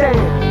is Stan.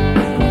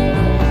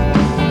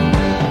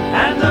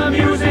 And the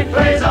music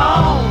plays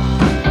on.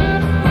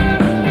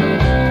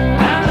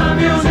 And the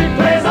music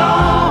plays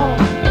on.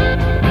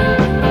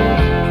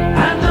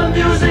 And the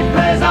music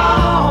plays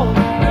on.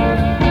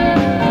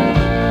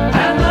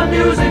 And the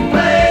music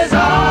plays on.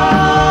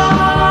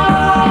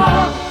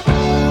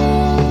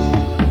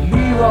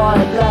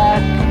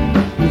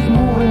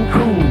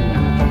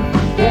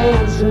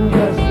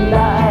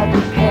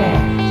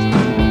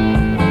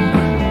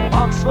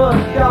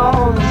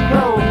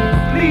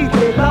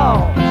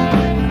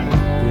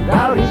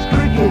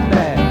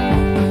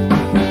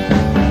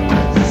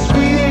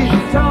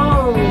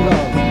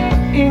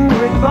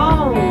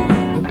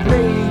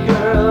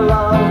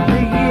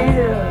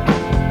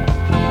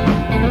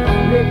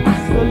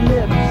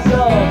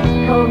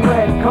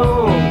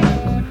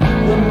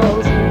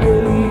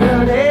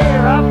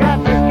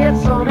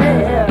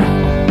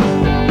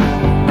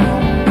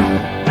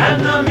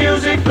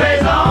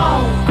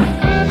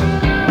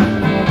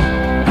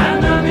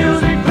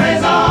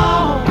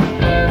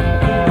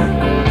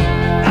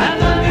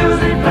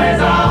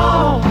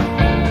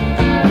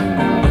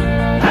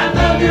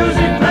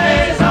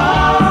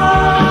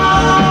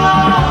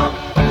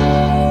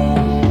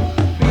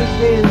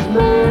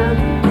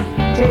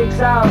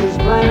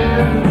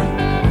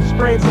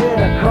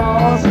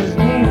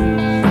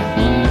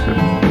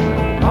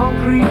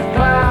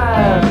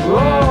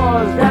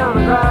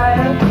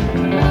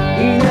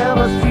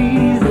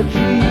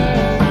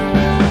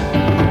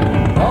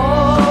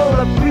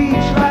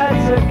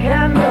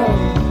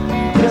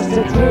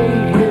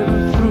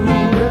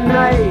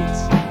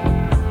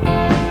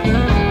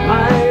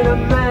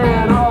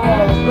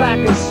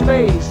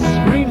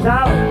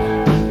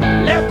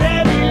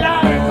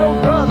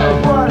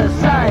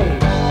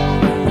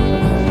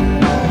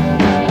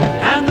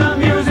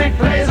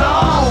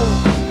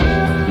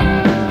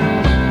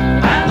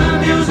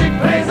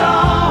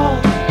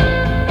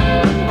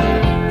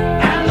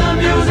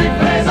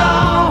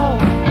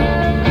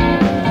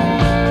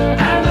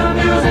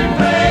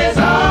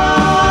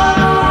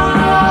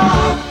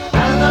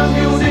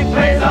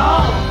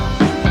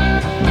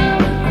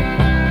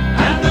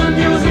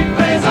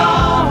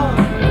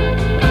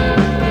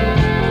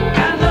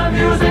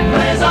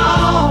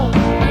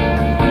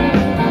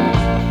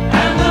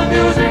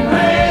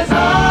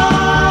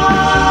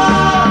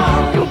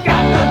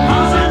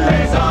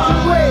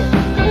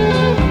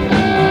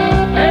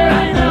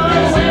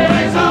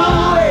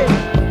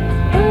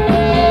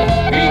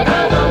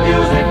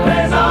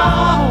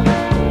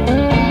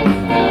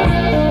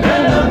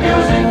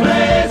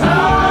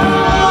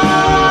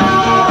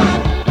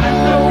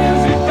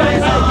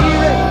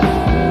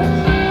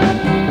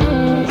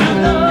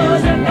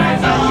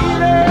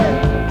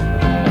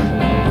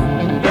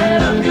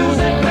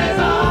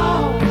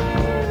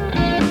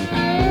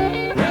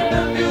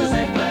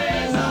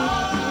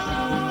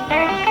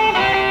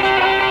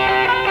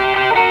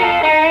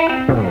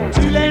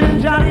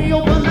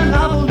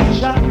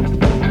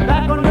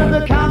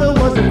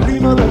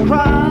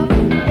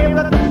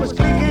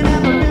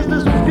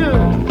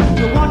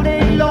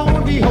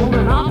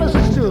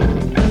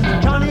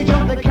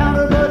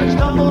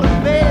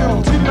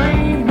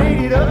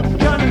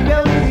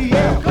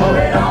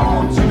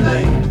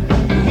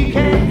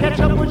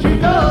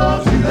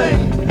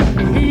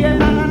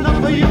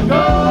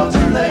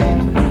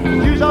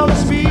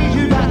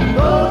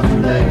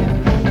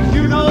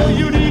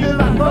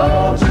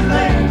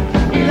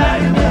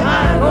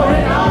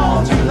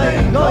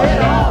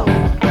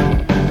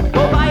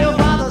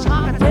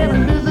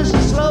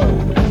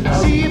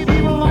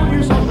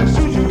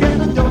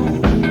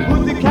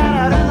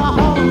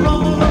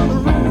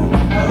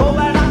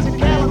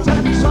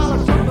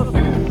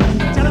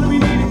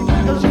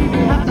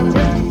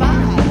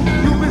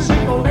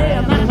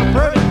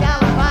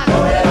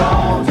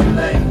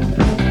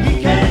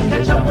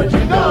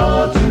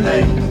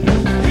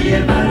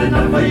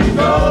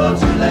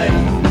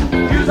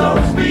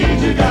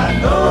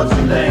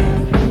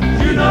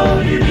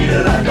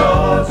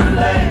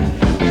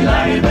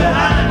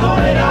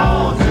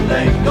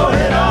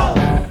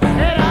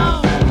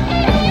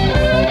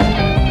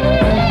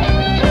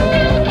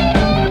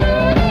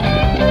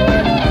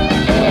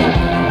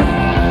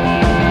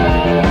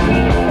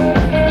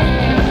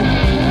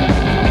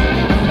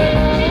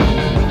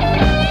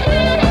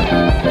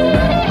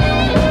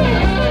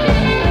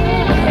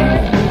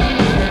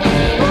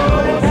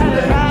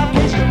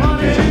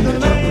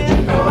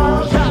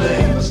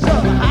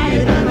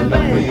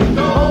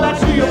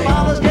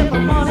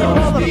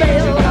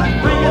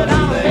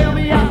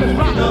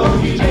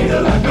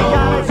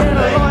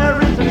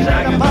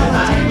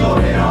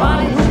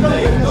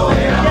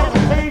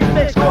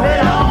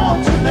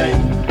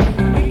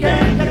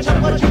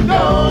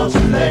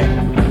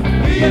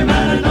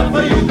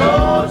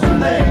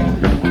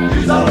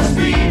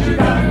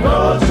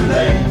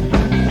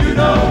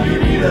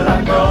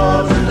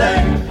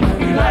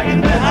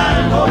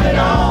 go head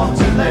on,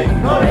 too late,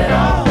 go head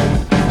on,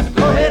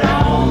 too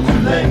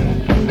late.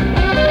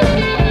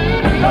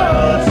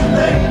 Oh, too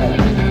late.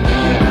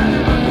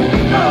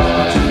 Oh,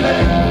 too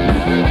late.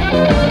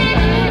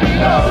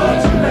 Oh,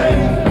 too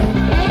late.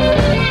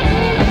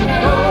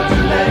 Oh,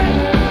 too late.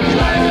 You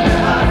like it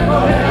behind, go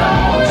head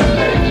on, too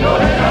late, go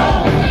head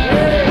on.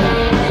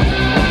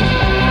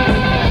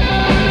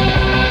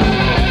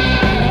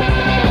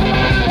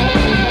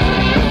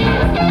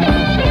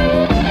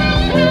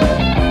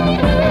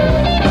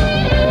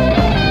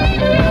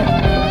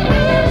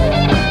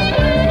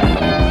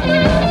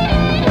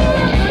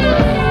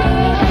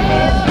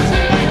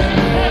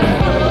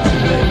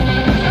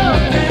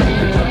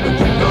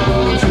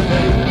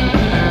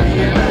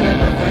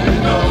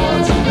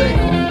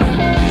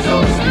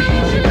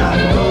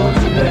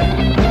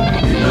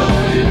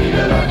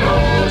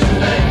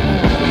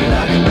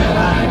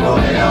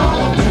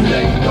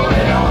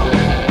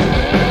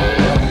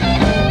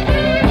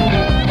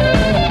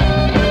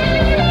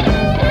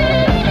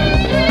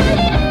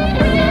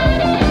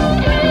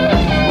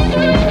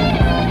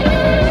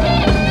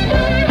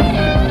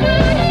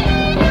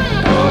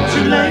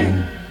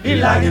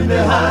 Lagging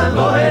behind,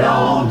 go head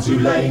on, too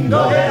late,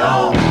 go head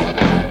on.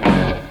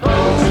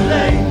 Oh, too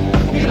late,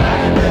 he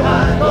lagging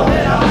behind, go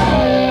head on.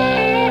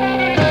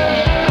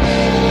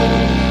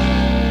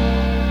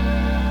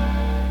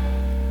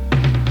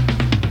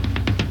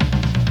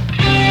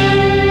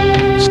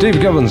 Steve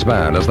Gibbons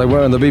Band, as they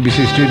were in the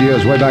BBC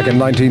studios way back in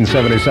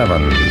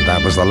 1977.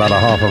 That was the latter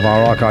half of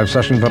our archive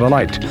session for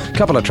tonight.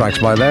 Couple of tracks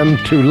by them,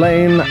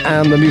 Tulane,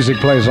 and The Music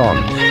Plays On.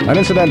 And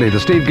incidentally,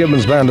 the Steve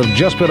Gibbons Band have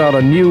just put out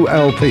a new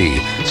LP,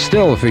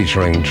 still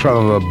featuring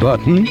Trevor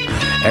Burton,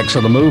 ex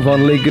of The Move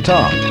on lead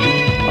guitar.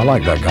 I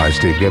like that guy,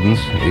 Steve Gibbons.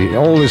 He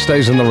always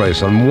stays in the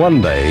race, and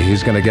one day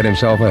he's going to get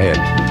himself a hit.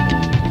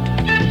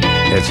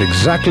 It's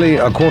exactly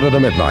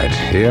 1:45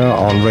 here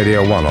on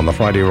Radio 1 on the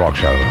Friday Rock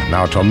Show.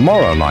 Now,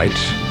 tomorrow night,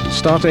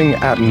 starting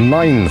at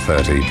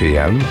 9:30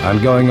 p.m.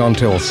 and going on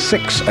till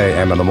 6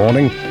 a.m. in the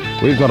morning,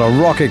 we've got a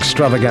rock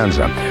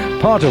extravaganza,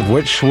 part of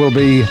which will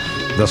be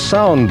the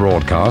sound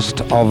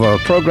broadcast of a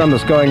program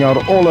that's going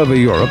out all over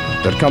Europe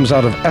that comes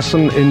out of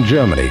Essen in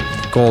Germany,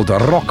 called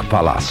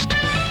Rockpalast.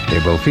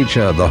 It will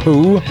feature The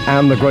Who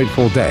and the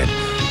Grateful Dead,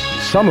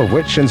 some of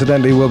which,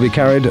 incidentally, will be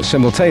carried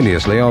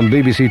simultaneously on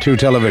BBC Two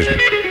television.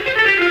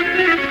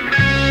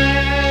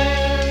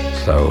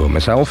 So,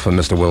 myself and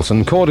Mr.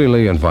 Wilson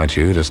cordially invite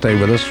you to stay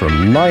with us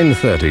from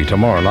 9:30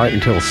 tomorrow night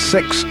until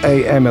 6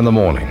 a.m. in the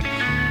morning,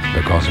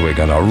 because we're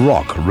going to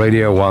rock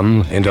Radio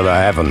 1 into the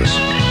heavens.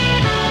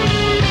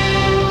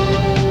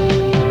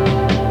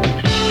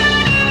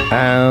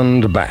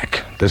 And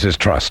back. This is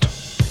Trust.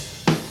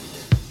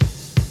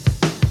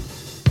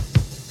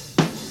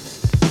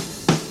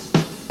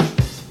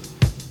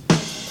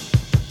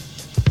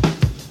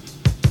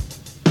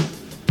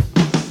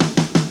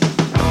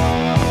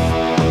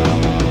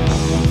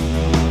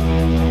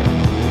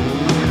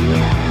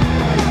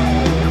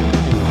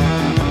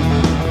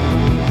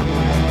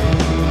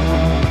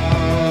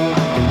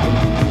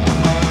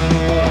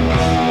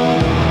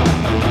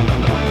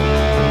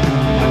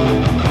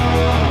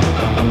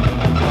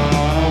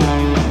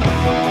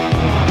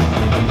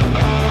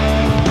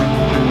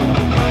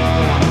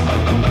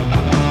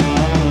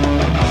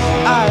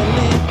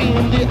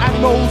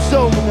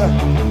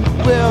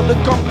 Where the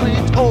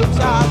concrete oaks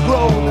are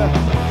grown.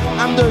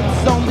 I'm the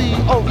zombie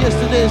of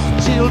yesterday's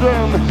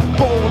children,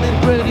 born and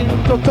bred in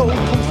total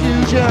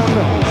confusion.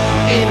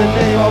 In the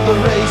name of the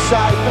race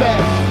I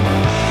bet,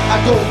 I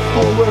go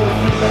forward,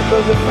 remember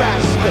the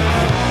past.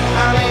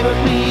 I'll never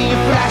be a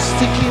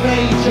plastic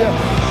image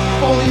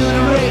for you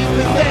to rape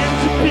and then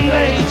to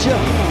pillage.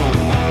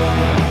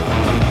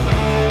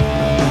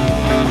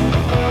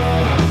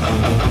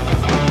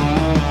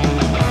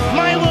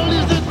 My world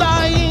is a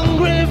dying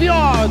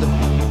graveyard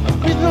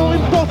with no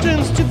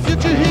importance to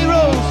future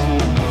heroes,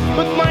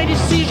 but my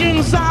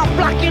decisions are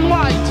black and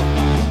white.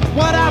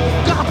 What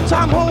I've got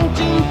I'm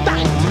holding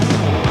tight.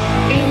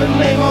 In the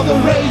name of the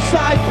race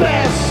I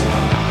pass,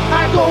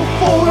 I go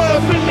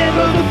forward,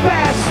 remember the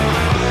past.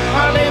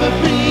 I'll never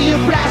be a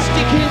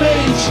plastic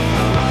image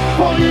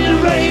for you to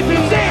rape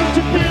and then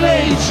to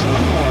pillage.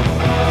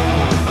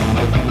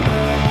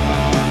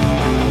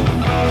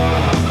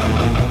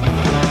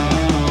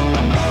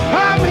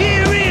 I'm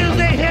here, is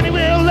there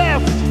anywhere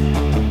left?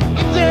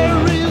 If there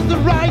is the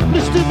right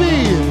place to be,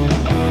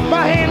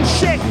 my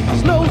handshake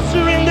is no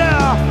surrender,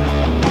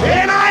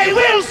 and I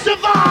will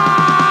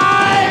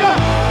survive.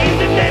 In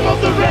the name of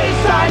the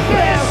race I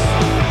pass,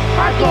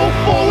 I go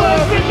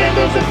forward,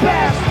 remember the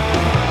past.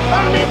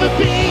 I'll never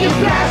be a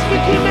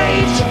plastic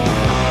image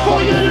for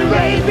you to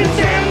rape and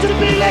then to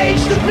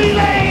pillage, to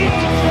pillage.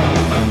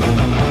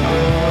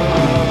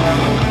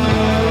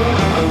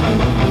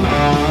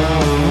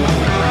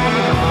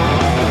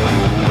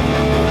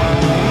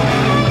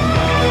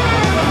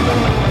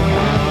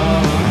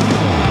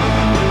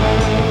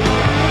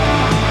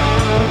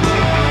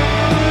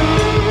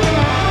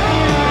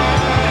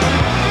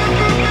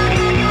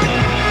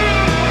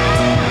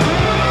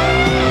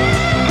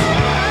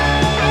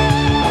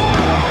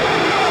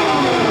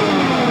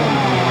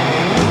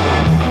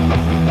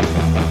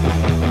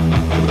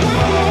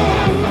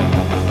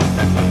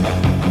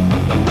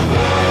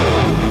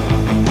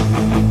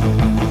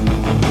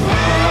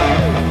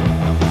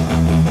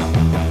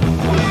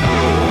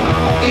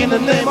 the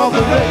name of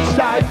the race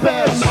I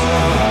best.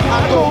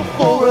 I go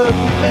forward,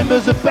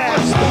 remember's the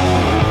best.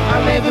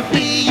 I'll never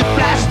be a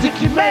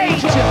plasticky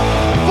major.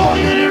 For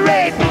you to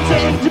rape,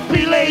 pretend to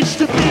be late,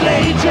 to be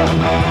later.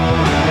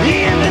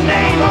 In the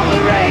name of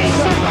the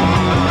race.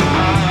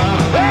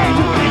 Hey,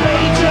 to be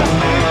later.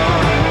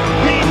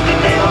 In the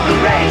name of the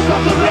race,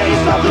 of the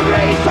race, of the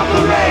race, of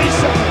the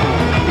race.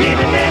 In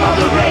the name of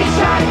the race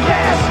I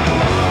pass.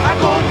 I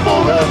go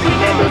forward,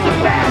 remember's the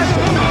best.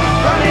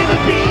 I'll never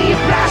be a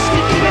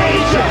plastic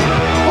teenager.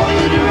 For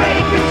you to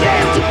rape,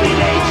 pretend to be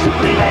late, to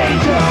be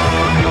later.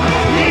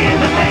 In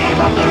the name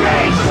of the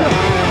race.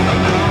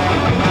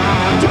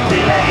 To be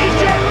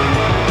later.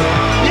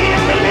 In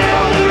the name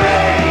of the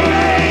race.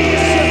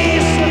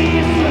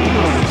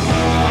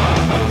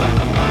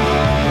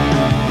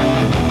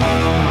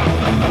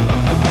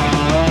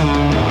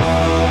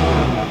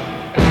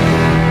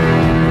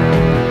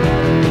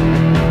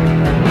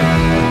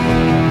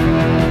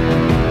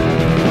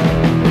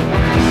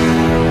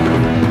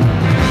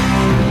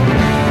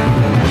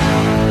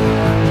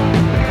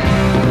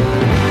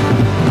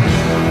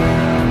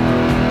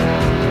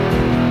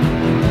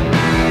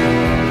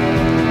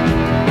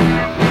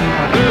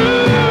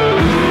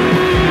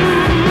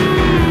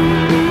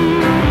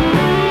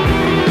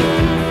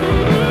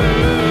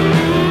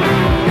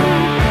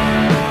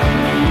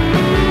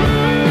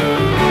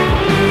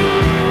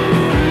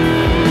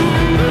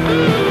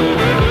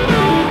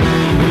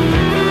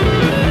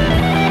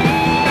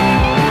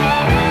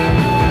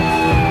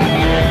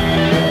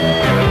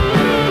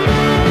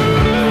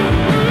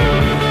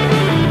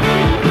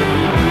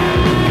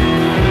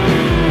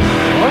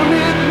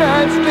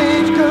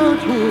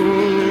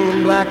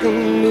 Black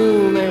and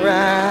moon they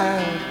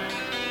ride.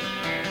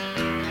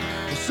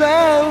 The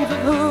sounds of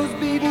hooves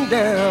beating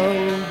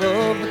down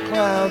above the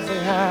clouds they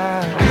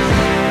hide.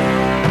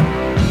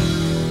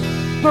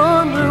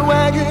 Thunder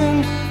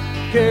wagons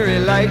carry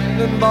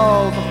lightning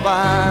balls of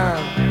fire.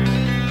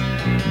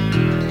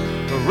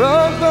 The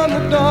run from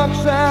the dark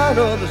side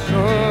of the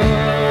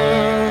sun.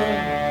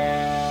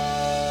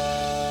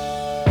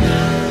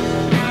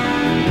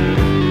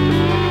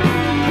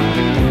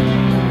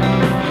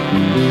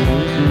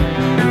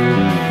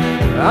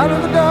 Out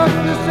of the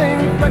darkness, a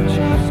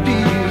reflection of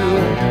steel.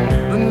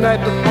 The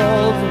night that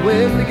falls, the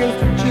wind begins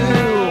to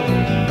chill.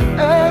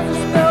 As the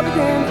spell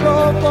begins,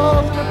 all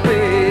falls into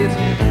place.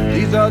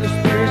 These are the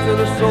spirits of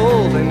the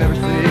soul, they never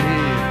sleep.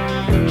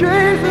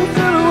 Chasing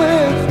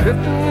silhouettes,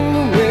 drifting in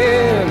the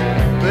wind.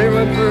 They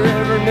run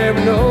forever,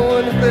 never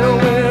knowing if they'll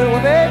win.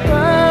 When they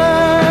find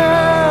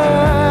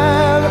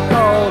the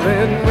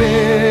calling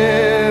wind.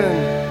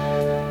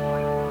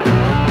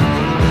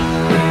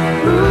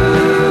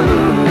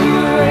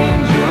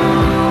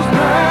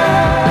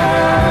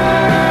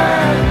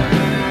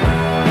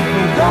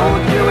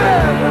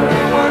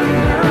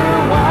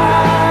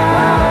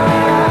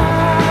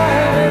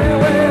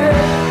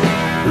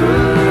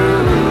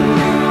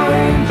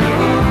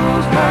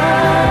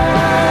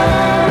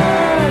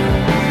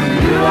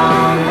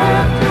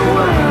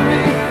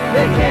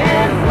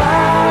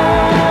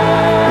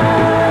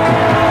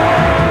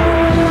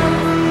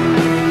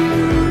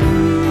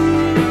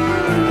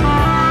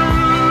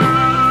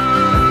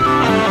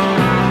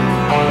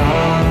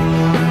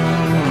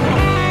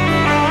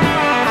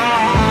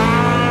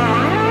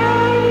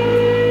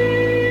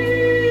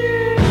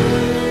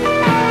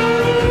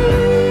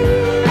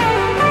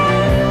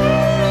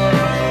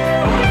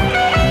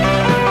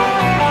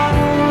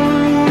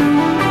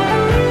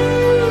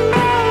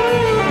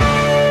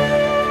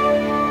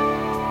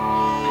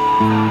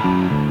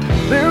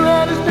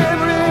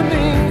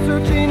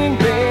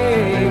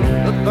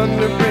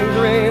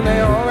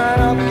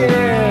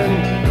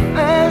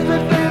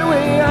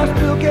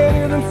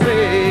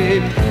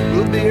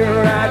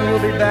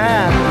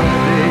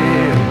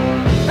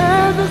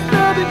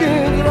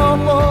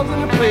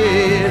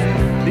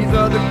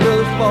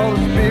 All the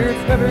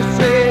spirits never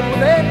say when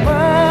they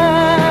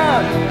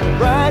find the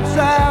bright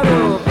side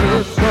of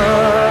the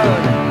sun.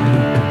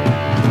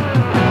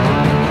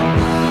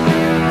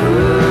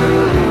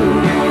 Ooh,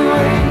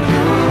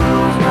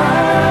 angels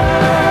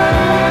mine.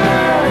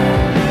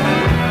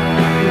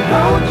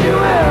 Don't you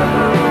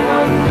ever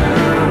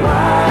wonder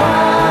why?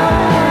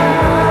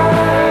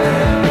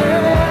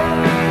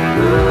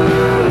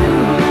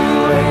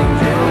 Ooh,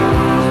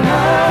 angels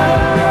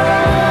mine.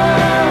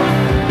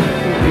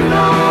 You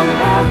don't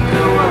have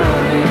to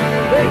worry,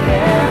 they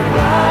can't.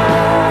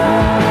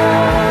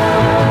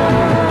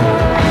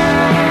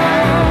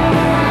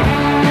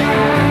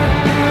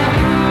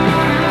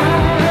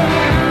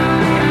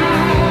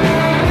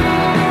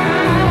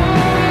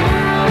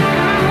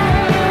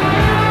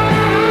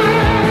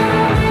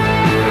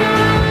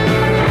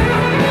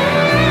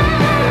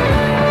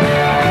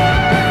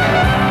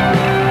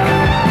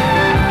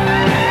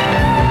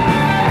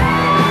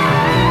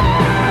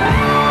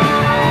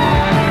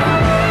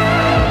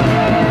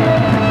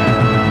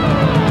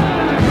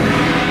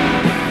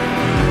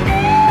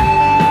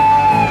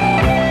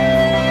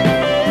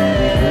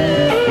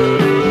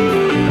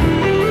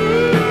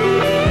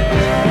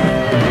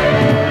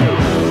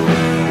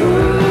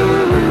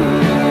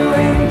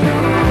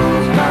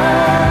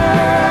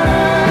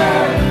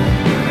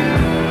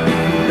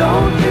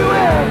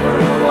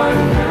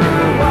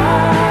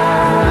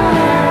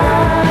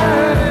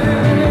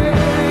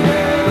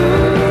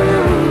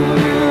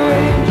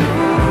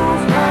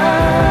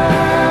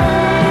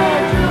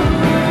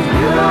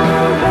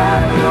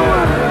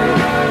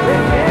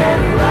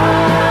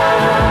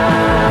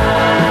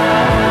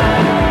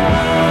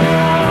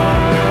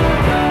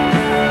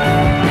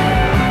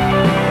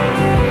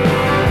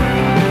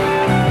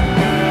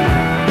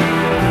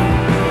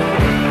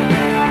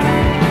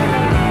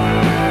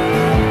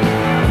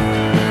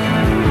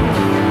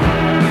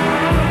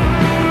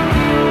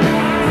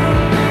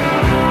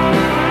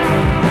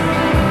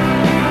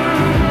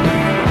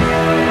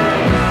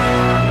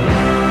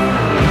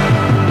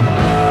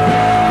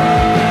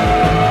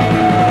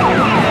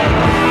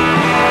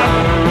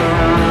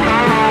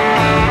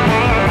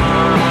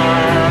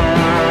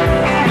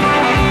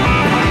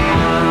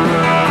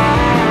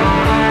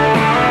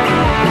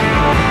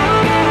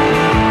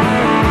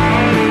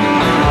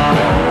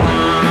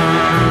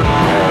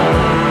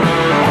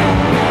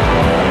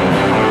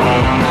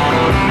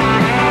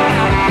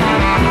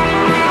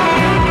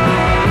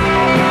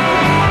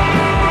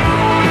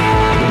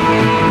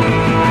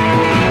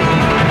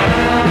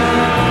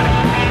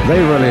 They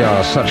really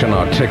are such an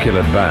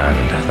articulate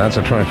band. That's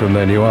a track from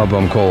their new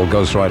album called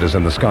Ghost Riders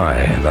in the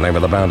Sky. The name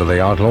of the band are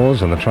the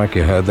Outlaws, and the track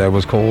you heard there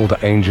was called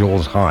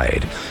Angels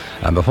Hide.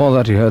 And before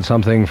that, you heard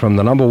something from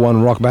the number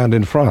one rock band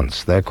in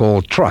France. They're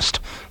called Trust.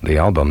 The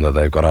album that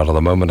they've got out at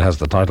the moment has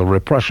the title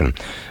Repression,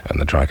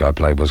 and the track I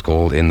played was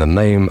called In the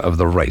Name of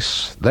the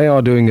Race. They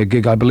are doing a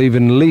gig, I believe,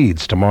 in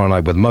Leeds tomorrow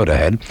night with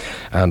Motorhead,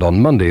 and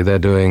on Monday they're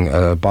doing,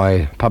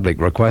 by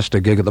public request, a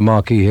gig at the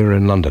Marquee here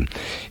in London.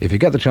 If you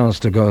get the chance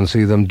to go and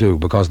see them, do,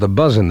 because the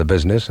buzz in the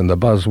business and the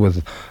buzz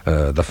with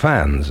the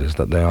fans is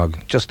that they are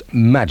just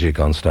magic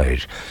on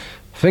stage.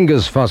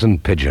 Fingers, Fuzz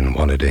and Pigeon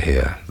wanted to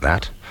hear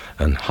that,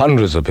 and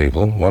hundreds of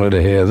people wanted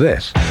to hear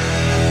this.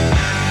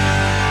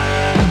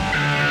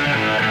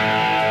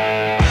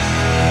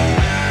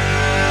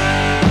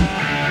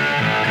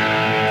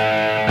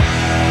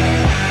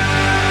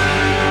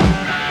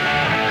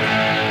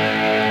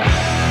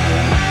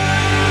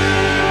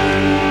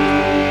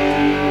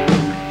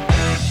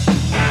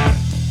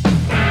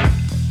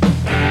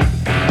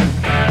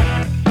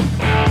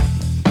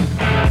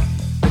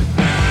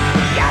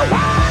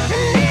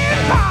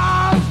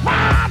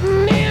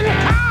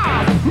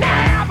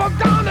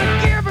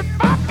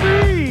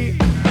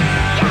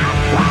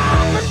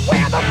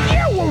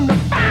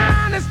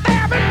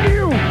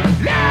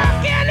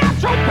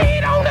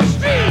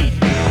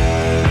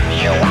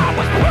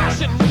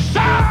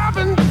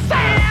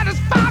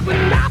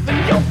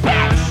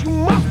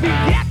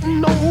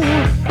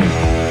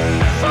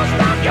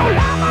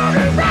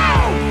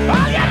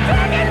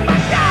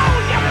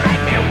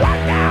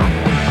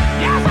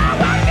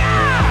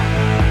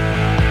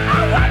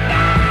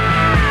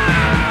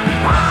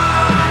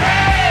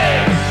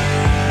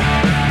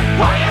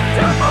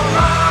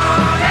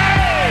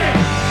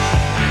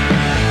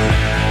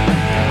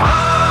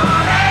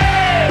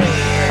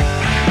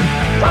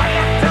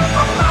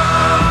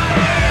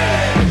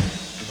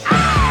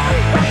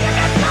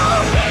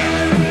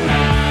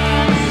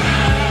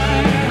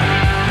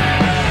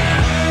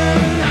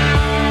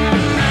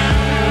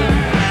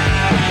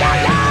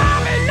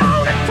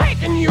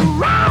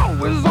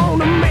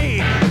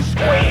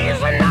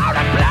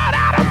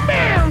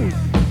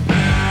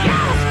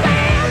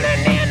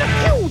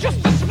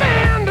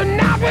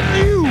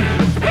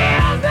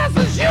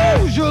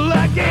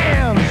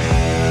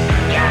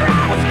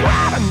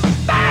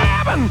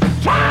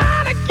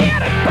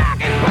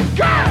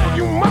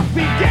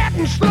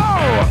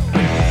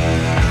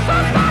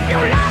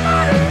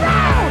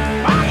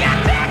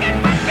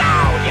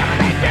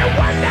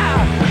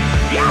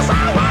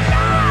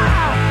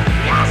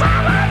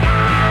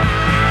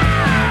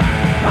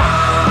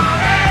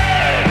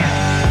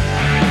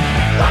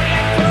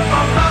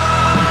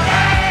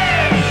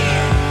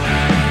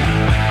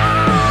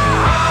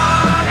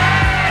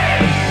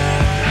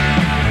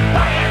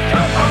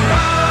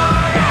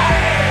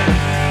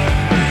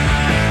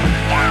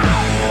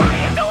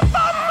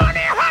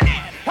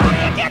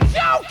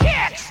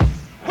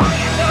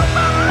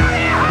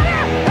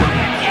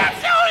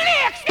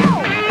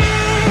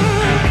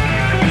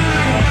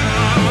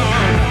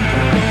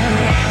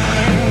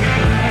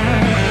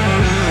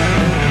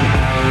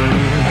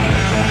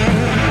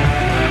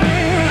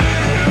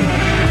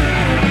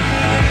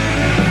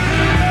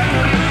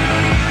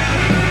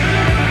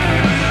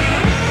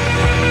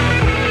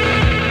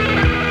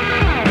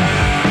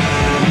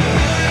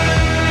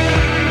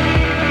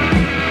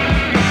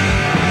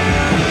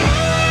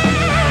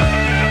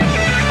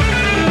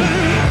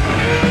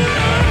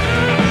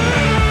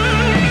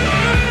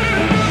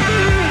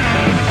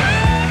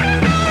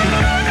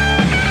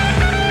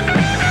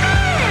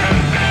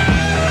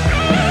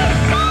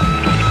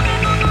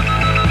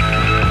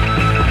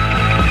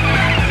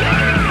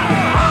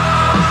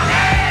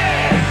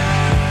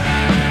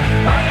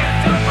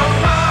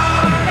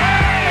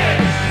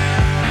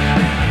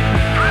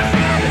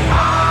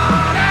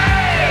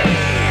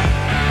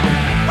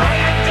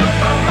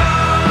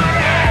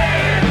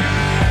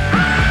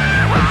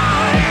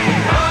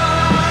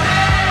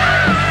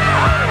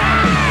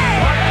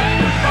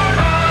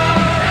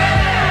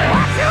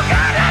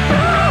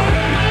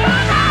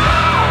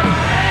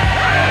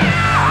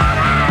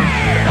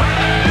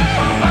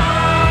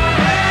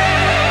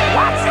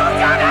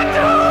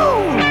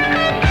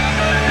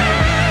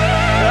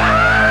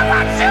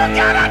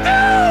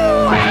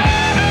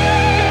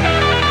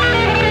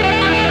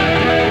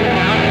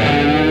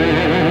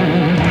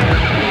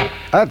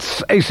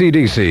 That's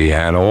AC/DC,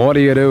 and what do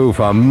you do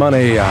for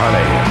money,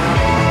 honey?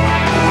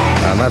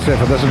 And that's it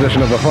for this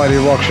edition of the Friday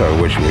Rock Show,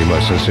 which we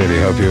most sincerely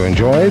hope you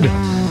enjoyed.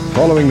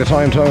 Following the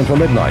time tone for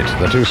midnight,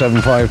 the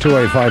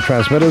 275-285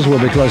 transmitters will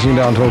be closing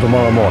down till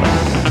tomorrow morning.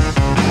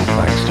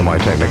 Thanks to my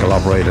technical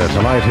operator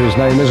tonight, whose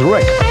name is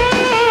Rick.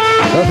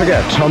 Don't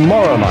forget,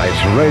 tomorrow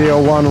night,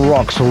 Radio 1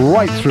 rocks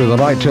right through the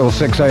night till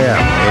 6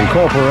 a.m.,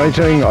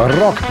 incorporating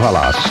Rock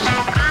Palast,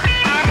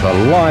 the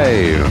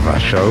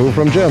live show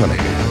from Germany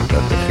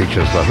that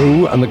features The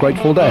Who and the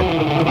Grateful Dead. So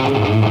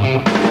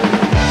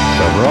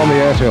we're on the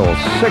air till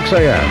 6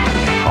 a.m.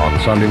 on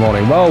Sunday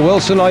morning. Well,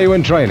 Wilson, are you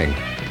in training?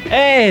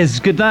 Yes,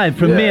 good night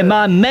from me and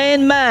my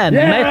main man,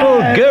 Metal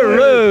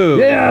Guru.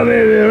 Yeah,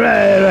 baby,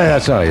 right.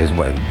 That's all. He's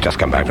just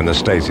come back from the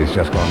States. He's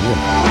just gone.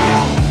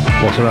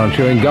 Walks around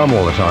chewing gum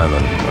all the time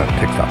and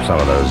picked up some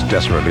of those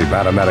desperately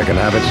bad American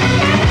habits.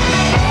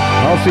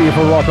 I'll see you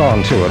for Rock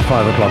On 2 at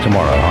 5 o'clock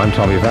tomorrow. I'm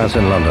Tommy Vance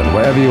in London.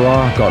 Wherever you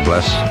are, God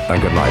bless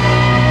and good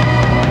night.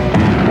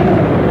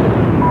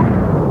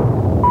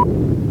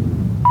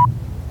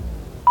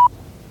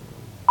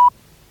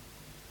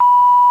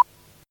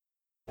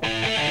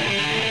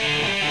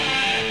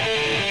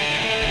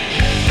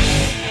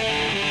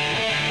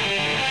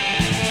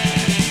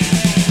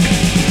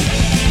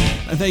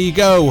 There you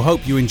go,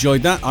 hope you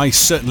enjoyed that, I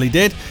certainly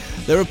did.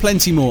 There are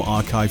plenty more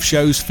archive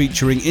shows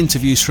featuring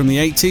interviews from the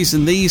 80s,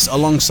 and these,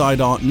 alongside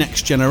our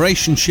Next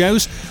Generation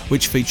shows,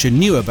 which feature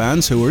newer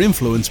bands who were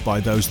influenced by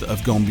those that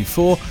have gone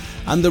before,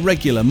 and the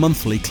regular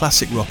monthly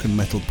Classic Rock and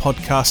Metal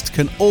podcast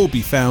can all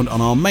be found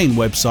on our main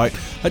website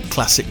at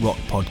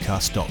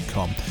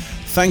classicrockpodcast.com.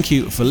 Thank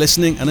you for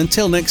listening, and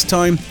until next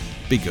time,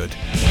 be good.